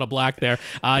a whole lot of black there.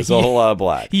 There's a whole lot of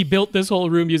black. He built this whole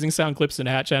room using sound clips and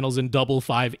hat channels in double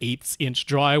 5/8"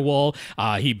 drywall.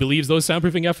 He believes those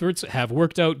soundproofing efforts have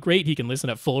worked out great. He can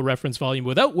listen at full reference volume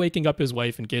without waking up his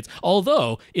wife and kids.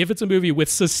 Although, if it's a movie with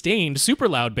sustained super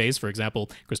loud bass, for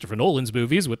example, Christopher Nolan's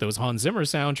movies with those Hans Zimmer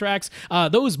soundtracks,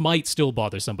 those might still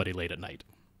bother somebody late at night.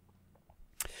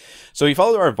 So he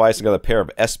followed our advice and got a pair of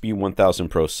SB1000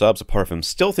 Pro subs. Apart from him,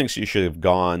 still thinks you should have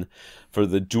gone for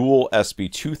the dual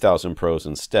SB2000 Pros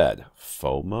instead.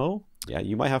 FOMO? Yeah,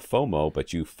 you might have FOMO,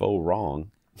 but you faux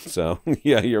wrong. So,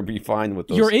 yeah, you'll be fine with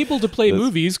those. You're able to play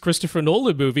movies, Christopher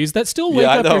Nolan movies, that still wake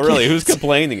up your really. kids. Who's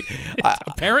complaining?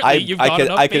 Apparently, you've got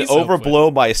enough I can bass output.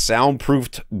 overblow my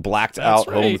soundproofed, blacked-out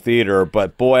home theater,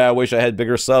 but boy, I wish I had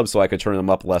bigger subs so I could turn them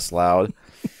up less loud.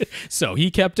 So he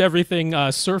kept everything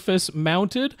surface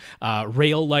mounted,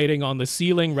 rail lighting on the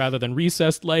ceiling rather than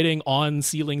recessed lighting, on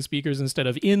ceiling speakers instead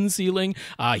of in ceiling.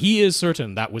 He is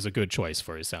certain that was a good choice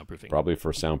for his soundproofing. Probably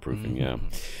for soundproofing, yeah.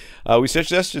 We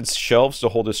suggested shelves to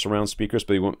hold his surround speakers,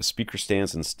 but he went with speaker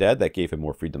stands instead. That gave him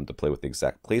more freedom to play with the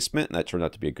exact placement, and that turned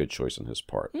out to be a good choice on his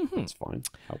part. That's fine.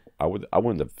 I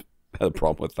wouldn't have had a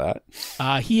problem with that.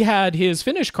 He had his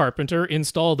Finnish carpenter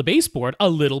install the baseboard a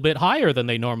little bit higher than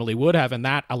they normally would have, and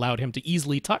that allowed him to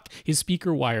easily tuck his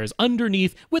speaker wires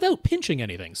underneath without pinching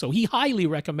anything. So he highly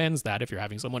recommends that if you're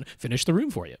having someone finish the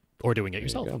room for you or doing it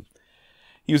yourself.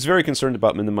 He was very concerned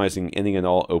about minimizing any and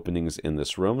all openings in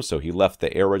this room, so he left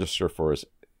the air register for his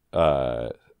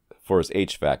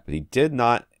HVAC, but he did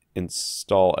not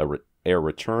install a air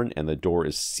return, and the door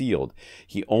is sealed.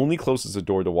 He only closes the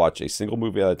door to watch a single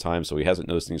movie at a time, so he hasn't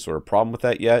noticed any sort of problem with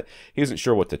that yet. He isn't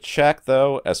sure what to check,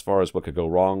 though, as far as what could go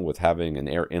wrong with having an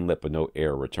air inlet but no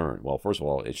air return. Well, first of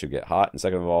all, it should get hot, and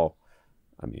second of all,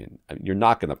 I mean, you're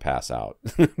not going to pass out.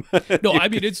 No, I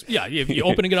mean, if you're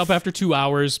opening it up after 2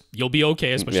 hours, you'll be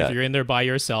okay, especially if you're in there by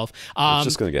yourself. It's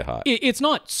just going to get hot. It's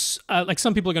not, like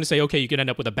some people are going to say, okay, you could end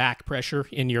up with a back pressure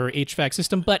in your HVAC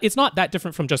system, but it's not that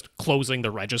different from just closing the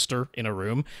register in a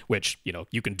room, which,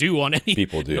 you can do on any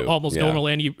people do. Almost normal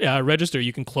any register.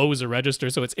 You can close a register,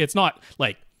 so it's not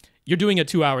like you're doing it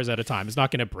 2 hours at a time. It's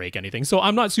not going to break anything. So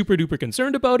I'm not super duper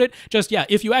concerned about it. Just,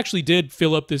 if you actually did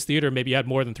fill up this theater, maybe you had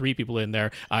more than 3 people in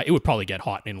there, it would probably get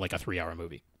hot in like a 3-hour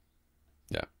movie.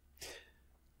 Yeah.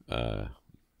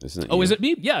 Isn't it? Oh, is it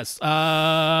me? Yes.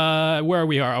 Where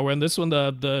we are? We're in this one,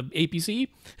 the APC?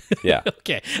 Yeah.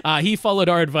 Okay. He followed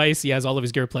our advice. He has all of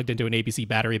his gear plugged into an APC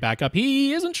battery backup.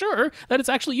 He isn't sure that it's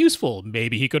actually useful.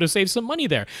 Maybe he could have saved some money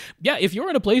there. Yeah, if you're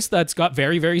in a place that's got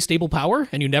very, very stable power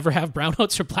and you never have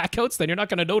brownouts or blackouts, then you're not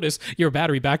going to notice your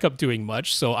battery backup doing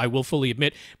much. So I will fully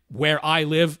admit, where I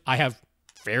live, I have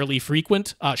fairly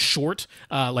frequent, short,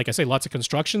 like I say, lots of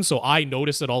construction. So I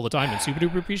notice it all the time and super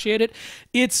duper appreciate it.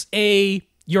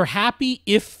 You're happy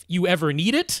if you ever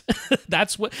need it.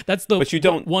 That's the but you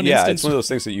don't, one yeah, instance. It's one of those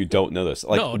things that you don't notice.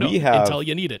 Like no, we have, until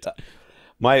you need it.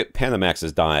 My Panamax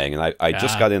is dying, and I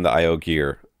just got into IO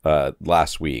gear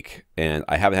last week, and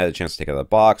I haven't had a chance to take it out of the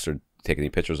box or take any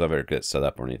pictures of it or get it set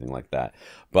up or anything like that.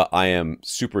 But I am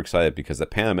super excited because the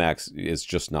Panamax is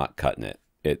just not cutting it.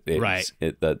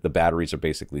 The batteries are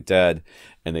basically dead,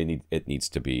 and it needs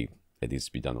to be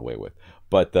done away with.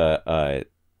 But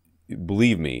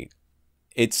believe me,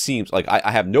 it seems like I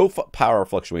have no power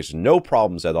fluctuation, no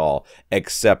problems at all,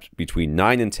 except between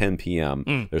 9 and 10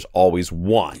 p.m. There's always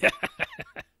one.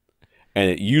 And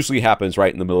it usually happens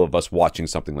right in the middle of us watching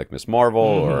something like Miss Marvel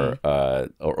or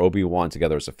Obi-Wan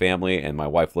together as a family. And my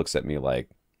wife looks at me like,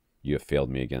 you have failed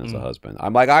me again as a husband.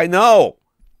 I'm like, I know.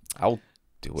 I'll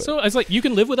do it. So it's like, you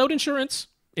can live without insurance.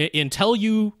 Until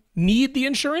you need the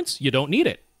insurance, you don't need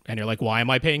it. And you're like, why am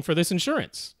I paying for this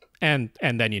insurance? And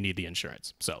then you need the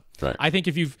insurance. So I think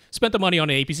if you've spent the money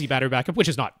on an APC battery backup, which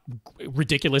is not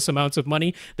ridiculous amounts of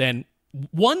money, then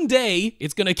one day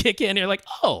it's going to kick in and you're like,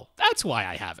 oh, that's why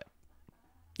I have it.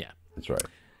 Yeah. That's right.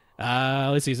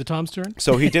 Let's see. Is it Tom's turn?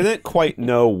 So he didn't quite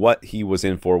know what he was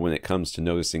in for when it comes to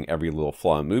noticing every little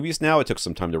flaw in movies. Now it took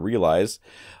some time to realize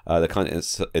the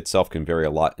content itself can vary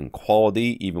a lot in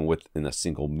quality, even within a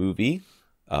single movie.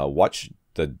 Watch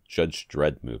the Judge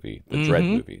Dredd movie, the Dredd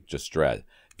movie, just Dredd.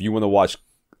 If you want to watch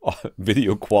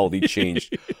video quality change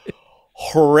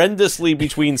horrendously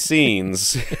between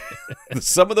scenes,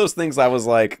 some of those things I was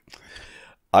like,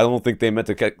 I don't think they meant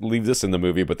to leave this in the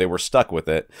movie, but they were stuck with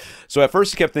it. So at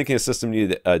first he kept thinking his system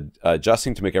needed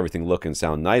adjusting to make everything look and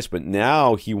sound nice, but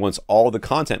now he wants all the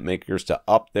content makers to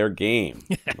up their game.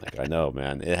 I'm like, I know,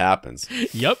 man, it happens.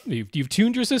 Yep, you've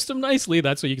tuned your system nicely.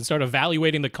 That's so you can start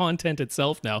evaluating the content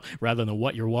itself now rather than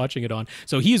what you're watching it on.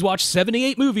 So he's watched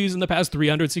 78 movies in the past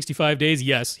 365 days.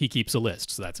 Yes, he keeps a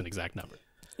list, so that's an exact number.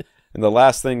 And the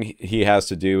last thing he has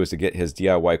to do is to get his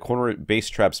DIY corner bass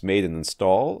traps made and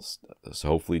installed. So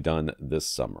hopefully done this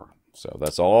summer. So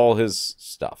that's all his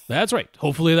stuff. That's right.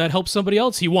 Hopefully that helps somebody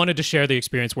else. He wanted to share the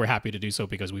experience. We're happy to do so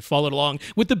because we followed along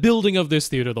with the building of this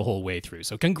theater the whole way through.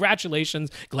 So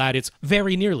congratulations. Glad it's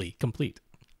very nearly complete.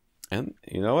 And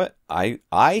you know what?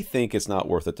 I think it's not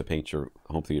worth it to paint your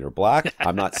home theater black.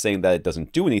 I'm not saying that it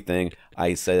doesn't do anything.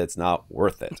 I said it's not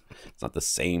worth it. It's not the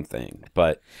same thing.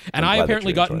 But and I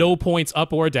apparently got no points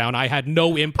up or down. I had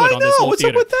no input on this whole What's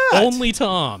theater. Up with that? Only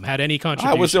Tom had any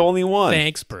contribution. I was the only one.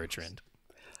 Thanks, Bertrand.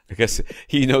 I guess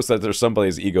he knows that there's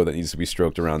somebody's ego that needs to be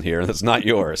stroked around here, and it's not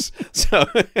yours. So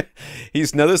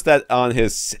he's noticed that on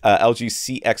his LG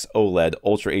CX OLED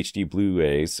Ultra HD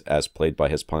Blu-rays, as played by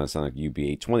his Panasonic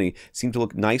UB820, seem to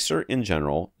look nicer in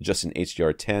general, just in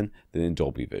HDR10 than in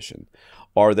Dolby Vision.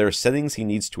 Are there settings he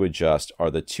needs to adjust? Are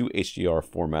the two HDR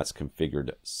formats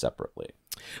configured separately?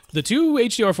 The two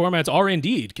HDR formats are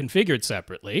indeed configured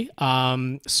separately.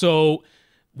 So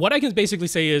what I can basically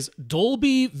say is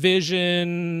Dolby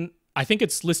Vision, I think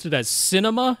it's listed as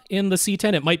Cinema in the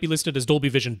C10. It might be listed as Dolby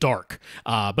Vision Dark.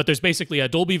 But there's basically a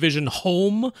Dolby Vision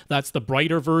Home, that's the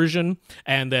brighter version,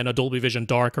 and then a Dolby Vision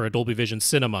Dark or a Dolby Vision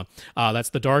Cinema. That's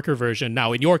the darker version.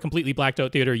 Now, in your completely blacked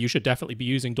out theater, you should definitely be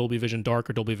using Dolby Vision Dark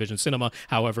or Dolby Vision Cinema,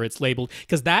 however it's labeled,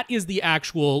 because that is the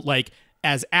actual, like,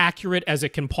 as accurate as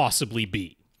it can possibly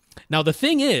be. Now, the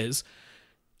thing is,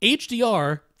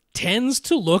 HDR tends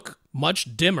to look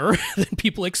much dimmer than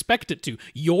people expect it to.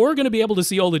 You're going to be able to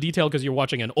see all the detail because you're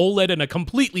watching an OLED in a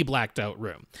completely blacked out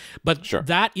room. But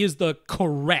that is the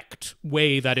correct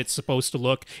way that it's supposed to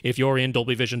look if you're in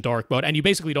Dolby Vision Dark mode. And you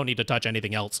basically don't need to touch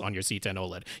anything else on your C10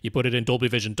 OLED. You put it in Dolby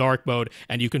Vision Dark mode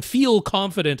and you can feel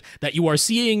confident that you are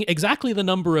seeing exactly the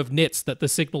number of nits that the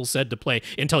signal said to play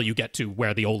until you get to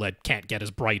where the OLED can't get as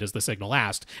bright as the signal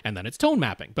asked, and then it's tone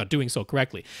mapping, but doing so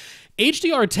correctly.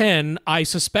 HDR10, I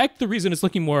suspect the reason it's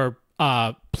looking more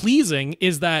pleasing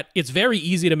is that it's very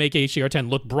easy to make HDR10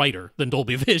 look brighter than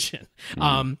Dolby Vision.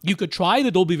 You could try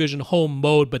the Dolby Vision Home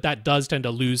mode, but that does tend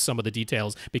to lose some of the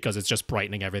details because it's just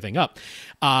brightening everything up.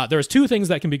 There's two things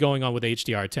that can be going on with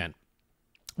HDR10.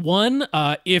 One,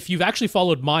 if you've actually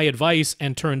followed my advice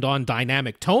and turned on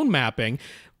dynamic tone mapping,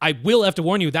 I will have to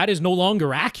warn you, that is no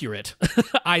longer accurate.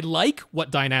 I like what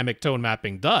dynamic tone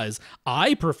mapping does.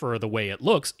 I prefer the way it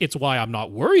looks. It's why I'm not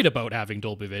worried about having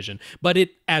Dolby Vision. But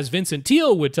it, as Vincent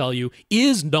Teal would tell you,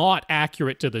 is not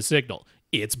accurate to the signal.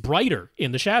 It's brighter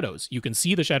in the shadows. You can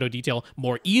see the shadow detail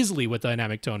more easily with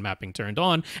dynamic tone mapping turned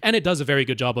on, and it does a very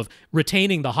good job of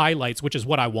retaining the highlights, which is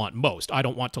what I want most. I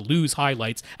don't want to lose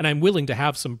highlights, and I'm willing to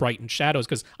have some brightened shadows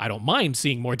because I don't mind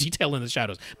seeing more detail in the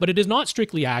shadows, but it is not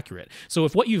strictly accurate. So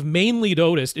if what you've mainly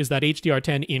noticed is that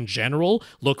HDR10 in general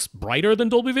looks brighter than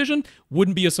Dolby Vision,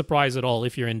 wouldn't be a surprise at all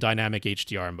if you're in dynamic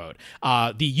HDR mode.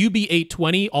 The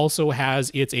UB820 also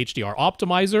has its HDR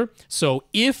optimizer, so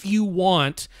if you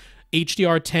want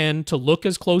HDR10 to look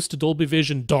as close to Dolby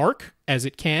Vision Dark as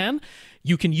it can,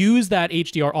 you can use that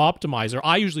HDR optimizer.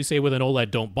 I usually say with an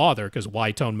OLED, don't bother, because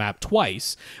why tone map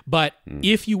twice? But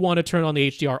if you want to turn on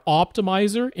the HDR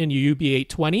optimizer in your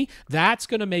UB820, that's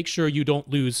going to make sure you don't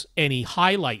lose any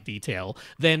highlight detail.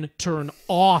 Then turn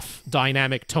off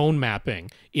dynamic tone mapping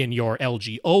in your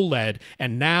LG OLED,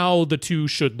 and now the two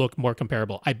should look more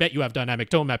comparable. I bet you have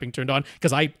dynamic tone mapping turned on,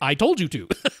 because I told you to.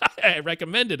 I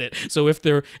recommended it. So if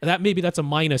maybe that's a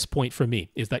minus point for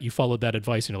me, is that you followed that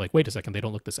advice and you're like, wait a second, they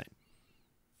don't look the same.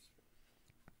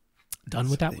 Done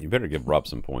with that one. You better give Rob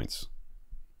some points.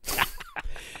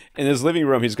 In his living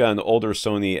room, he's got an older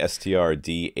Sony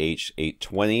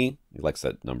STR-DH820. He likes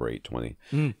that number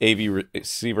 820. AV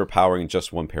receiver powering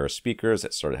just one pair of speakers.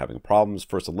 It started having problems.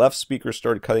 First, the left speaker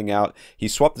started cutting out. He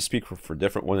swapped the speaker for a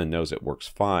different one and knows it works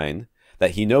fine.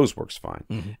 that he knows works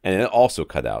fine. And it also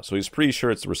cut out. So he's pretty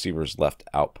sure it's the receiver's left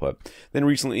output. Then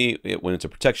recently it went into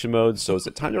protection mode. So is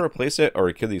it time to replace it?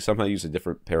 Or could he somehow use a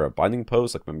different pair of binding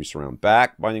posts, like maybe surround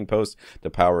back binding posts, to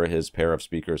power his pair of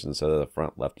speakers instead of the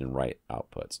front, left, and right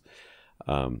outputs?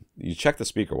 You check the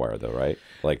speaker wire though, right?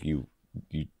 Like you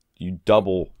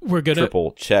double,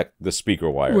 triple check the speaker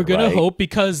wire. We're gonna right? hope,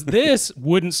 because this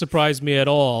wouldn't surprise me at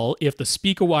all if the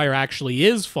speaker wire actually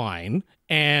is fine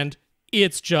and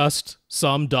it's just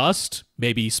some dust,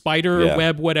 maybe spider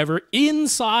web, whatever,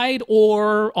 inside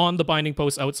or on the binding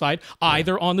post outside,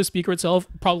 either on the speaker itself,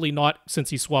 probably not since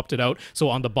he swapped it out, so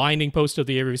on the binding post of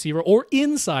the AV receiver, or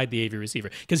inside the AV receiver,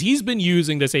 because he's been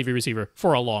using this AV receiver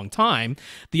for a long time.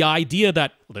 The idea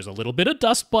that there's a little bit of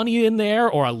dust bunny in there,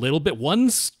 or a little bit, one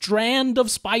strand of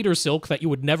spider silk that you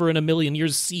would never in a million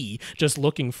years see just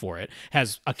looking for it,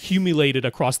 has accumulated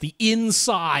across the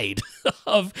inside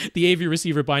of the AV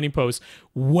receiver binding post,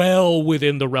 well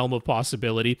within the realm of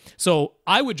possibility. So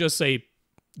I would just say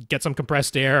get some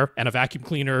compressed air and a vacuum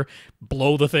cleaner,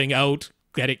 blow the thing out,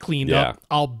 get it cleaned up.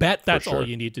 I'll bet that's all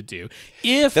you need to do.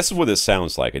 If this is what this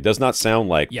sounds like. It does not sound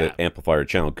like the amplifier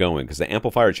channel going, because the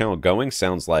amplifier channel going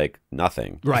sounds like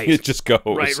nothing. Right. It just goes.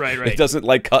 Right. It doesn't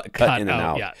like cut in and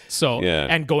out. Yeah. So,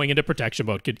 and going into protection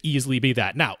mode could easily be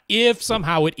that. Now, if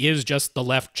somehow it is just the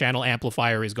left channel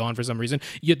amplifier is gone for some reason,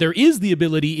 there is the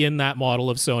ability in that model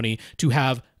of Sony to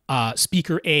have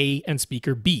speaker A and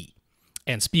speaker B.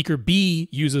 And speaker B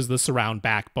uses the surround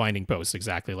back binding post,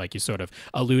 exactly like you sort of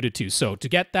alluded to. So to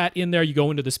get that in there, you go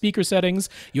into the speaker settings.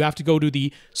 You have to go to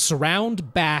the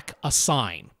surround back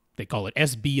assign. They call it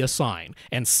SB assign,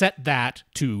 and set that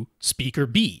to speaker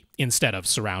B instead of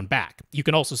surround back. You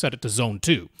can also set it to zone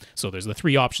 2. So there's the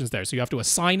 3 options there. So you have to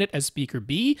assign it as speaker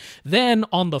B. Then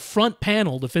on the front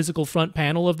panel, the physical front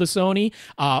panel of the Sony,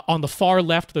 on the far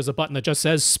left, there's a button that just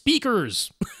says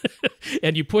speakers.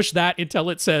 And you push that until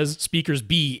it says speakers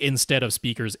B instead of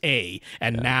speakers A.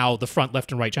 And now the front,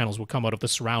 left, and right channels will come out of the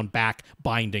surround back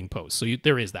binding post. So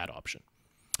there is that option.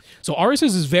 So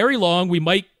Aras's is very long. We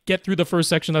might get through the first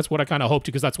section. That's what I kind of hoped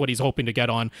to, because that's what he's hoping to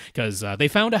get on, because they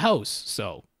found a house.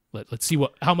 So let's see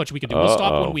how much we can do. We'll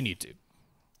stop when we need to.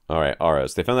 All right,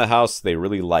 Aras. They found a house they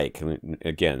really like. And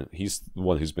again, he's the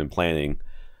one who's been planning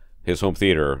his home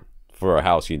theater for a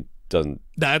house he doesn't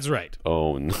That's right.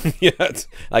 own yet.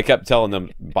 I kept telling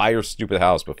them, buy your stupid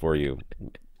house before you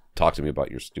talk to me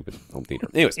about your stupid home theater.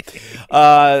 Anyways,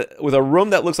 with a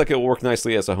room that looks like it will work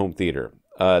nicely as a home theater.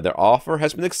 Their offer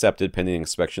has been accepted pending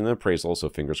inspection and appraisal, so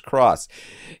fingers crossed.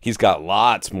 He's got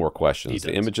lots more questions.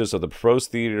 The images of the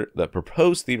proposed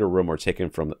theater room are taken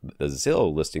from the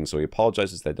Zillow listing, so he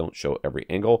apologizes that don't show every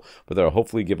angle, but they'll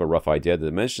hopefully give a rough idea. The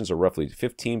dimensions are roughly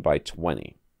 15 by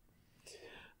 20.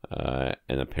 And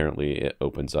apparently it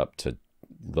opens up to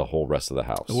the whole rest of the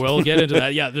house. We'll get into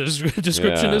that. Yeah, the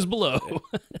description is below. All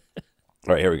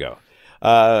right, here we go.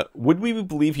 Would we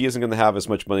believe he isn't going to have as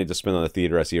much money to spend on the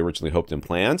theater as he originally hoped and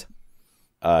planned?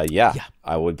 Yeah,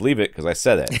 I would believe it, because I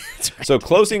said it. Right. So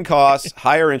closing costs,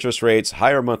 higher interest rates,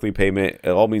 higher monthly payment, it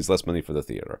all means less money for the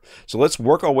theater. So let's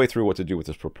work our way through what to do with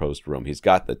this proposed room. He's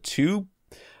got the 2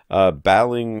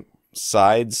 battling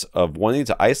sides of wanting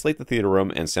to isolate the theater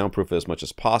room and soundproof it as much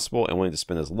as possible, and wanting to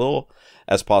spend as little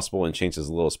as possible and change as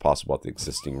little as possible at the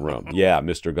existing room. Yeah,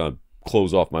 Mr. Gunn.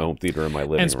 Close off my home theater in my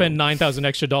living room. And spend $9,000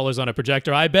 extra on a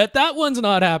projector. I bet that one's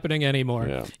not happening anymore.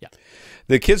 Yeah.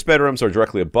 The kids' bedrooms are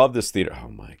directly above this theater. Oh,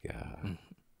 my God.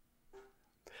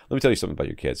 Let me tell you something about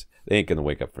your kids. They ain't going to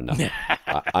wake up for nothing.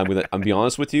 I'm be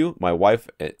honest with you. My wife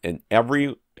and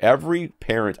every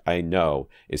parent I know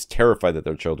is terrified that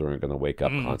their children are going to wake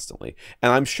up constantly.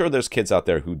 And I'm sure there's kids out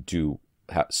there who do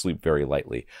sleep very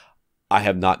lightly. I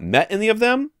have not met any of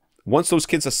them. Once those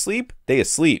kids asleep, they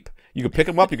asleep. You could pick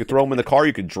them up, you could throw them in the car,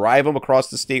 you could drive them across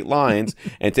the state lines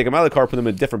and take them out of the car, put them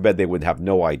in a different bed. They would have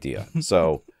no idea.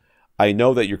 So I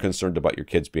know that you're concerned about your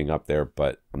kids being up there,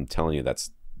 but I'm telling you,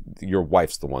 that's your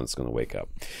wife's the one that's going to wake up.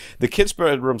 The kids'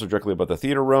 bedrooms are directly above the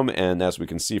theater room, and as we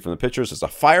can see from the pictures, there's a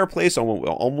fireplace on what will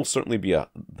almost certainly be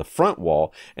the front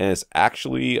wall, and it's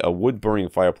actually a wood-burning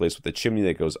fireplace with a chimney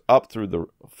that goes up through the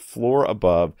floor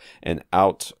above and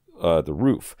out the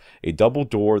roof. A double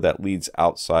door that leads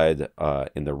outside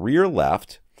in the rear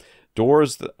left,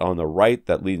 doors on the right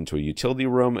that lead into a utility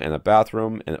room and a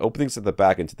bathroom, and openings at the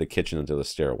back into the kitchen into the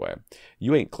stairway.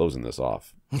 You ain't closing this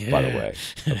off, by the way.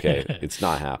 Okay, it's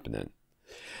not happening.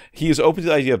 He is open to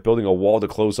the idea of building a wall to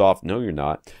close off. No, you're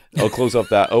not. I'll close off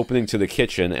that opening to the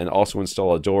kitchen and also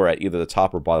install a door at either the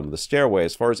top or bottom of the stairway.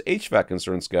 As far as HVAC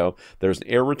concerns go, there's an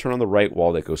air return on the right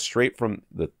wall that goes straight from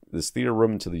this theater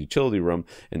room to the utility room,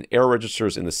 and air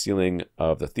registers in the ceiling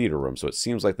of the theater room. So it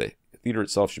seems like the theater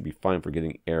itself should be fine for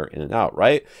getting air in and out,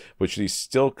 right? But should he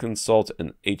still consult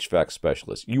an HVAC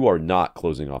specialist? You are not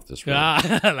closing off this room.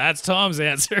 That's Tom's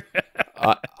answer.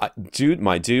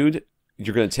 My dude,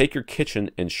 you're going to take your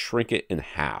kitchen and shrink it in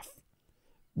half.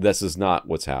 This is not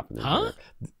what's happening. Huh?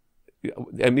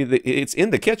 I mean, it's in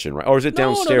the kitchen, right? Or is it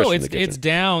downstairs? No, from the kitchen? it's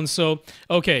down. So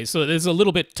okay, so it's a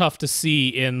little bit tough to see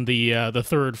in the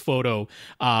third photo.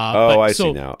 I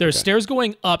see now. There's stairs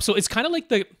going up, so it's kind of like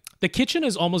the kitchen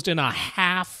is almost in a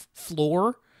half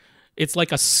floor. It's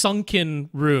like a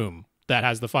sunken room that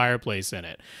has the fireplace in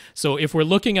it. So if we're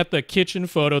looking at the kitchen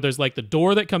photo, there's like the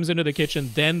door that comes into the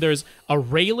kitchen, then there's a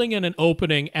railing and an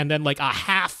opening, and then like a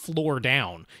half floor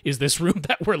down is this room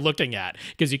that we're looking at,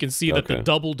 because you can see that the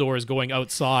double doors going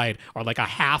outside are like a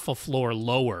half a floor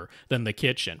lower than the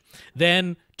kitchen.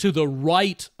 Then to the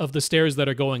right of the stairs that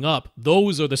are going up,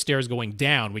 those are the stairs going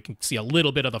down. We can see a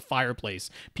little bit of the fireplace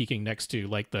peeking next to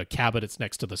like the cabinets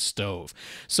next to the stove.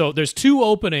 So there's two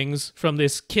openings from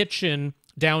this kitchen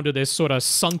down to this sort of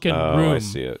sunken room. I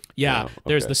see it. Yeah,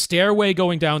 there's the stairway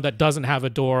going down that doesn't have a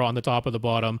door on the top or the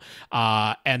bottom,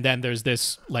 and then there's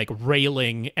this like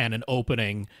railing and an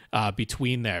opening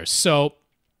between there. So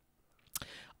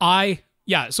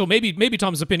so maybe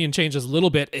Tom's opinion changes a little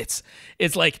bit.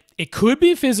 It's like it could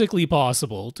be physically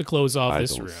possible to close off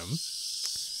this room.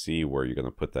 See where you're going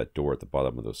to put that door at the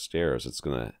bottom of those stairs. It's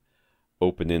going to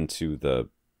open into the.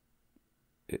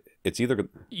 It's either it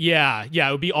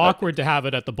would be awkward to have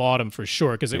it at the bottom for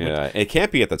sure, because it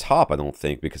can't be at the top, I don't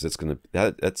think, because it's gonna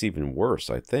that's even worse.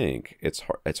 I think it's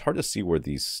hard to see where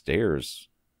these stairs.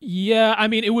 Yeah, I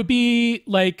mean, it would be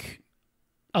like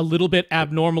a little bit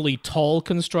abnormally tall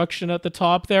construction at the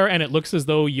top there, and it looks as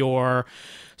though your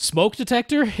smoke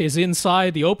detector is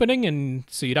inside the opening, and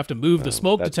so you'd have to move the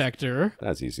smoke detector.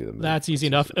 That's easy to move. That's easy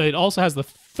enough. It also has the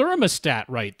thermostat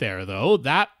right there, though.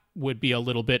 That would be a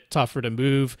little bit tougher to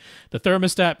move the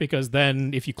thermostat, because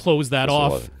then if you close that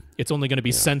off, it's only going to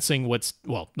be sensing what's,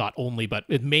 well, not only, but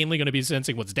it's mainly going to be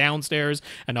sensing what's downstairs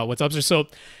and not what's upstairs. So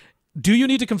do you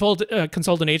need to consult an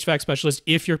HVAC specialist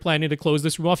if you're planning to close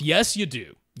this room off? Yes, you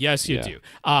do. Yes, you do.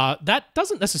 That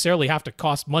doesn't necessarily have to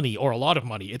cost money or a lot of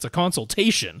money. It's a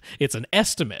consultation. It's an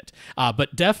estimate.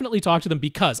 But definitely talk to them,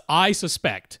 because I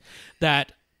suspect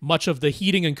that much of the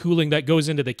heating and cooling that goes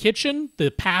into the kitchen,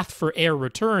 the path for air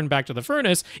return back to the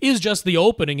furnace, is just the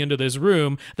opening into this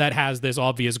room that has this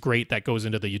obvious grate that goes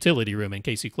into the utility room in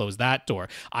case you close that door.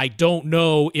 I don't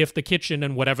know if the kitchen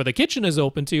and whatever the kitchen is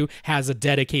open to has a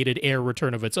dedicated air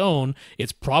return of its own.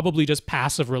 It's probably just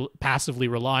passively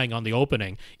relying on the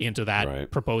opening into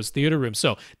that proposed theater room.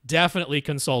 So definitely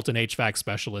consult an HVAC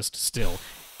specialist still,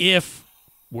 if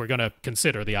we're going to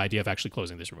consider the idea of actually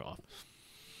closing this room off.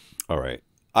 All right.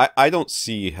 I don't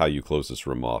see how you close this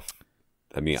room off.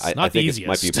 I mean, I think it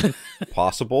might be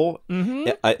possible.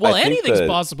 Anything's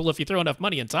possible if you throw enough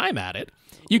money and time at it.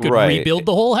 You could rebuild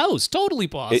the whole house. Totally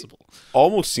possible. It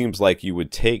almost seems like you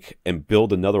would take and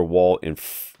build another wall in,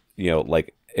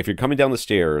 like if you're coming down the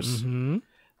stairs,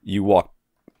 you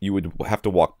would have to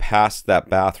walk past that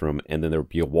bathroom, and then there would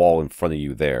be a wall in front of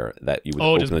you there that you would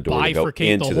open the door to go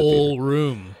into the whole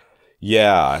room.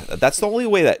 Yeah, that's the only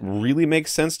way that really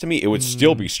makes sense to me. It would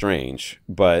still be strange,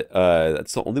 but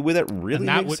that's the only way that really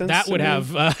makes sense. That would have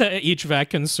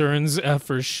HVAC concerns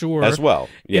for sure as well.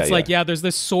 Yeah, it's like there's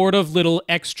this sort of little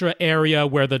extra area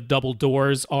where the double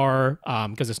doors are,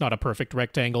 because it's not a perfect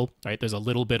rectangle, right? There's a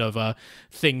little bit of a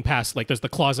thing past, like there's the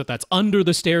closet that's under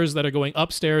the stairs that are going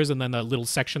upstairs, and then the little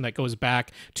section that goes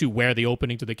back to where the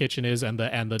opening to the kitchen is, and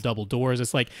the double doors.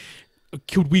 It's like,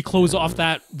 could we close off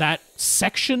that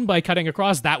section by cutting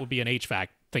across? That would be an HVAC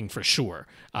thing for sure.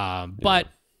 But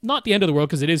not the end of the world,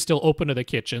 because it is still open to the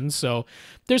kitchen. So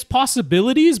there's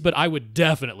possibilities, but I would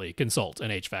definitely consult an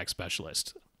HVAC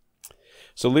specialist.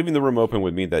 So leaving the room open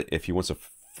would mean that if he wants a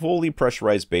fully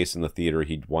pressurized base in the theater,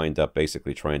 he'd wind up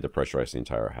basically trying to pressurize the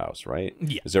entire house, right?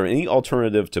 Yeah. Is there any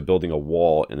alternative to building a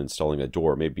wall and installing a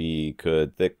door? Maybe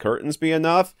could thick curtains be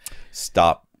enough?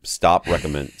 Stop.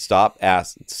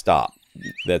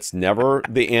 That's never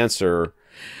the answer.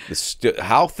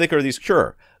 How thick are these?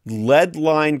 Sure.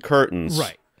 Lead-lined curtains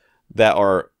that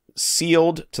are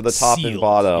sealed to the top and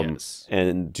bottom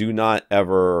and do not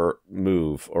ever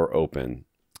move or open.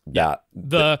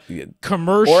 The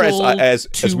commercial, or as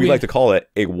we like to call it,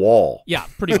 a wall. Yeah,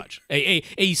 pretty much.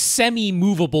 a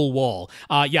semi-movable wall.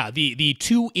 The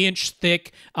 2-inch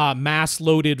thick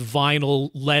mass-loaded vinyl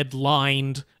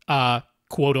lead-lined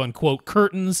quote unquote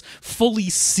curtains fully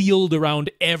sealed around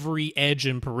every edge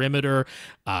and perimeter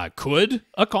could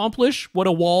accomplish what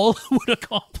a wall would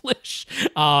accomplish.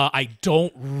 I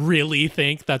don't really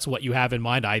think that's what you have in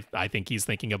mind. I think he's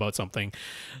thinking about something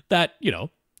that,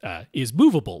 is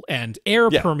movable and air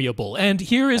permeable. And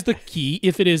here is the key.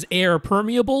 If it is air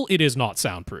permeable, it is not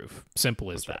soundproof.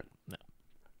 Simple as that. No.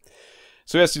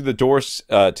 So yes, the doors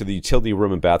to the utility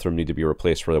room and bathroom need to be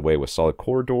replaced right away with solid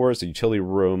core doors. The utility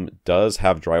room does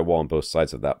have drywall on both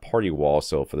sides of that party wall,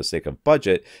 so for the sake of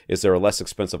budget, is there a less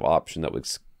expensive option that would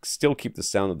still keep the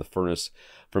sound of the furnace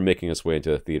from making its way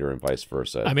into the theater and vice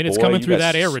versa? I mean, it's coming through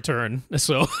that air return,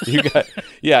 so you got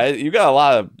a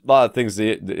lot of things,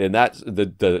 and that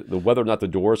the whether or not the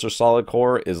doors are solid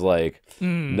core is like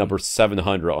number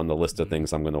 700 on the list of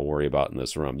things I'm going to worry about in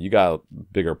this room. You got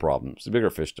bigger problems, bigger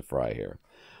fish to fry here.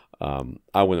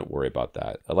 I wouldn't worry about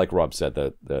that. Like Rob said,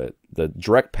 the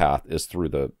direct path is through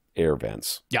the air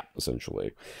vents,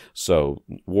 essentially. So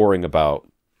worrying about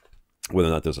whether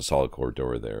or not there's a solid core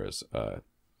door there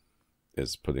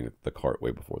is putting the cart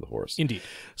way before the horse. Indeed.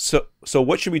 So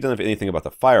what should be done, if anything, about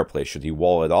the fireplace? Should he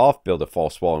wall it off, build a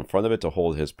false wall in front of it to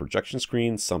hold his projection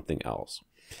screen, something else?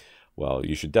 Well,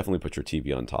 you should definitely put your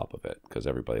TV on top of it, because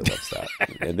everybody loves that.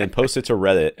 And then post it to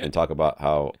Reddit and talk about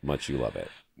how much you love it.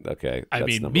 Okay. I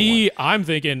mean, I'm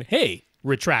thinking, hey,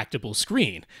 retractable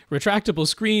screen. Retractable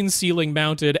screen, ceiling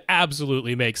mounted,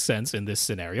 absolutely makes sense in this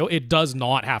scenario. It does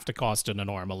not have to cost an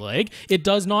arm and a leg. It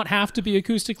does not have to be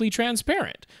acoustically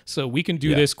transparent. So we can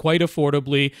do this quite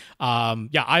affordably.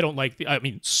 I don't like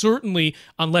certainly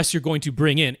unless you're going to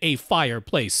bring in a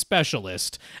fireplace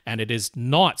specialist, and it is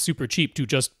not super cheap to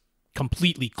just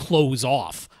completely close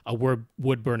off a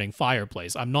wood-burning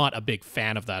fireplace. I'm not a big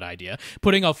fan of that idea.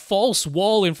 Putting a false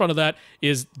wall in front of that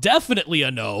is definitely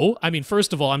a no. I mean,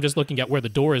 first of all, I'm just looking at where the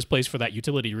door is placed for that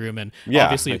utility room, and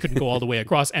obviously it couldn't go all the way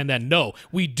across. And then, no,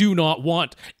 we do not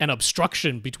want an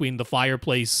obstruction between the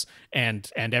fireplace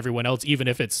and everyone else, even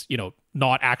if it's,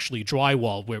 not actually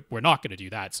drywall. We're not going to do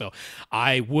that. So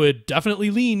I would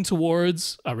definitely lean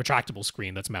towards a retractable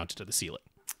screen that's mounted to the ceiling.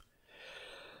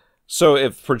 So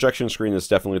if projection screen is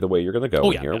definitely the way you're going to go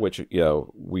here, which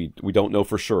we don't know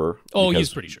for sure. Oh,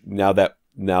 he's pretty sure. Now that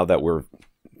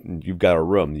you've got a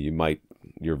room,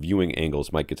 your viewing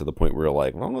angles might get to the point where you're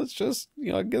like, well, let's just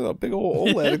get a big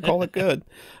old OLED and call it good.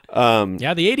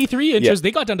 The 83 inches,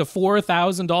 they got down to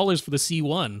 $4,000 for the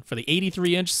C1. For the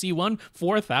 83-inch C1,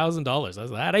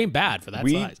 $4,000. That ain't bad for that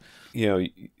size. You're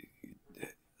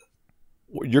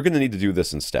going to need to do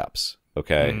this in steps.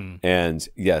 Okay. And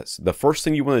yes, the first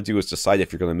thing you want to do is decide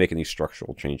if you're going to make any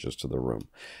structural changes to the room.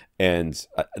 And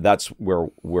that's where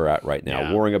we're at right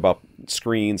now. Worrying about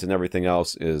screens and everything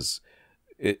else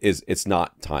it's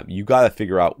not time. You got to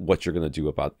figure out what you're going to do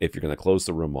about if you're going to close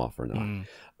the room off or not.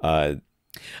 I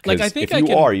think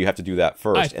you have to do that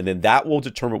first, and then that will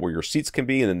determine where your seats can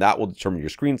be, and then that will determine your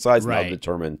screen size, and that'll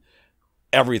determine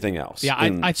everything else. Yeah,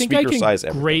 I think I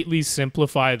can greatly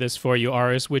simplify this for you,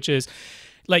 Aras, which is,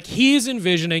 he's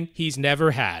envisioning he's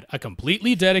never had a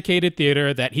completely dedicated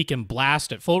theater that he can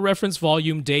blast at full reference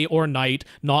volume day or night,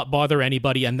 not bother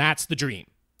anybody, and that's the dream.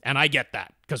 And I get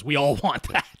that, because we all want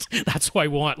that. That's why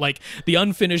we want, the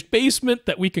unfinished basement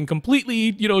that we can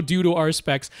completely, do to our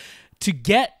specs. To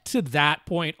get to that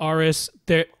point, Aras,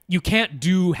 you can't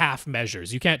do half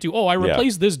measures. You can't do, I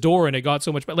replaced this door and it got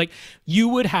so much better. You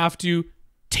would have to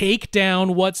take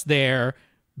down what's there,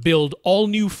 build all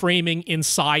new framing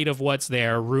inside of what's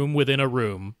there, room within a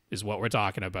room is what we're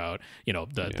talking about.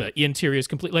 The interior is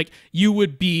complete. You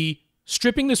would be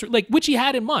stripping this, which he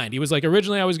had in mind. He was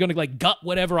originally I was going to gut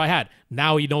whatever I had.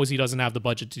 Now he knows he doesn't have the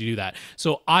budget to do that.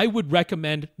 So I would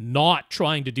recommend not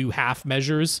trying to do half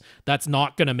measures. That's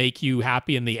not going to make you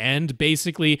happy in the end.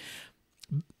 Basically,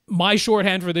 my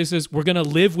shorthand for this is we're going to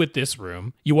live with this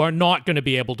room. You are not going to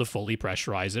be able to fully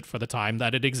pressurize it for the time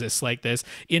that it exists like this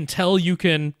until you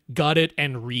can gut it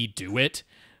and redo it.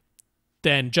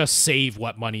 Then just save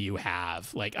what money you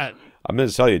have. I'm going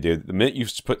to tell you, dude, the minute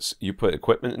you put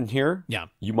equipment in here,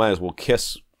 you might as well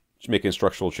kiss making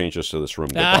structural changes to this room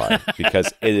goodbye,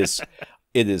 because it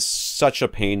is such a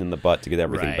pain in the butt to get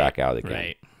everything back out again.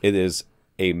 Right. It is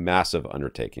a massive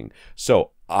undertaking.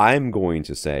 So I'm going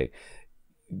to say,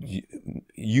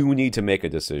 you need to make a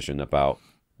decision about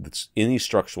any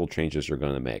structural changes you're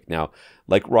going to make. Now,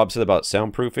 like Rob said about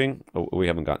soundproofing, we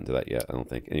haven't gotten to that yet, I don't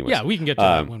think. Anyways, yeah, we can get to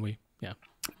that when we,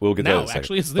 we'll get to that in a second.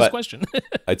 Actually, it's this question.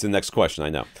 It's the next question, I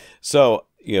know. So,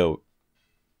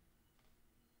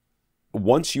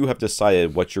 once you have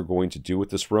decided what you're going to do with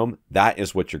this room, that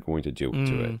is what you're going to do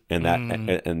to it,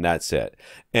 and that's it.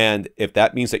 And if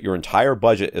that means that your entire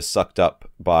budget is sucked up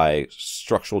by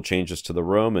structural changes to the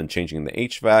room and changing the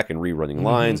HVAC and rerunning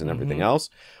lines and everything else,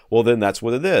 well, then that's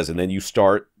what it is. And then you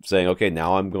start saying, okay,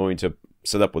 now I'm going to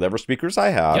set up whatever speakers I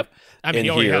have. Yep. I mean, he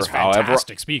already has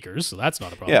fantastic speakers, so that's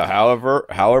not a problem. Yeah,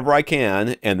 however I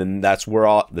can, and then that's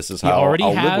where this is how I'll live with it.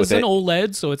 He already has an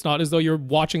OLED, so it's not as though you're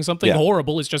watching something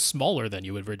horrible. It's just smaller than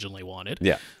you originally wanted.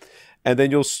 Yeah. And then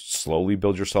you'll slowly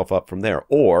build yourself up from there.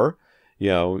 Or,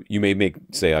 you may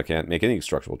say, I can't make any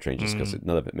structural changes because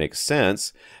none of it makes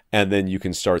sense. And then you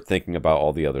can start thinking about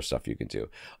all the other stuff you can do.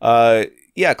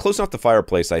 Closing off the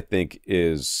fireplace, I think,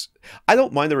 is... I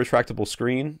don't mind the retractable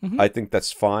screen. I think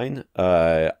that's fine.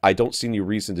 I don't see any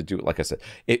reason to do it. Like I said,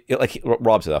 like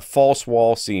Rob said, a false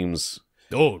wall seems...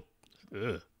 I don't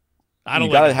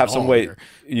you gotta have some way.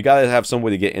 You gotta have some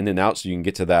way to get in and out so you can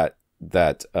get to that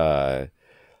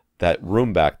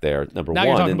room back there. Number now one,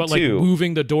 you're talking and about two, like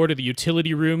moving the door to the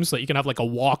utility room so that you can have like a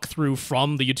walk through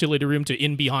from the utility room to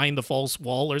in behind the false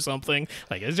wall or something.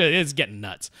 Like it's getting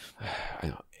nuts.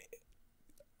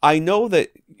 I know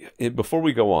that before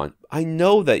we go on, I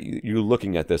know that you're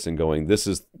looking at this and going, "This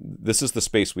is the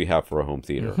space we have for a home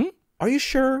theater." Are you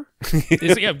sure?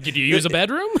 Did you use a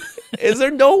bedroom? Is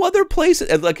there no other place?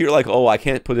 Like you're like, oh, I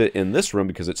can't put it in this room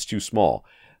because it's too small.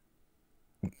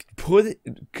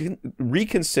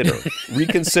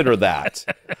 Reconsider that,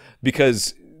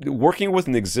 because working with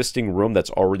an existing room that's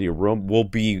already a room will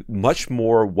be much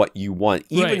more what you want,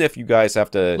 even if you guys have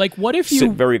to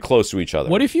sit very close to each other.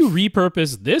 What if you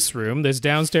repurpose this room, this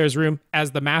downstairs room,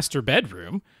 as the master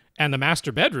bedroom, and the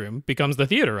master bedroom becomes the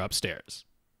theater upstairs?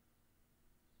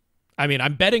 I mean,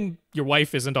 I'm betting your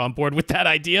wife isn't on board with that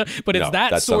idea, but it's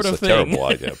that sort of thing. That's a terrible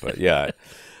idea, but yeah.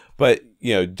 But,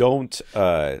 don't...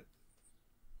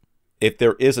 if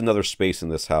there is another space in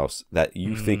this house that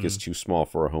you think is too small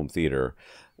for a home theater,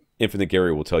 Infinite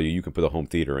Gary will tell you can put a home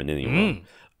theater in any room,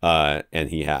 and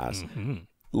he has.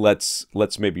 Let's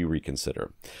maybe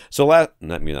reconsider. So,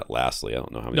 not lastly, I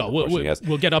don't know how many questions he has.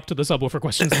 We'll get up to the subwoofer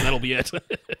questions, and that'll be it.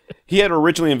 He had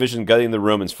originally envisioned gutting the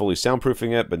room and fully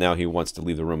soundproofing it, but now he wants to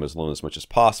leave the room alone as much as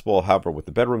possible. However, with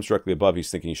the bedrooms directly above,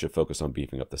 he's thinking he should focus on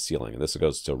beefing up the ceiling. And this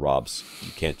goes to Rob's,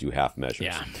 you can't do half measures.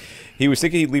 Yeah. He was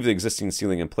thinking he'd leave the existing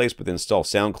ceiling in place, but then install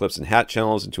sound clips and hat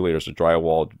channels and 2 layers of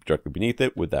drywall directly beneath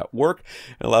it. Would that work?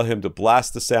 And allow him to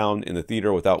blast the sound in the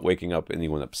theater without waking up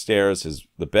anyone upstairs.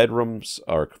 The bedrooms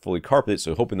are fully carpeted,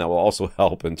 so hoping that will also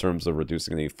help in terms of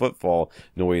reducing any footfall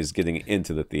noise getting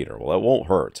into the theater. Well, that won't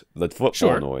hurt. The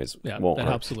footfall noise won't hurt.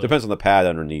 Absolutely. Depends on the pad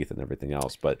underneath and everything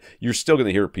else, but you're still going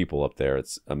to hear people up there.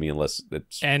 Unless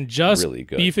it's and just really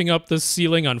good. Beefing up the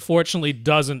ceiling, unfortunately,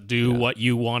 doesn't do what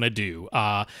you want to do.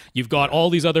 You've got all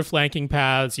these other flanking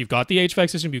paths. You've got the HVAC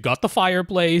system. You've got the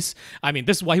fireplace. I mean,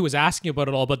 this is why he was asking about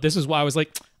it all, but this is why I was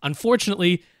like,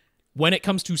 unfortunately, when it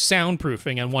comes to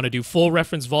soundproofing and want to do full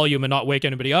reference volume and not wake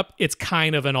anybody up, it's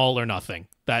kind of an all or nothing.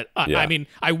 I mean,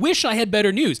 I wish I had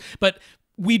better news, but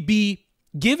we'd be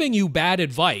giving you bad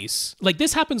advice. Like,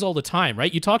 this happens all the time,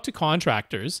 right? You talk to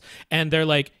contractors and they're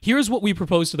like, here's what we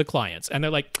propose to the clients. And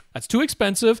they're like, that's too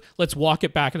expensive. Let's walk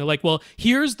it back. And they're like, well,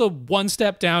 here's the one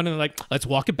step down. And they're like, let's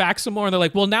walk it back some more. And they're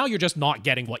like, well, now you're just not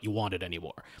getting what you wanted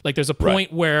anymore. Like, there's a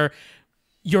point where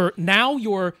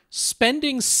you're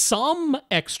spending some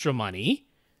extra money,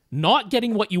 not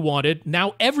getting what you wanted.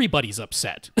 Now everybody's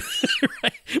upset.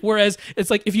 Right? Whereas it's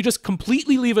like, if you just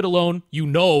completely leave it alone,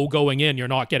 going in, you're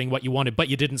not getting what you wanted, but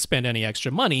you didn't spend any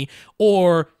extra money,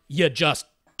 or you just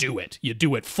do it. You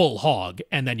do it full hog,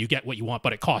 and then you get what you want,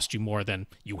 but it costs you more than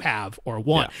you have or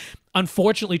want. Yeah.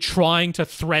 Unfortunately, trying to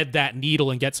thread that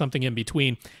needle and get something in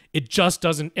between, it just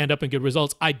doesn't end up in good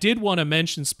results. I did want to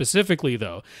mention specifically,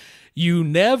 though, you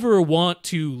never want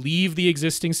to leave the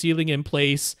existing ceiling in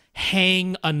place,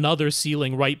 hang another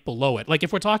ceiling right below it. Like,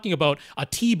 if we're talking about a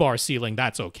T-bar ceiling,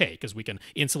 that's okay, because we can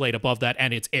insulate above that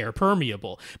and it's air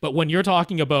permeable. But when you're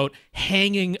talking about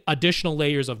hanging additional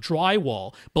layers of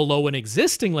drywall below an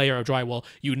existing layer of drywall,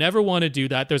 you never want to do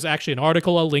that. There's actually an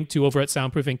article I'll link to over at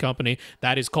Soundproofing Company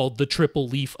that is called the triple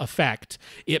leaf effect.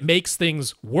 It makes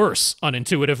things worse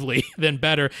unintuitively than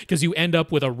better, because you end up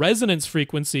with a resonance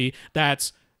frequency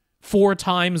that's 4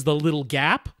 times the little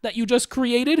gap that you just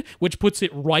created, which puts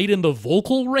it right in the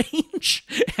vocal range.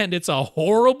 And it's a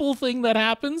horrible thing that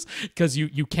happens, because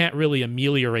you can't really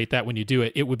ameliorate that when you do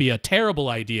it. It would be a terrible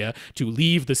idea to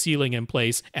leave the ceiling in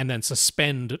place and then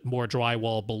suspend more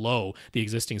drywall below the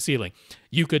existing ceiling.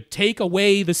 You could take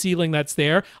away the ceiling that's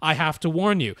there. I have to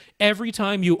warn you, every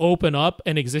time you open up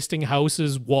an existing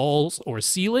house's walls or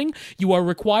ceiling, you are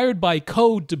required by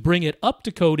code to bring it up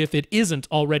to code if it isn't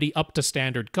already up to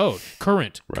standard code,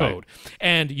 current code.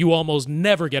 And you almost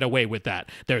never get away with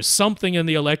that. There's something in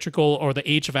the electrical or the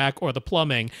HVAC or the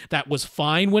plumbing that was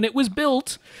fine when it was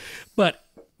built, but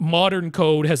modern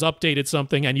code has updated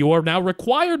something and you are now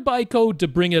required by code to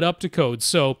bring it up to code.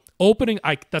 So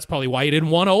that's probably why you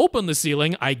didn't want to open the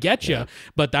ceiling. I get you,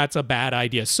 but that's a bad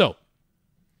idea. So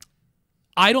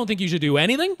I don't think you should do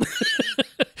anything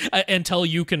until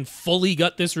you can fully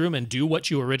gut this room and do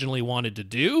what you originally wanted to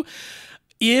do.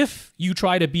 If you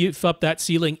try to beef up that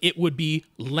ceiling, it would be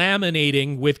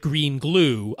laminating with green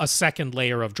glue a second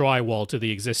layer of drywall to the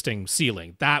existing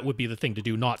ceiling. That would be the thing to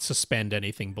do, not suspend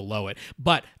anything below it.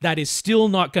 But that is still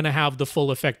not going to have the full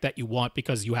effect that you want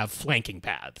because you have flanking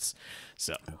paths.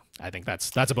 So I think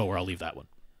that's about where I'll leave that one.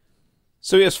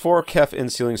 So he has 4 KEF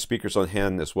in-ceiling speakers on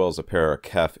hand, as well as a pair of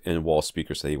KEF in-wall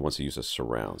speakers that he wants to use as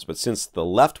surrounds. But since the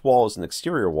left wall is an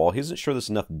exterior wall, he isn't sure there's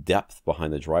enough depth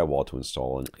behind the drywall to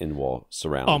install an in-wall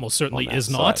surround. Almost certainly is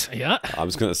not. Yeah. I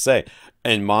was going to say,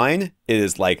 and mine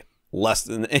is like less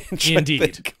than an inch.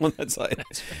 Indeed. On that side.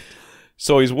 That's right.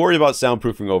 So he's worried about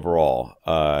soundproofing overall.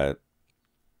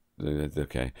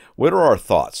 Okay. What are our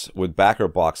thoughts? Would backer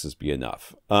boxes be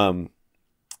enough?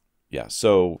 Yeah.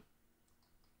 So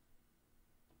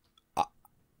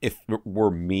if it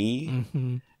were me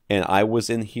and I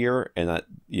was in here and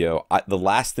the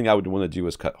last thing I would want to do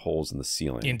is cut holes in the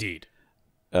ceiling. Indeed.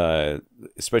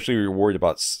 Especially if you're worried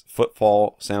about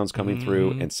footfall sounds coming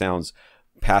through and sounds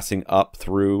passing up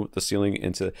through the ceiling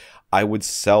into. I would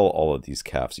sell all of these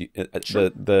KEFs. Sure.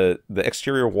 The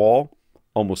exterior wall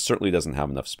almost certainly doesn't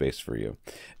have enough space for you.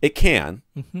 It can,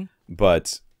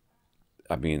 but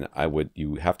I mean,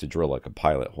 you have to drill like a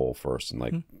pilot hole first and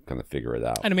like kind of figure it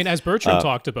out. And I mean, as Bertrand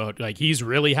talked about, like he's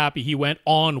really happy he went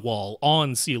on wall,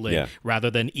 on ceiling rather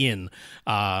than in.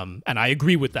 And I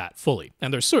agree with that fully.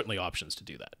 And there's certainly options to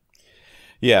do that.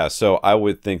 Yeah. So I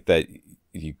would think that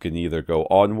you can either go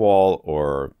on wall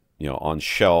or, on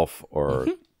shelf or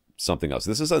something else.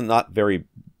 This is not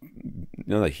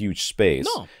a huge space,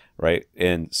 right?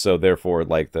 And so therefore,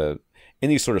 like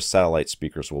any sort of satellite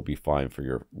speakers will be fine for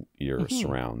your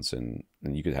surrounds, and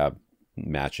you could have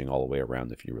matching all the way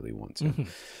around if you really want to.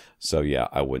 So yeah,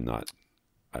 I would not.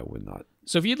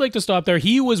 So if you'd like to stop there,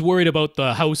 he was worried about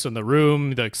the house and the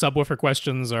room. The subwoofer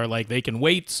questions are like they can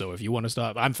wait. So if you want to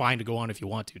stop, I'm fine to go on if you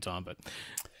want to, Tom. But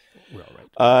we're all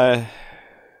right.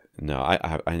 No,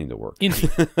 I need to work. Indeed.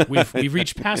 We've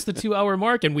reached past the 2-hour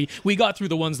mark, and we got through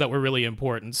the ones that were really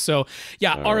important. So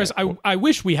yeah, Aras, right, cool. I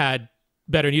wish we had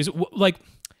better news. Like,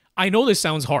 I know this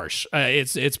sounds harsh.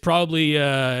 It's probably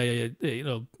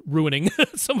ruining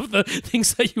some of the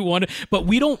things that you wanted, but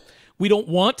we don't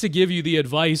want to give you the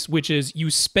advice, which is you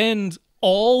spend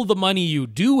all the money you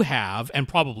do have, and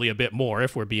probably a bit more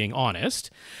if we're being honest,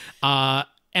 and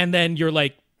then you're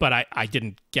like, but I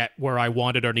didn't get where I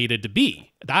wanted or needed to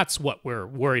be. That's what we're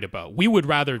worried about. We would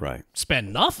rather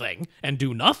spend nothing and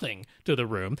do nothing to the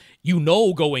room.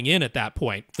 Going in at that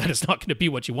point that it's not going to be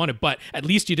what you wanted, but at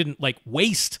least you didn't like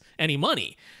waste any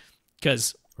money.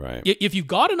 Because if you've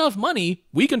got enough money,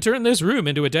 we can turn this room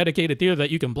into a dedicated theater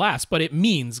that you can blast, but it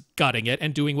means gutting it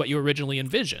and doing what you originally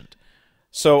envisioned.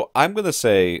 So I'm going to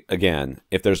say again,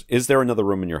 is there another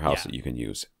room in your house that you can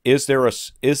use? Is there a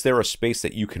space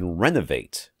that you can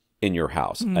renovate in your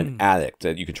house, an attic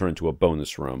that you can turn into a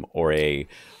bonus room, or a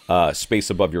space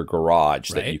above your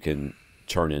garage that you can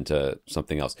turn into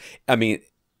something else? I mean,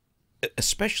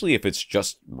 especially if it's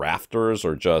just rafters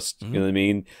or just, you know what I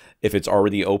mean? If it's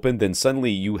already open, then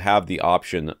suddenly you have the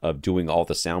option of doing all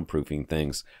the soundproofing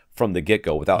things from the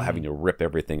get-go without having to rip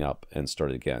everything up and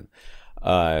start again.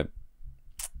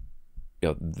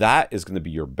 That is going to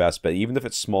be your best bet, even if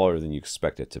it's smaller than you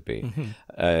expect it to be.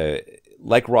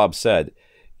 Like Rob said,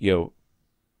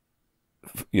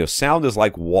 sound is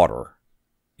like water.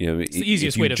 It's the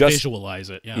easiest way to visualize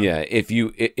it. Yeah. If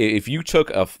you took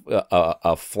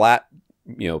a flat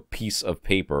piece of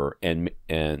paper and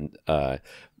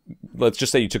let's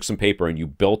just say you took some paper and you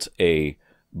built a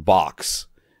box,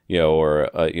 or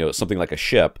something like a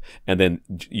ship, and then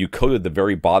you coated the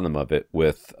very bottom of it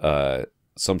with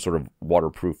some sort of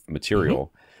waterproof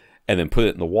material, and then put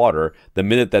it in the water. The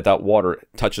minute that water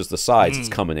touches the sides, it's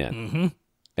coming in.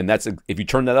 And that's, if you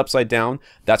turn that upside down,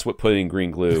 that's what putting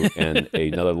green glue and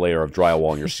another layer of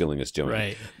drywall on your ceiling is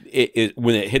doing.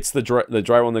 when it hits the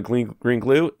drywall and the green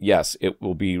glue, yes, it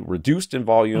will be reduced in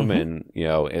volume, and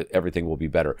everything will be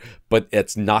better. But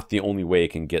it's not the only way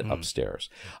it can get upstairs.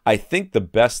 I think the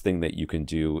best thing that you can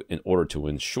do in order to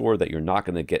ensure that you're not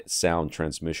going to get sound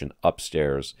transmission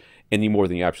upstairs any more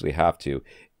than you actually have to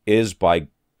is by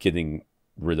getting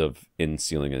rid of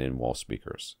in-ceiling and in-wall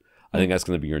speakers. I think that's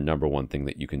going to be your number one thing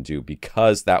that you can do,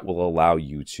 because that will allow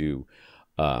you to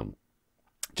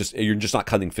you're just not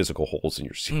cutting physical holes in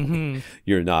your ceiling.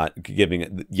 You're not giving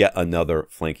it yet another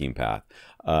flanking path.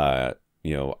 I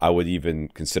would even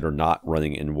consider not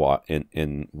running in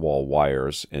wall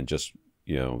wires and just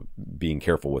being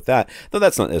careful with that. Though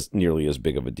that's not nearly as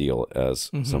big of a deal as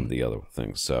some of the other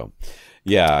things. So,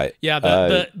 yeah.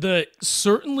 The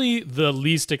certainly the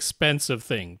least expensive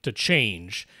thing to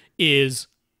change is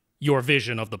your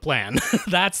vision of the plan.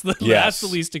 That's the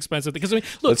least expensive thing. Because look,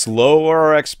 let's lower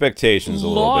our expectations a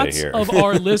little bit here. Lots of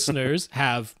our listeners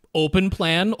have open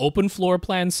floor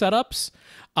plan setups,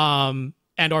 and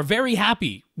are very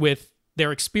happy with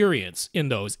their experience in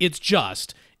those.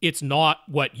 It's not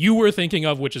what you were thinking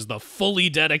of, which is the fully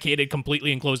dedicated,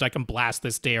 completely enclosed, I can blast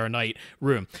this day or night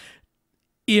room.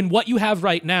 In what you have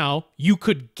right now, you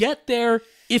could get there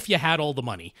if you had all the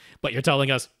money. But you're telling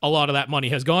us a lot of that money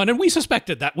has gone, and we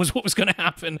suspected that was what was going to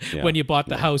happen when you bought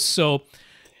the house. So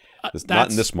not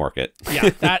in this market.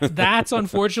 That's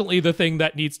unfortunately the thing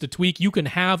that needs to tweak. You can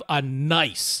have a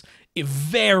nice,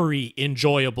 very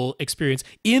enjoyable experience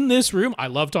in this room. I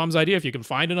love Tom's idea. If you can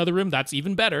find another room, that's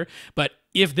even better. But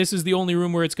if this is the only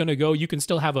room where it's going to go, you can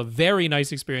still have a very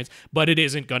nice experience, but it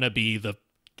isn't going to be the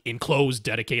enclosed,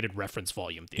 dedicated reference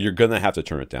volume theater. You're going to have to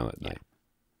turn it down at night.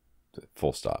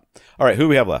 Full stop. All right, who do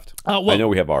we have left? I know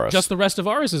we have Aras. Just the rest of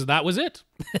Aras. That was it.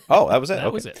 Oh, that was it?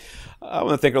 That was it. I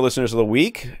want to thank our listeners of the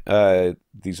week.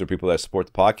 These are people that support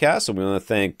the podcast, and we want to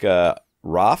thank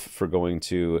Raf for going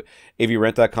to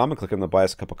avrant.com and clicking on the Buy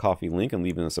Us a Cup of Coffee link and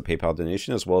leaving us a PayPal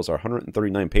donation, as well as our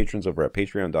 139 patrons over at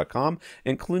patreon.com,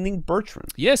 including Bertrand.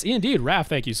 Yes, indeed. Raf,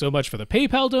 thank you so much for the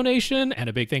PayPal donation, and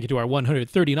a big thank you to our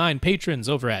 139 patrons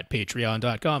over at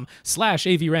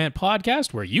patreon.com/AVRant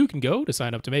podcast, where you can go to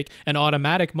sign up to make an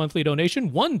automatic monthly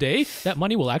donation. One day, that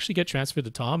money will actually get transferred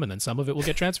to Tom, and then some of it will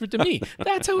get transferred to me.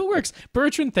 That's how it works.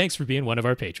 Bertrand, thanks for being one of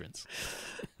our patrons.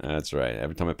 That's right.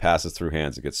 Every time it passes through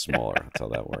hands, it gets smaller. That's how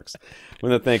that works. I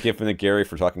want to thank Infinite Gary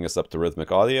for talking us up to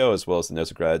rhythmic audio, as well as the notes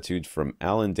of gratitude from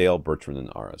Alan, Dale, Bertrand, and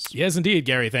Aras. Yes, indeed,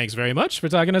 Gary. Thanks very much for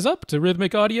talking us up to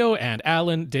rhythmic audio. And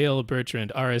Alan, Dale,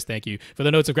 Bertrand, Aras, thank you for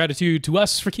the notes of gratitude to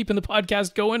us for keeping the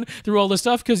podcast going through all this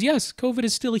stuff. Because yes, COVID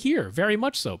is still here, very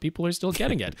much so. People are still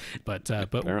getting it, but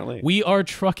apparently we are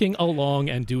trucking along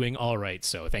and doing all right.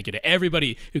 So thank you to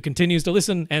everybody who continues to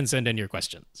listen and send in your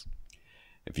questions.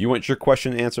 If you want your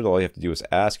question answered, all you have to do is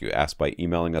ask. You ask by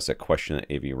emailing us at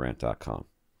question@avrant.com.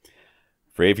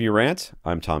 For AVRant,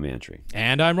 I'm Tom Antry.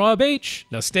 And I'm Rob H.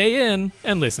 Now stay in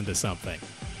and listen to something.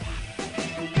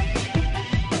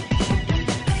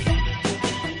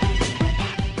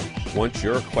 Want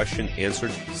your question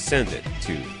answered? Send it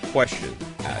to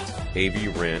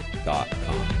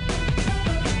question@avrant.com.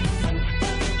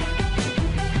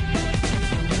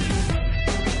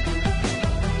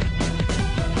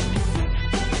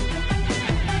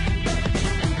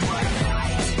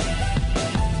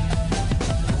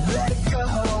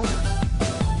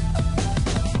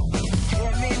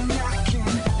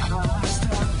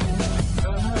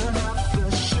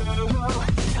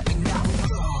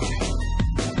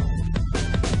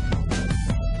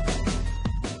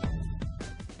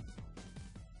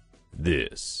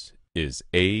 This is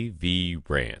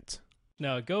AVRant.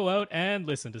 Now go out and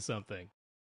listen to something.